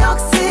 New York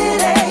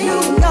City,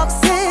 New York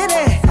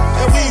City.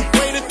 And we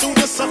waded through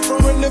the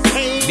suffering and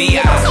pain.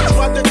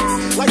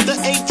 Like the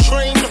A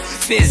train.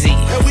 Fizzy.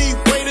 And we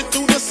waded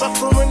through the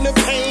suffering and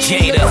pain.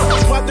 Jada.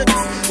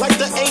 Like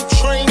the A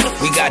train.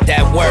 We got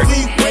that work.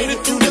 We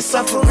waded through the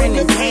suffering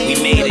and pain.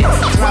 We made it.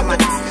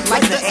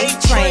 Like the A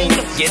train.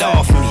 Get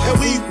off me. And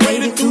we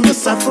waded through the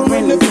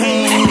suffering and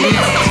pain.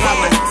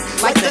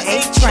 Like the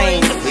A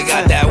train. We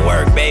got that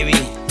work, baby.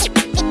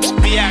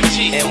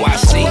 B.I.G.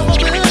 NYC.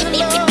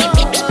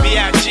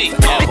 B.I.G.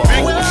 Ever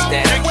hold us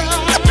down.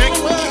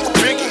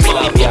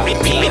 Love y'all.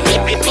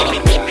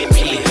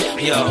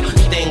 Yo,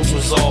 things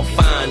was all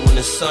fine when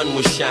the sun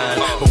was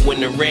shining, but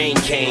when the rain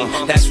came,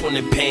 that's when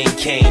the pain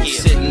came.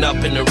 Sitting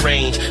up in the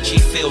range, she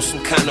feels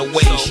some kind of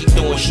way. She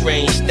doing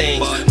strange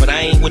things, but I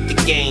ain't with the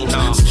games.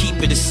 Just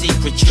keep it a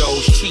secret, yo.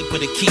 It's cheaper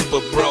to keep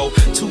her, bro.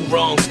 Two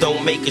wrongs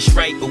don't make us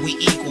right, but we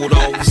equal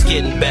though. It's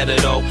getting better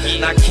though,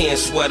 and I can't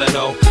sweat her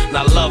though. And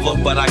I love her,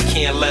 but I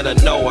can't let her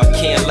know. I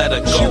can't let her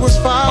go. She was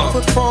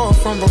 5'4"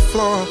 from the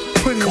floor.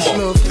 Prettiest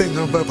little thing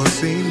I've ever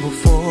seen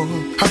before.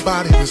 Her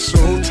body was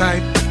so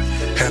tight,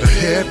 had her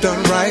hair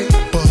done right.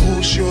 But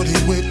who's shorty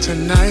with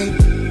tonight?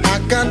 I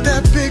got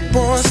that big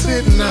boy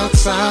sitting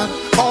outside.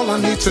 All I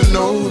need to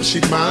know is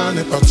she'd mind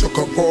if I took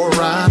her for a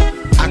ride.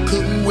 I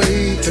couldn't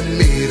wait to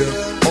meet her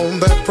on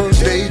that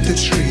first date to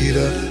treat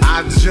her.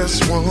 I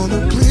just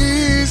wanna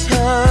please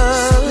her.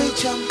 So we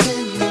jumped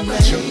in the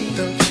rain. Jumped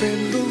up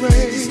in the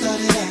rain.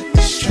 Started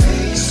acting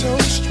strange. So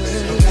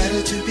strange. No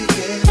matter to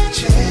begin to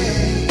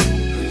change.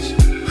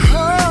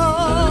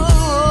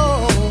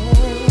 Oh,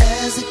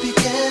 as it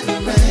began to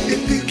rain,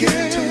 it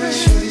began to rain.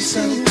 Shorty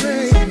started to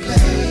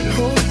complain.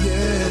 Oh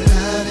yeah.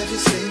 About every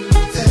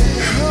single thing.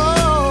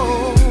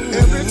 Oh,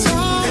 every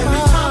time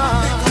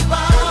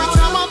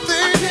I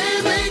think, I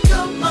can't make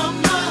up my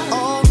mind.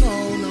 oh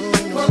no.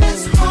 Well,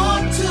 it's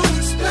hard to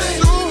explain.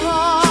 So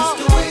hard. Just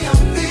the way I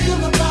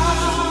feel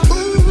about.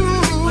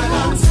 Ooh. But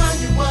I'll tell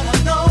you what I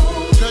know.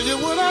 Tell you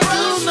what I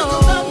do Sugar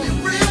know. love me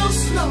real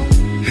slow.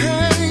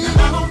 Hey,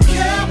 I don't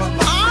care what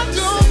my I friends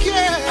don't say.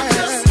 care. I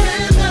just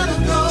can't let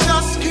her go.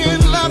 Just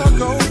can't let her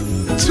go.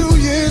 2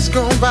 years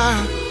gone by,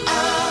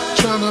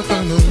 trying to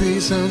find the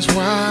reasons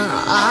why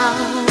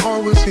I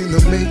always seem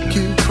to make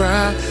you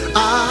cry.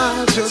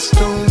 I just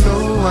don't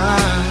know why.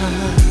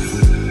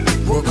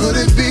 What could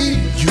it be?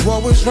 You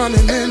always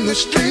running in the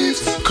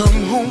streets.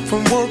 Come home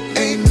from work,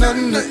 ain't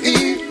nothing to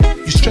eat.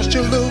 You stretch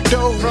your little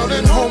dough,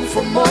 running home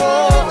for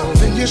more.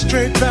 Then you're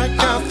straight back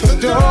out the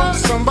door.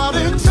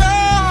 Somebody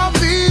tell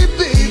me,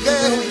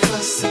 baby.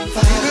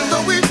 Even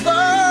though we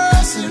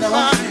fuss and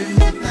fight,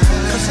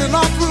 cussing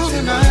all through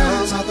the night.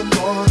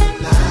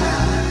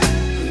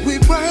 We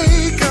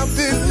wake up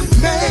and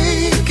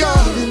make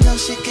up. Even though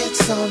she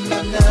gets on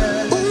my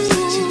nerves,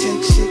 she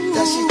takes shit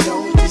that she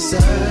don't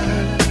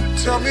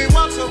deserve. Tell me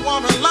what's a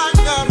woman like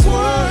that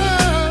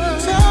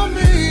worth? Tell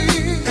me.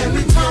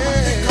 Every time I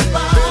think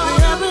about Baby,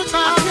 every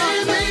time. I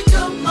can't make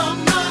up my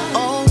mind.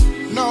 Oh,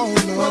 no.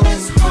 Well,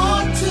 it's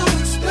hard to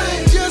explain.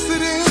 Yes,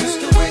 it is. Just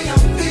the way I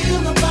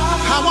feel about.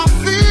 How I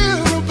feel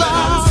I'll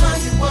about. tell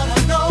you what I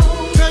know.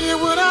 Tell you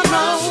what I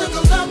know.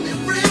 Sugar love me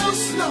real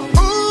slow.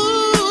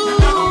 Ooh. And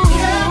I don't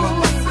care what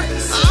my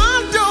friends say.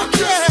 I don't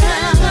care.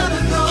 Can't let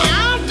her go.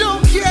 I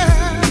don't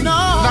care. No.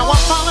 Now I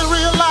finally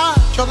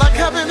realized you're like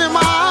heaven in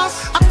my eyes.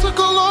 I took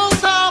a long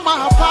time. I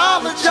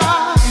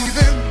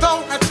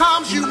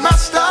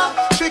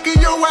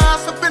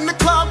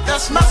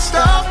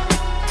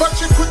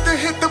you quick to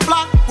hit the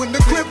block when the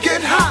clip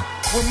get hot.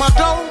 When my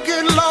dough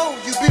get low,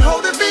 you be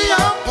holding me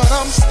up. But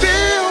I'm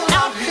still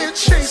out here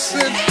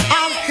chasing.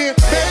 I'm here,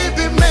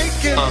 baby,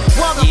 making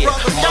what a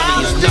brother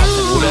money is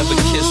nothing. Whatever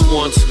Kiss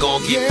wants,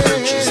 gon' get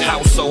purchased.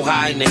 House so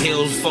high in the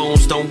hills,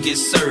 phones don't get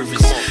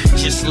service.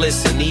 Just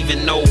listen,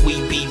 even though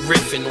we be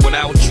riffing,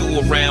 without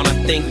you around, I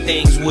think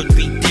things would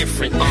be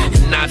different.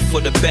 And not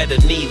for the better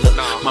neither.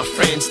 My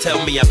friends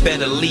tell me I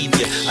better leave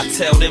you. I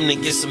tell them to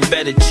get some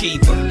better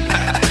cheaper.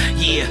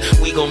 Yeah,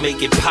 we gon'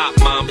 make it pop,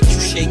 mom. But you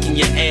shaking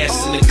your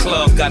ass in the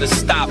club, gotta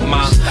stop,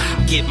 mom.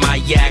 Get my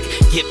yak,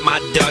 get my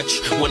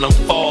Dutch. When I'm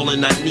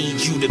falling, I need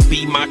you to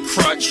be my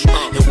crutch.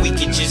 And we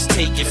can just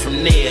take it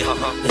from there.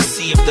 And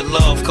see if the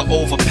love can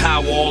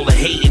overpower all the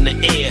hate in the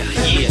air.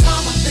 Yeah.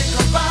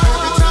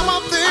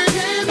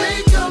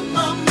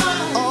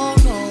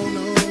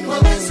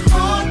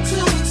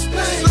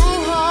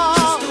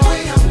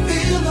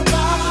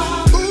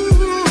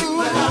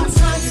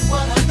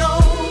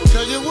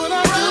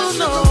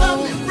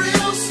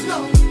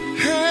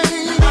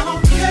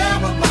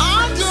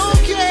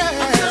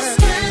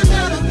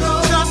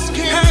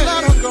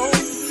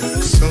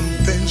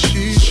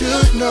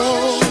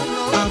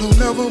 I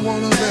don't ever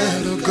wanna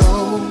let her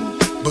go,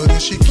 but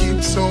if she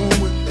keeps on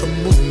with the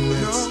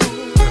movements,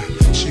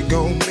 she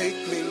gon'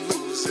 make me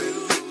lose it.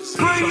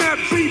 Bring that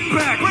beat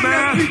back,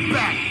 man.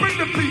 Bring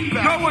the beat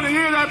back. Y'all wanna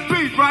hear that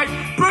beat, right?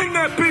 Bring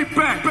that beat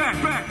back. I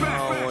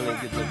don't wanna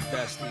get the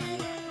best of you.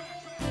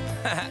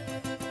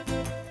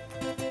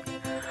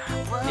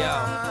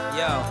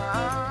 Yo.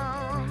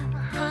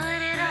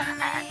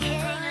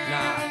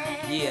 Nah,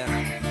 yeah.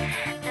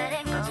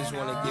 I just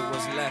wanna get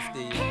what's left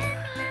of you.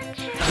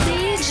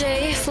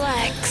 DJ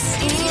Flex.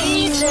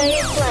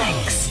 DJ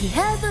Flex. He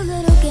has a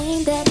little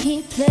game that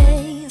he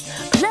plays,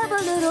 clever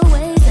little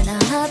ways and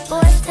a hot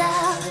boy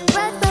style.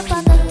 Racks up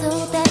on the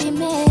dough that he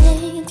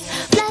makes,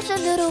 flash a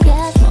little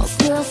cash, most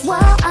girls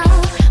wow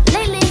out.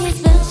 Lately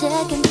he's been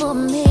checking for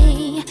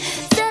me,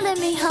 telling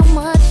me how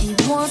much he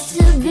wants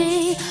to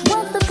be.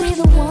 Wants to be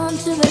the one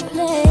to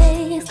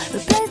replace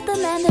the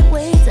man that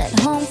waits at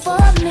home for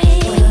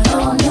me. But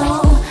oh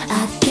no,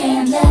 I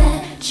can't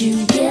let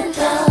you get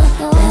the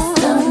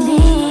best of me.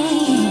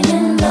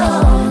 Even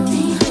though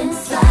deep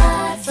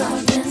inside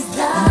something's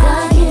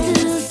dying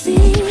to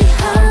see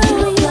how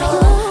you go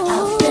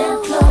out there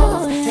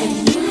close, then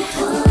you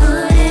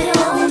put it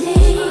on me.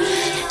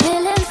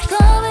 Feelings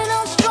coming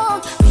on strong,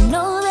 we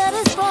know that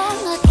it's wrong.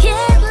 I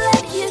can't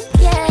let you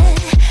get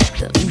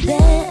the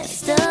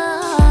best of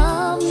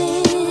me.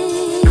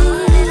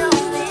 Put it on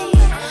me,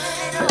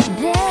 the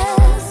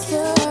best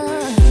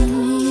of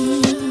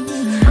me.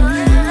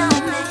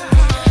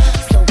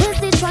 So is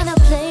he trying to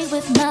play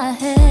with my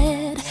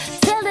head,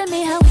 telling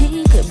me how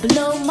he could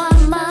blow my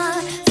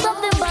mind?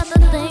 Something about the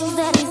things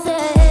that he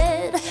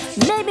said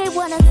made me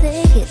wanna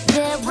take it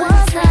there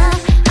one time.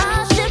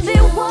 I should be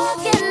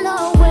walking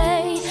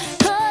away,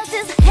 'cause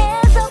his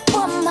hands up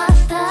on my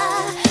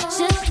thigh.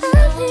 Should I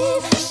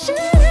leave? Should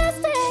I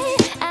stay?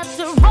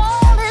 After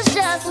all, it's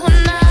just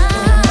one night.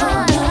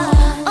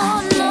 Oh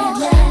no,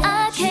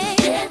 I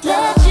can't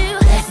let you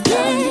get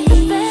the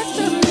best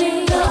of me.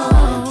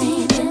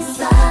 Deep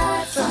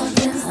inside,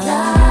 something's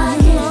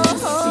dying to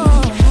see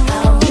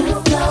how you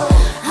flow.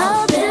 How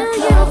do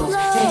you flow?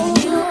 Then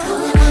you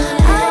put it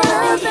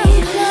on me.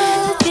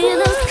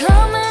 Feelings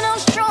coming on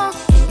strong,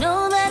 you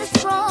know that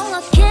it's wrong.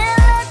 I can't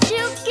let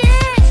you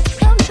get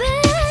the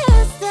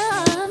best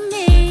of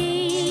me.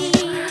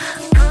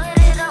 Put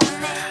it on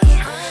me,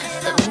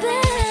 the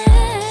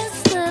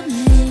best of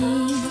me.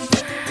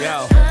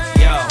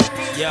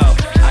 Yo,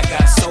 I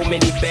got so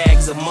many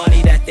bags of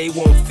money that they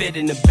won't fit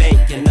in the bank.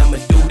 And I'ma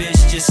do this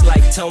just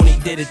like Tony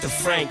did it to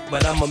Frank.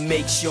 But I'ma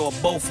make sure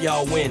both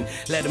y'all win.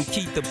 Let them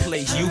keep the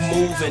place, you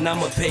move and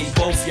I'ma pay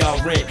both y'all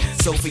rent.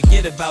 So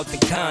forget about the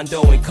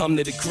condo and come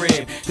to the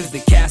crib, 'cause the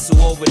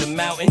castle over the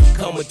mountain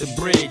come with the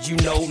bridge. You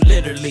know,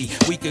 literally,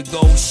 we could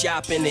go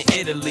shopping in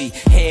Italy.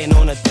 Hand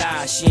on her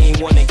thigh, she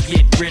ain't wanna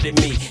get rid of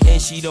me.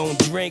 And she don't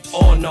drink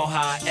or know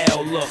how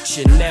L look.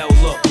 Chanel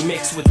look,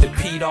 mixed with the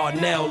Pete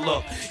Arnell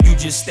look. You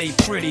just stay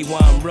pretty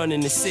while I'm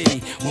running the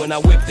city. When I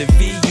whip the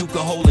V, you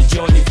can hold a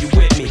joint if you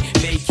with me.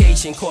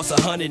 Vacation costs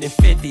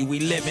 150, we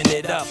living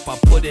it up. I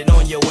put it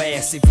on your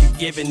ass if you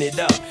giving it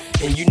up.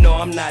 And you know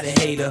I'm not a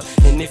hater.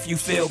 And if you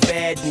feel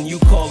bad, then you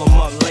call them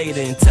up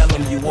later and tell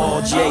them you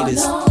all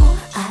jaders. Oh no,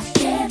 I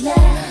can't let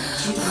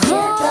you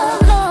get the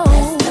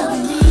best of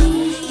me.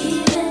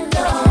 Even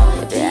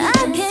though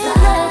I can't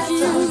let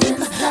you.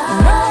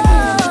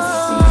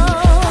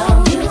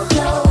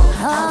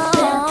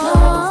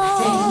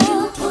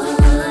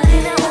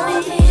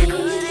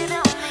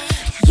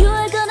 You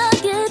ain't gonna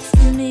get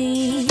to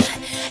me.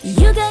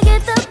 You can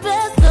get the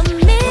best of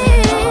me.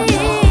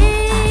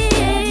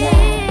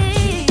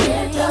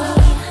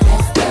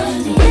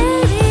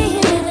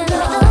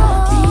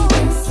 Deep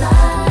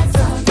inside,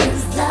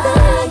 something's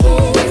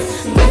dying.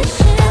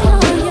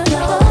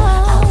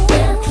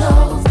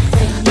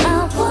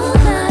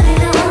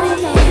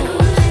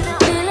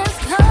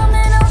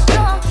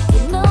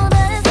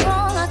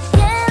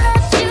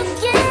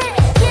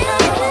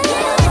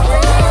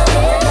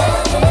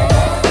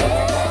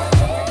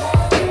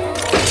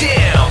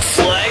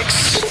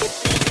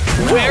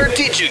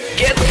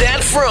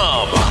 that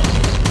from?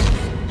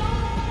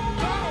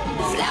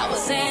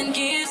 Flowers and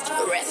gifts,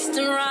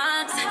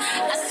 restaurants.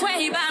 I swear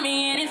you buy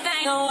me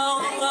anything I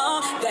want.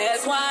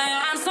 That's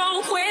why I'm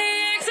so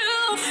quick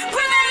to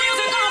put the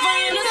music on for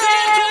you to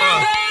sing to,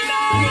 baby.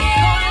 We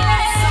gonna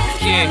light some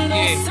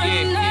candles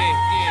tonight.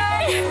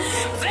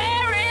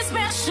 Very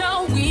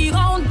special. We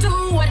gon' do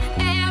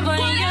whatever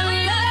you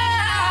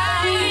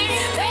like.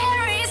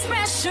 Very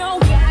special.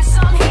 Got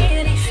some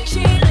Henny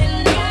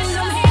chillin', got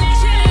some Henny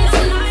chillin'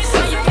 tonight.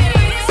 So you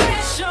very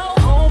special.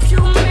 Hope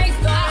you make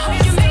the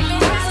rest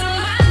of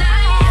my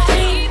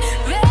night.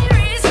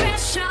 Very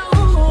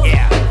special.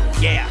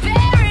 Yeah.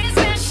 Very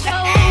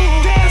special.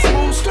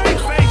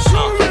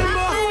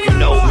 You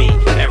know me,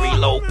 very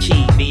low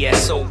key,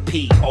 VSOP,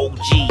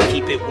 OG,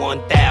 keep it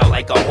 1,000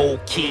 like a whole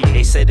key.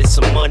 They said it's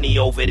some money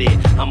over there,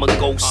 I'ma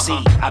go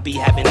see. I be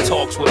having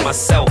talks with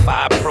myself,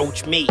 I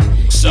approach me.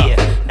 Yeah,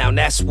 now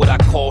that's what I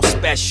call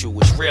special.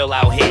 It's real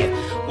out here.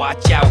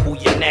 Watch out who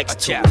you're next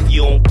to. If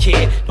you don't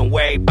care, don't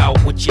worry about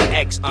what your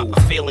ex do.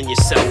 Feeling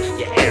yourself,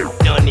 your hair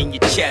done in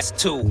your chest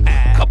too.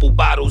 Couple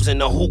bottles in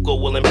the hookah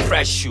will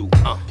impress you.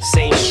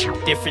 Same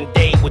shit, different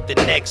day with the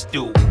next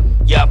dude.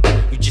 Yup,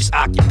 you just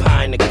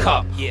occupying the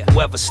cup.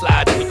 Whoever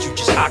slides with you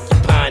just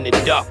occupying the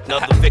duck.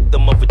 Another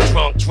victim of a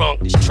drunk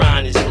that's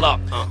trying his luck.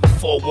 The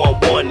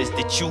 411 is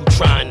that you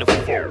trying to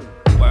fall.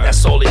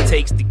 That's all it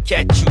takes to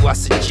catch you. I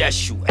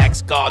suggest you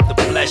ask God to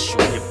bless you.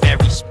 You're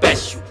very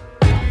special.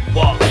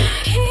 Walk.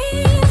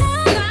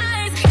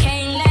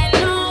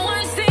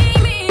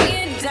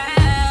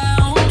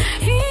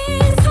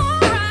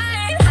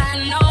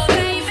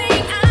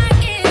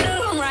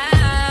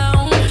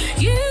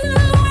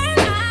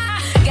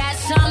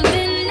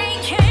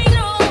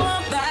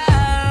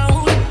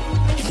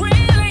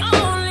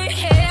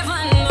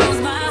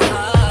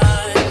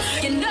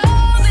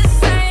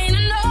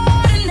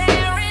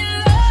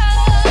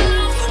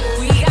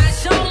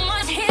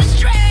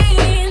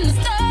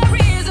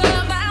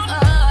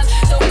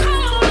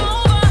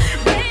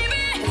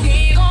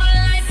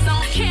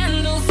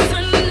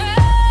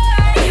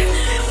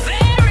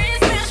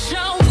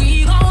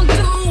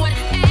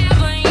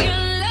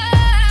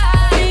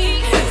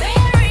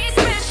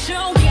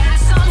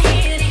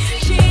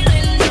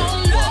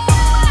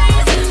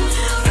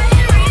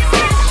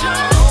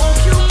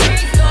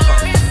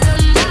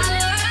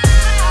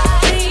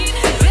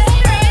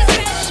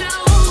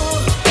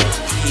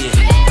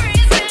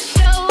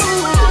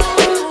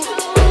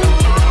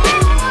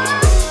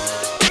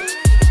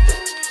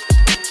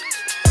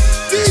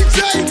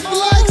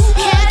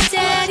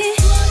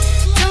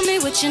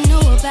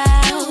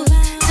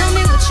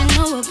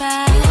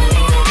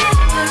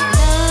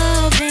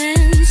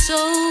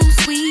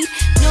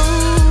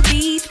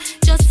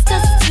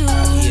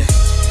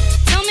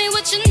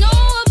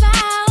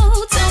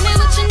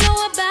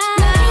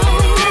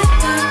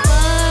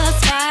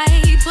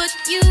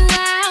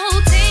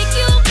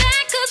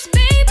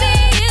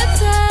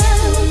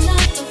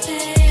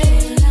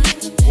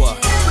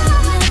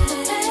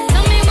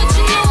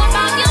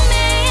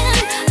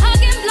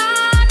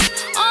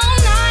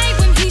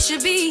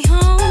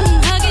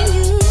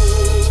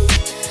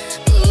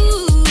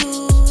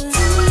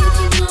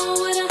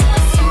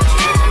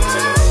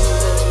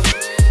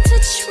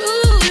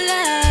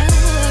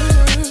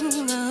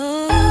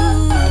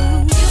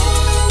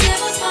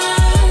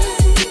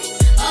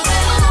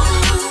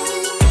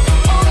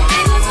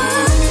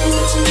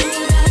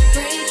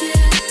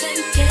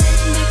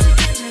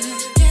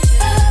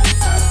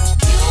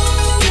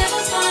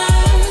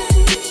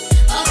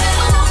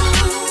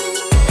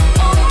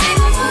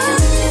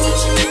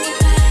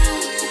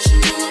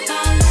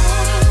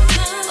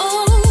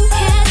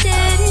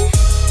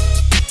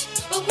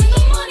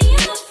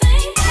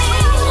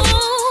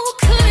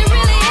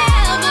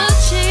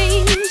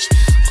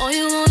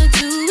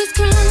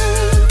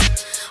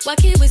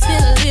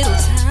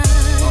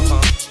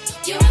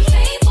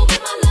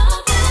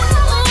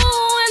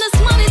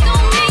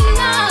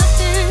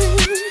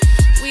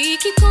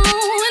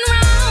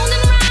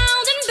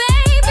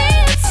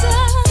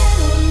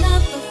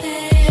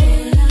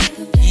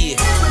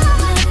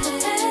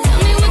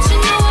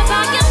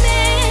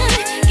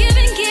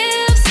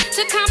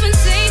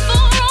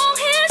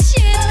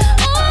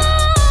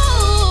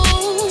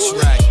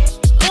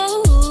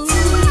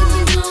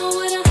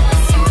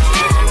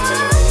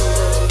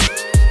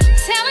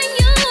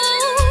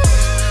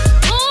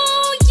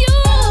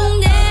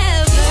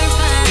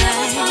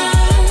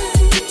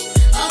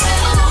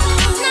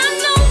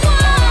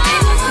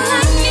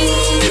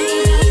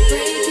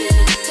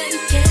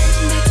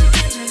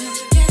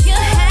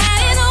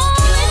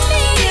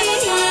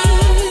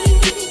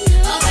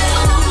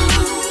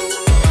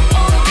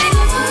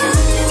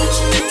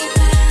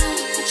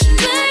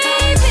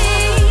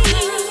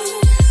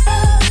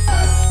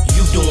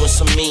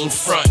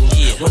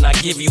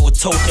 Give you a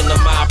token of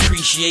my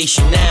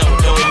appreciation now,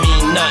 it don't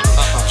mean nothing.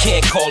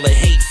 Can't call it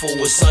hateful,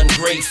 it's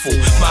ungrateful.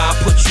 My, I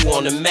put you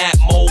on the map,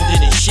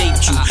 molded and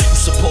shaped you. You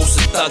supposed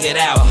to thug it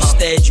out.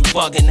 Instead, you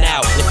bugging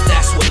out. If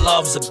that's what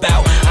love's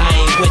about, I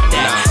ain't with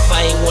that. If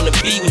I ain't wanna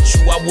be with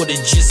you, I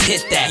would've just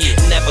hit that.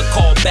 Never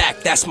call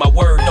back, that's my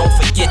word, don't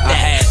forget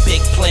that.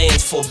 Big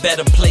plans for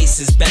better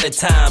places, better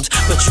times,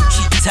 but you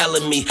keep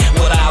telling me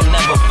what I'll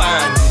never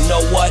find. You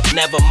know what?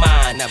 Never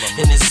mind.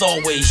 And it's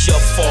always your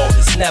fault,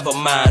 it's never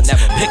mine.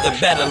 Pick a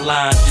better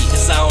line,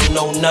 cause I don't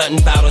know nothing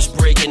about us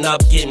breaking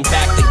up, getting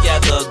back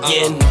together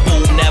again.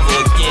 Boo, never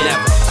again.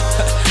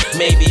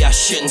 Maybe I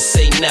shouldn't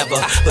say never,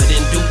 but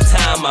in due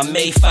time I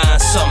may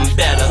find something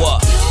better.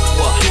 What?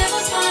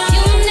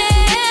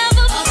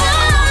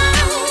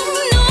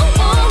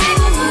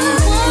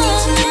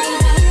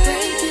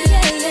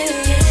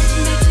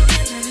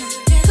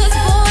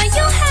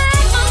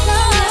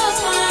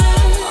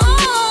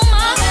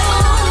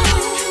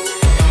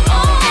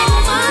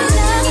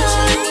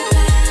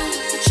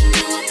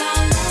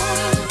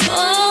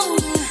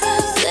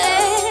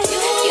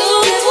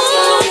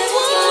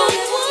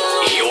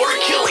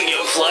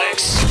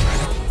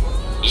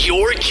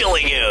 You're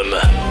killing him.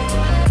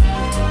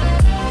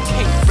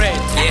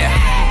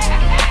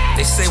 Yeah.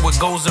 They say what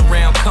goes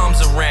around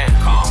comes around.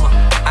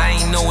 I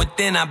ain't know it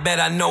then, I bet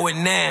I know it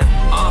now.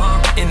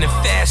 In the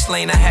fast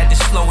lane, I had to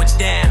slow it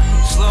down.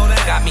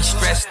 Got me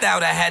stressed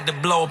out, I had to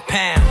blow a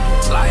pound.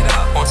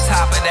 On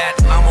top of that,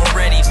 I'm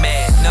already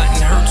mad.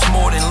 Nothing hurts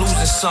more than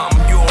losing something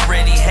you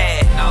already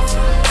had.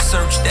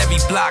 Searched every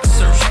block,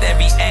 searched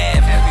every ave.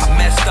 I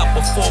messed up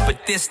before,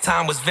 but this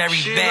time was very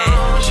bad.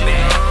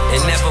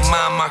 And never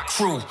mind my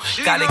crew.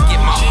 Gotta get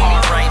my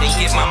heart right and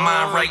get my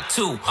mind right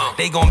too.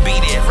 They gon' be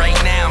there right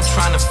now, I'm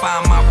trying to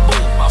find my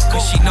boo.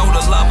 Cause she know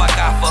the love I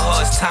got for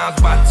her is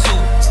times by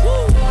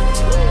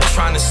 2.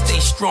 Trying to stay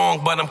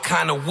strong, but I'm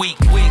kinda weak.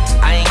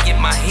 I ain't get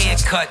my hair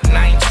cut and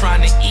I ain't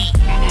trying to eat.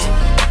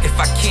 If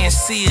I can't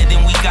see her,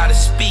 then we gotta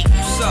speak.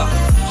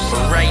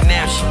 But right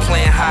now she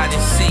playing hide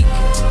and seek.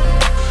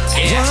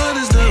 What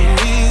is the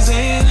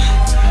reason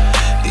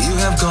you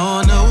have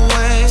gone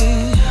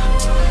away?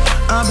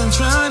 I've been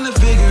trying to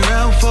figure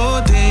out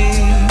for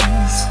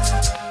days.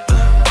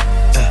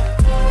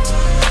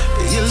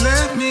 You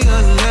left me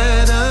a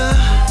letter,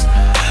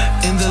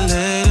 in the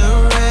letter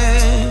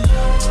read,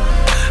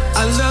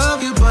 I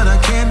love you but I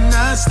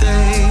cannot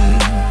stay.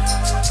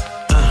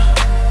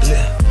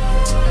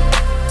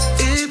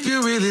 If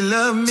you really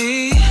love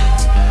me,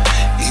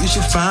 you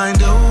should find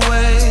a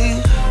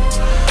way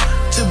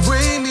to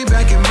bring me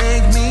back and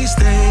make me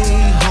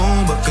stay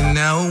home. But for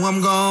now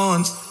I'm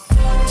gone.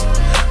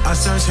 I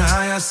search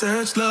high, I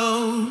search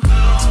low.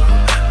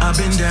 I've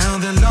been down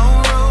the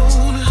long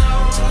road,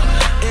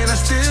 and I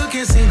still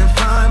can't seem to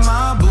find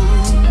my boo.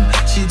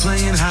 She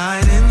playing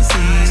hide and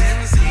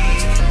seek.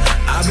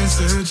 I've been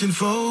searching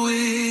for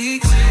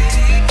weeks,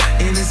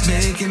 and it's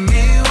making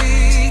me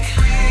weak.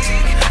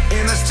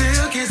 And I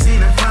still can't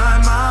seem to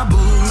find my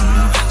boo.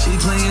 She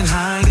playing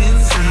hide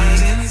and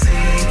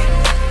seek.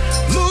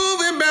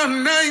 Moving about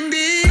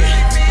 90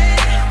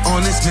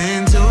 on this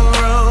mental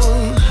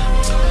road,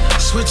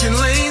 switching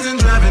lanes and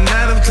driving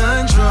out of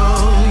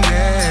control,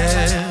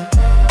 yeah.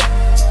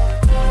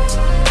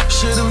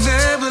 Should've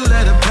never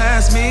let her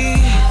pass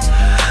me,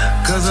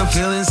 cause I'm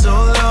feeling so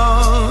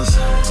lost.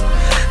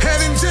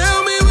 Heaven,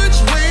 tell me which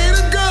way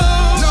to go.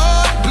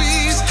 Lord,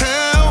 please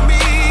help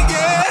me,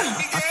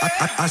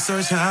 yeah. I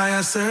search high,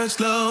 I search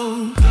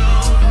low.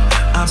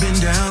 I've been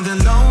down the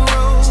long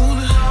road,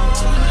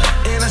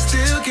 and I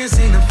still can't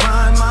seem to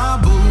find my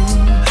boo.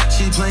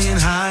 She playing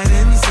high